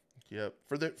 Yep.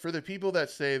 For the people that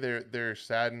say they're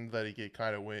saddened that it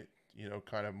kind of went,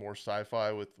 kind of more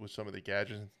sci-fi with some of the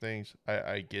gadgets and things,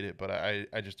 I get it, but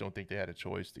I just don't think they had a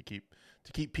choice to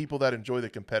keep people that enjoy the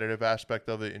competitive aspect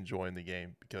of it enjoying the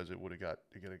game, because it would have got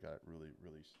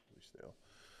really stale.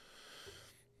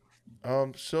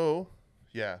 So,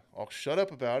 yeah, I'll shut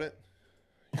up about it.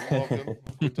 You're welcome.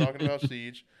 We're talking about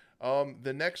Siege.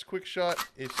 The next quick shot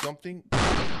is something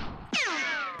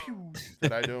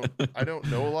that I don't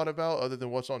know a lot about other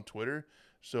than what's on Twitter.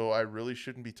 So I really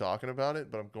shouldn't be talking about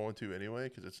it, but I'm going to anyway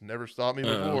because it's never stopped me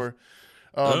before.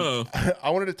 I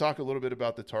wanted to talk a little bit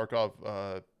about the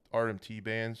Tarkov RMT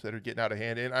bans that are getting out of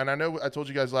hand. And I know I told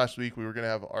you guys last week we were going to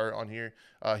have Art on here.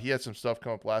 He had some stuff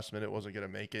come up last minute, wasn't going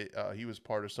to make it. He was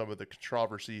part of some of the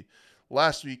controversy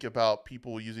last week about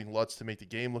people using LUTs to make the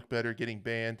game look better, getting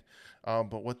banned.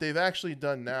 But what they've actually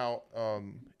done now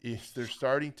is they're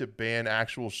starting to ban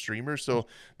actual streamers. So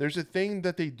there's a thing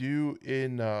that they do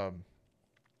in a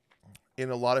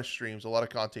lot of streams. A lot of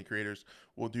content creators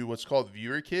will do what's called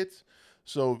viewer kits.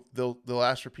 So they'll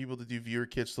ask for people to do viewer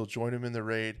kits. They'll join them in the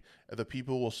raid. And the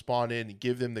people will spawn in,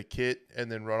 give them the kit,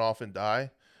 and then run off and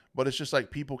die. But it's just like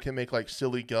people can make like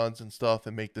silly guns and stuff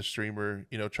and make the streamer,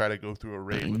 try to go through a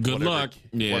raid with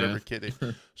whatever kit.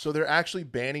 So they're actually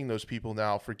banning those people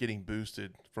now for getting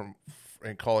boosted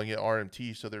and calling it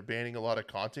RMT. So they're banning a lot of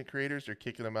content creators. They're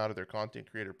kicking them out of their content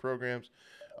creator programs,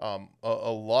 a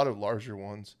lot of larger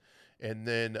ones. And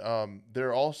then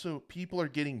people are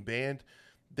getting banned.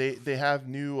 They have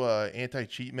new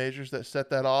anti-cheat measures that set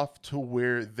that off to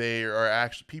where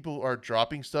people are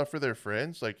dropping stuff for their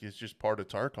friends. Like it's just part of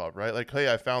Tarkov, right? Like,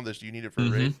 hey, I found this. Do you need it for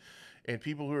raid? And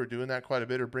people who are doing that quite a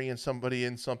bit are bringing somebody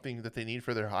in something that they need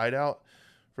for their hideout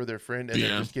for their friend, and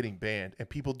they're just getting banned. And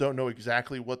people don't know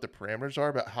exactly what the parameters are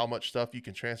about how much stuff you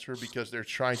can transfer because they're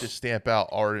trying to stamp out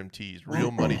RMTs,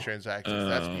 real money transactions.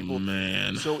 That's people.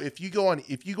 Man. So if you go on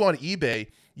eBay,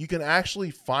 you can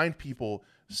actually find people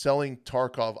selling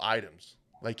Tarkov items.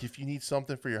 Like if you need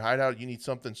something for your hideout, you need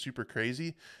something super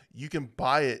crazy, you can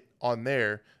buy it on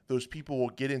there. Those people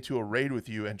will get into a raid with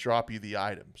you and drop you the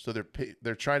item. So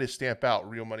they're trying to stamp out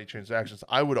real money transactions.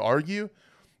 I would argue,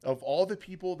 of all the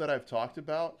people that I've talked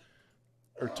about,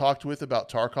 or talked with about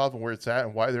Tarkov and where it's at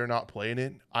and why they're not playing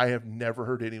it, I have never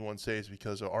heard anyone say it's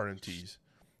because of RMTs.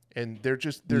 And they're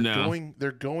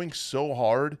going so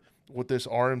hard with this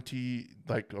RMT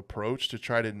like approach to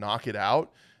try to knock it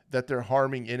out that they're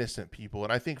harming innocent people.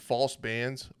 And I think false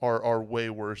bans are way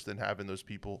worse than having those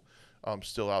people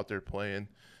still out there playing.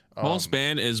 False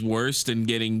ban is worse than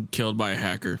getting killed by a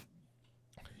hacker.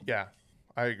 Yeah,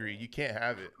 I agree. You can't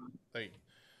have it. Like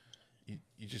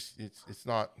you just it's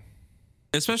not.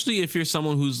 Especially if you're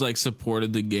someone who's like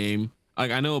supported the game.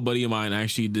 Like I know a buddy of mine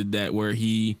actually did that where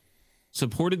he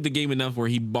supported the game enough where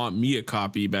he bought me a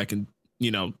copy back in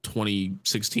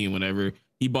 2016, whenever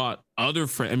he bought other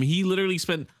friends. I mean, he literally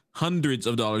spent hundreds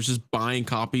of dollars just buying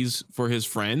copies for his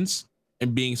friends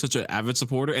and being such an avid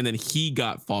supporter, and then he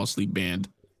got falsely banned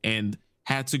and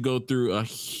had to go through a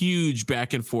huge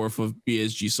back and forth of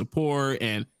BSG support,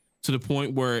 and to the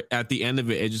point where at the end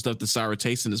of it just left a sour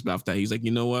taste in his mouth that he's like,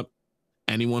 you know what?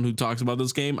 Anyone who talks about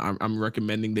this game, I'm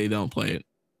recommending they don't play it.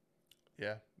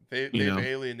 Yeah, they've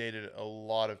alienated a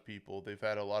lot of people. They've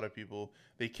had a lot of people.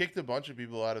 They kicked a bunch of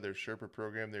people out of their Sherpa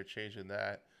program. They're changing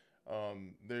that.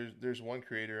 There's one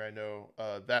creator I know,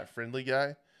 that friendly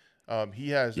guy. He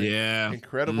has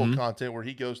incredible content where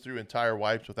he goes through entire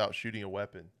wipes without shooting a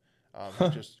weapon.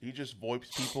 He just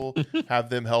VoIPs people, have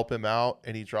them help him out,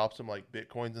 and he drops them like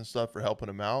bitcoins and stuff for helping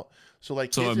him out. So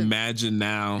imagine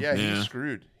now. Yeah, he's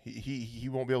screwed. He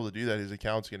won't be able to do that. His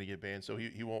account's going to get banned, so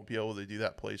he won't be able to do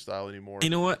that play style anymore. You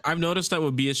know what? I've noticed that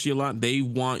with BSG a lot. They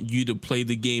want you to play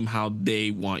the game how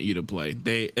they want you to play.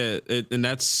 And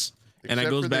that's. Except and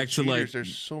that goes back cheaters, to like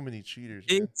there's so many cheaters.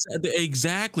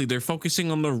 Exactly. They're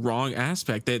focusing on the wrong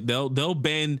aspect. That they'll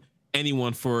ban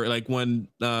anyone for like when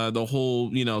the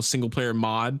whole single player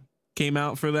mod came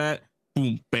out for that.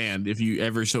 Boom, banned if you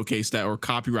ever showcase that or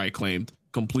copyright claimed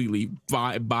completely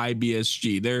by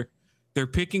BSG. They're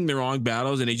picking the wrong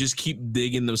battles and they just keep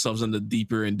digging themselves in the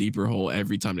deeper and deeper hole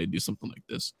every time they do something like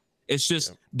this. It's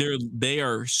just they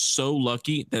are so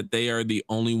lucky that they are the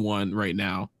only one right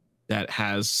now that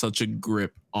has such a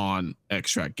grip on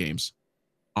extract games,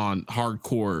 on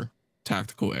hardcore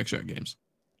tactical extract games.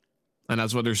 And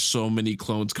that's why there's so many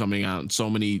clones coming out and so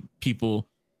many people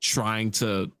trying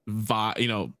to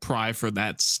pry for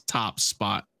that top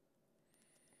spot.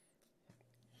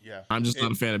 Yeah, I'm just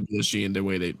not a fan of BSG and the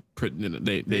way they conduct.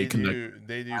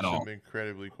 They do some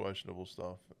incredibly questionable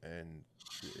stuff, and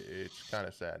it's kind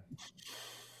of sad,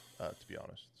 to be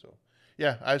honest. So,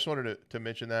 yeah, I just wanted to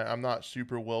mention that. I'm not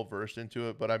super well versed into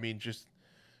it, but I mean, just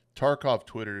Tarkov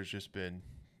Twitter has just been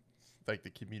like the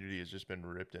community has just been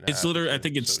ripped in half. It's literally, I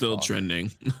think it's still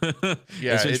trending.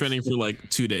 Yeah, it's been trending for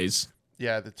like 2 days.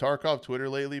 Yeah, the Tarkov Twitter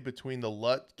lately, between the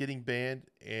LUT getting banned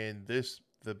and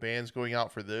the bans going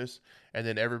out for this, and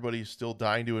then everybody's still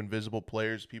dying to invisible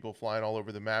players, people flying all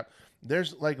over the map.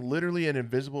 There's like literally an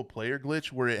invisible player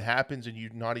glitch where it happens and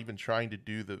you're not even trying to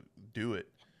do it.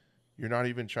 You're not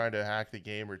even trying to hack the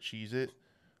game or cheese it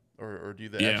or do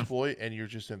the exploit, and you're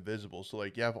just invisible. So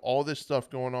like you have all this stuff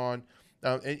going on,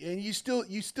 and you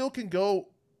still can go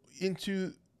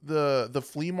into the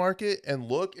flea market and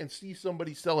look and see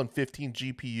somebody selling 15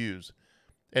 GPUs.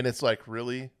 And it's like,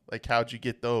 really? Like, how'd you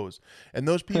get those? And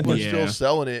those people are still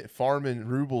selling it, farming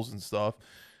rubles and stuff.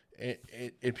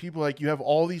 And people, like, you have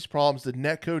all these problems. The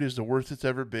netcode is the worst it's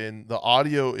ever been. The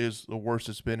audio is the worst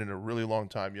it's been in a really long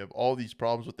time. You have all these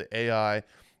problems with the AI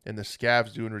and the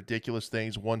scavs doing ridiculous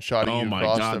things, one-shotting you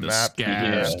across the map.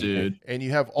 Scavs, dude. And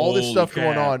you have all this stuff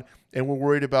going on, and we're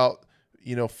worried about,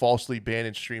 falsely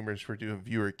banning streamers for doing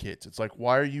viewer kits. It's like,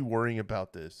 why are you worrying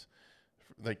about this?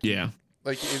 Like,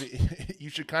 you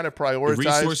should kind of prioritize. The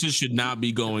resources should not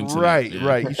be going to right.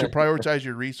 You should prioritize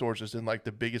your resources in like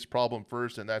the biggest problem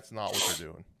first, and that's not what they're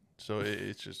doing. So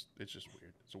it's just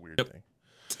weird. It's a weird thing.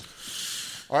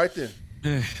 All right then.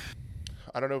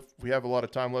 I don't know if we have a lot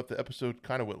of time left. The episode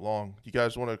kind of went long. Do you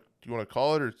want to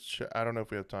call it, or I don't know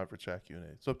if we have time for chat Q&A.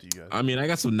 It's up to you guys. I mean, I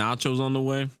got some nachos on the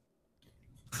way.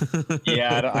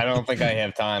 Yeah, I don't think I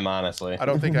have time, honestly. I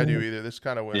don't think I do either. This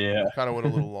kind of went a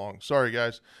little long. Sorry,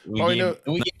 guys.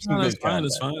 It's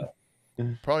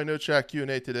fine. Probably no chat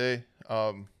Q&A today.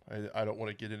 I don't want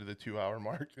to get into the 2-hour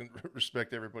mark and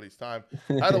respect everybody's time.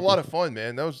 I had a lot of fun,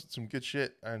 man. That was some good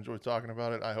shit. I enjoyed talking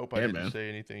about it. I hope I didn't say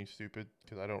anything stupid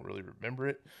because I don't really remember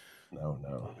it. No.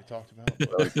 What we talked about.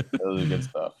 That was good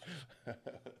stuff.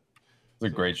 It's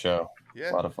a great show.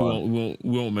 Yeah, a lot of fun.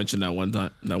 We won't mention that one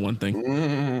thing.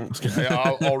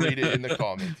 I'll read it in the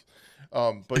comments.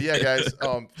 But yeah, guys,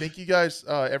 thank you guys,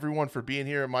 everyone, for being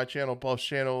here at my channel, Buff's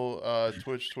channel,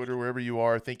 Twitch, Twitter, wherever you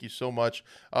are. Thank you so much.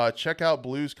 Check out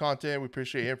Blue's content. We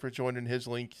appreciate him for joining. His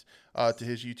link to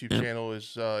his YouTube channel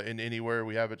is in anywhere.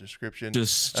 We have a description.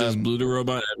 Just Blue the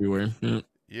Robot everywhere.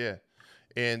 Yeah.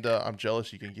 And I'm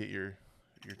jealous you can get your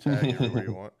tag everywhere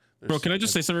you want. Bro, can I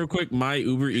just say something real quick? My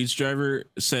Uber Eats driver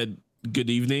said,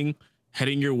 "Good evening.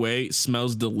 Heading your way.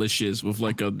 Smells delicious." With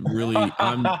like a really,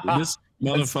 this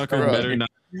motherfucker better not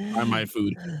buy my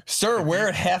food. Sir,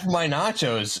 where half my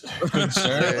nachos? Good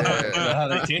sir. Yeah.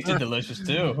 They tasted delicious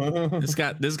too. This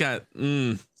got.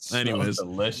 Anyways,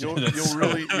 delicious.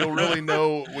 You'll really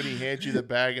know when he hands you the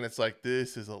bag and it's like,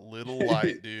 this is a little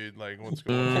light, dude. Like, what's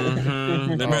going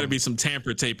on? There better be some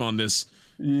tamper tape on this.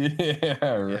 Yeah,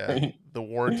 right. Yeah, the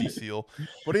warranty seal.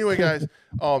 But anyway, guys,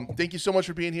 thank you so much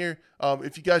for being here.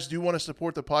 If you guys do want to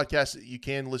support the podcast, you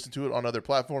can listen to it on other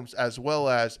platforms, as well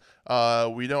as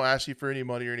we don't ask you for any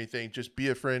money or anything. Just be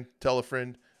a friend, tell a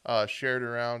friend, share it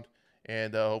around,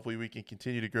 and hopefully we can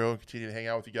continue to grow and continue to hang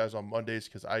out with you guys on Mondays,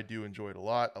 because I do enjoy it a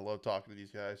lot. I love talking to these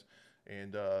guys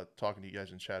and talking to you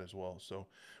guys in chat as well. So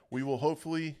we will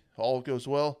hopefully, all goes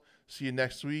well, see you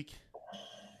next week.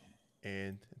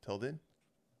 And until then,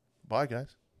 bye,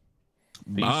 guys.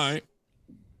 Peace. Bye.